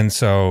 And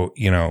so,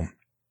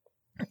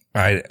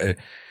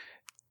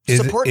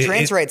 support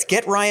trans rights.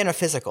 Get Ryan a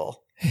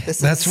physical.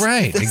 That's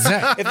right.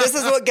 Exactly. If this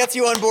is what gets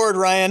you on board,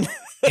 Ryan.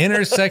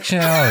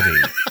 Intersectionality.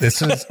 This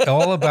is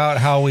all about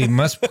how we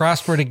must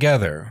prosper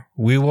together.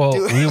 We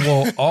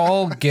will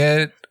all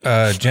get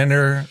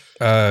gender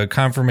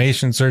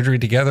confirmation surgery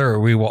together, or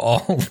we will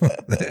all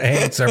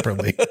hang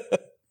separately.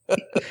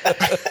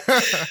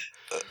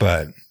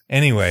 But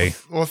anyway,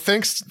 well,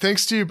 thanks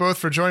to you both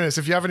for joining us.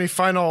 If you have any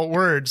final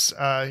words,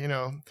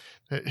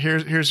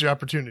 here's your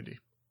opportunity.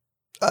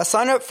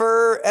 Sign up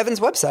for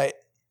Evan's website.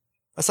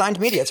 Assigned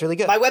Media. It's really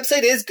good. My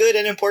website is good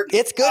and important.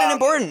 It's good and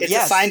important. It's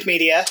yes. Assigned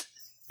Media.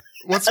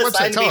 What's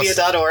website?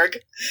 Assignedmedia.org.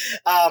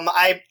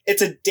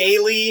 It's a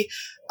daily,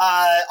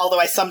 although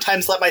I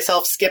sometimes let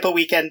myself skip a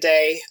weekend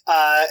day.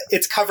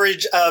 It's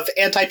coverage of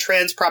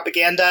anti-trans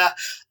propaganda.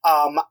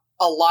 A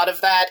lot of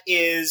that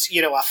is,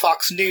 a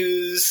Fox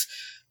News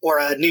or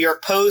a New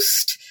York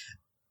Post.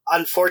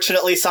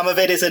 Unfortunately, some of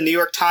it is a New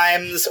York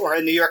Times or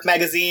a New York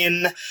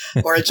Magazine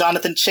or a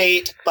Jonathan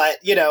Chait. But,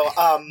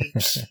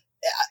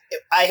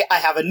 I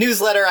have a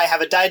newsletter, I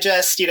have a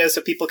digest,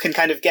 so people can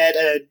kind of get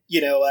a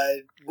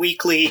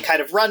weekly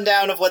kind of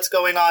rundown of what's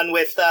going on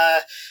with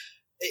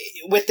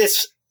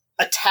this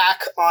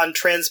attack on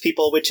trans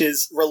people, which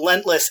is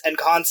relentless and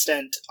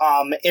constant,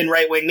 in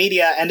right-wing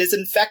media and is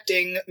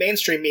infecting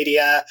mainstream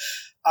media,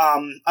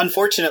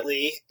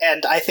 unfortunately.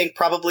 And I think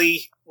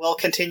probably will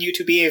continue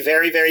to be a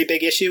very, very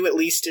big issue, at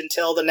least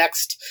until the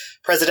next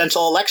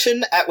presidential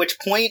election, at which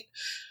point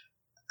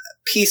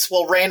peace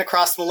will reign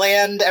across the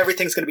land.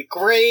 Everything's going to be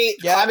great.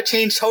 Yep. Climate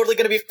change totally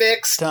going to be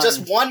fixed. Done.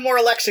 Just one more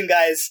election,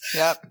 guys.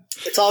 Yep.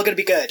 It's all going to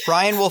be good.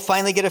 Ryan will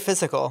finally get a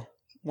physical.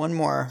 One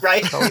more.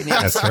 Right?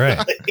 That's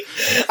right.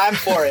 I'm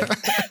for it.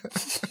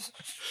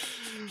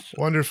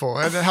 Wonderful.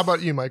 And how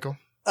about you, Michael?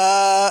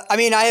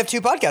 I have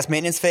 2 podcasts,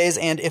 Maintenance Phase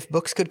and If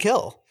Books Could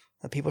Kill,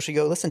 that people should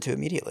go listen to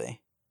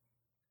immediately.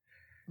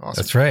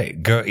 Awesome. That's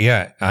right. Go.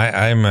 Yeah.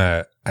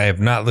 I have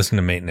not listened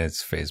to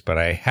Maintenance Phase, but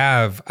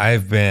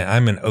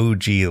I'm an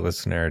OG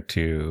listener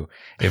to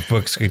If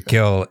Books Could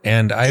Kill,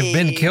 and I've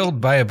been killed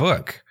by a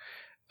book.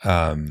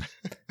 And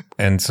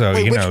so,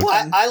 Wait, which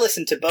one? I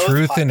listen to both.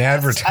 Truth podcasts. and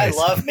Advertising.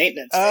 I love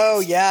Maintenance Phase. Oh,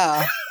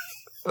 yeah.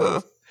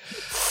 Well,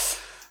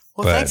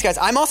 thanks, guys.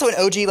 I'm also an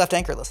OG Left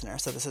Anchor listener,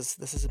 so this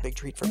is a big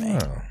treat for me.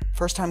 Oh.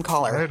 First time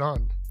caller. Right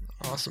on.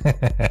 Awesome.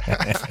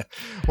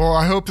 Well,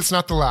 I hope it's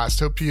not the last.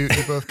 Hope you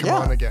both come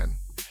on again.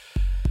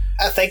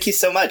 Thank you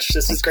so much.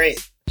 This was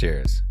great.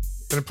 Cheers.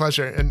 It's been a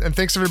pleasure. And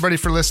thanks everybody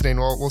for listening.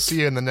 We'll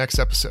see you in the next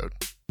episode.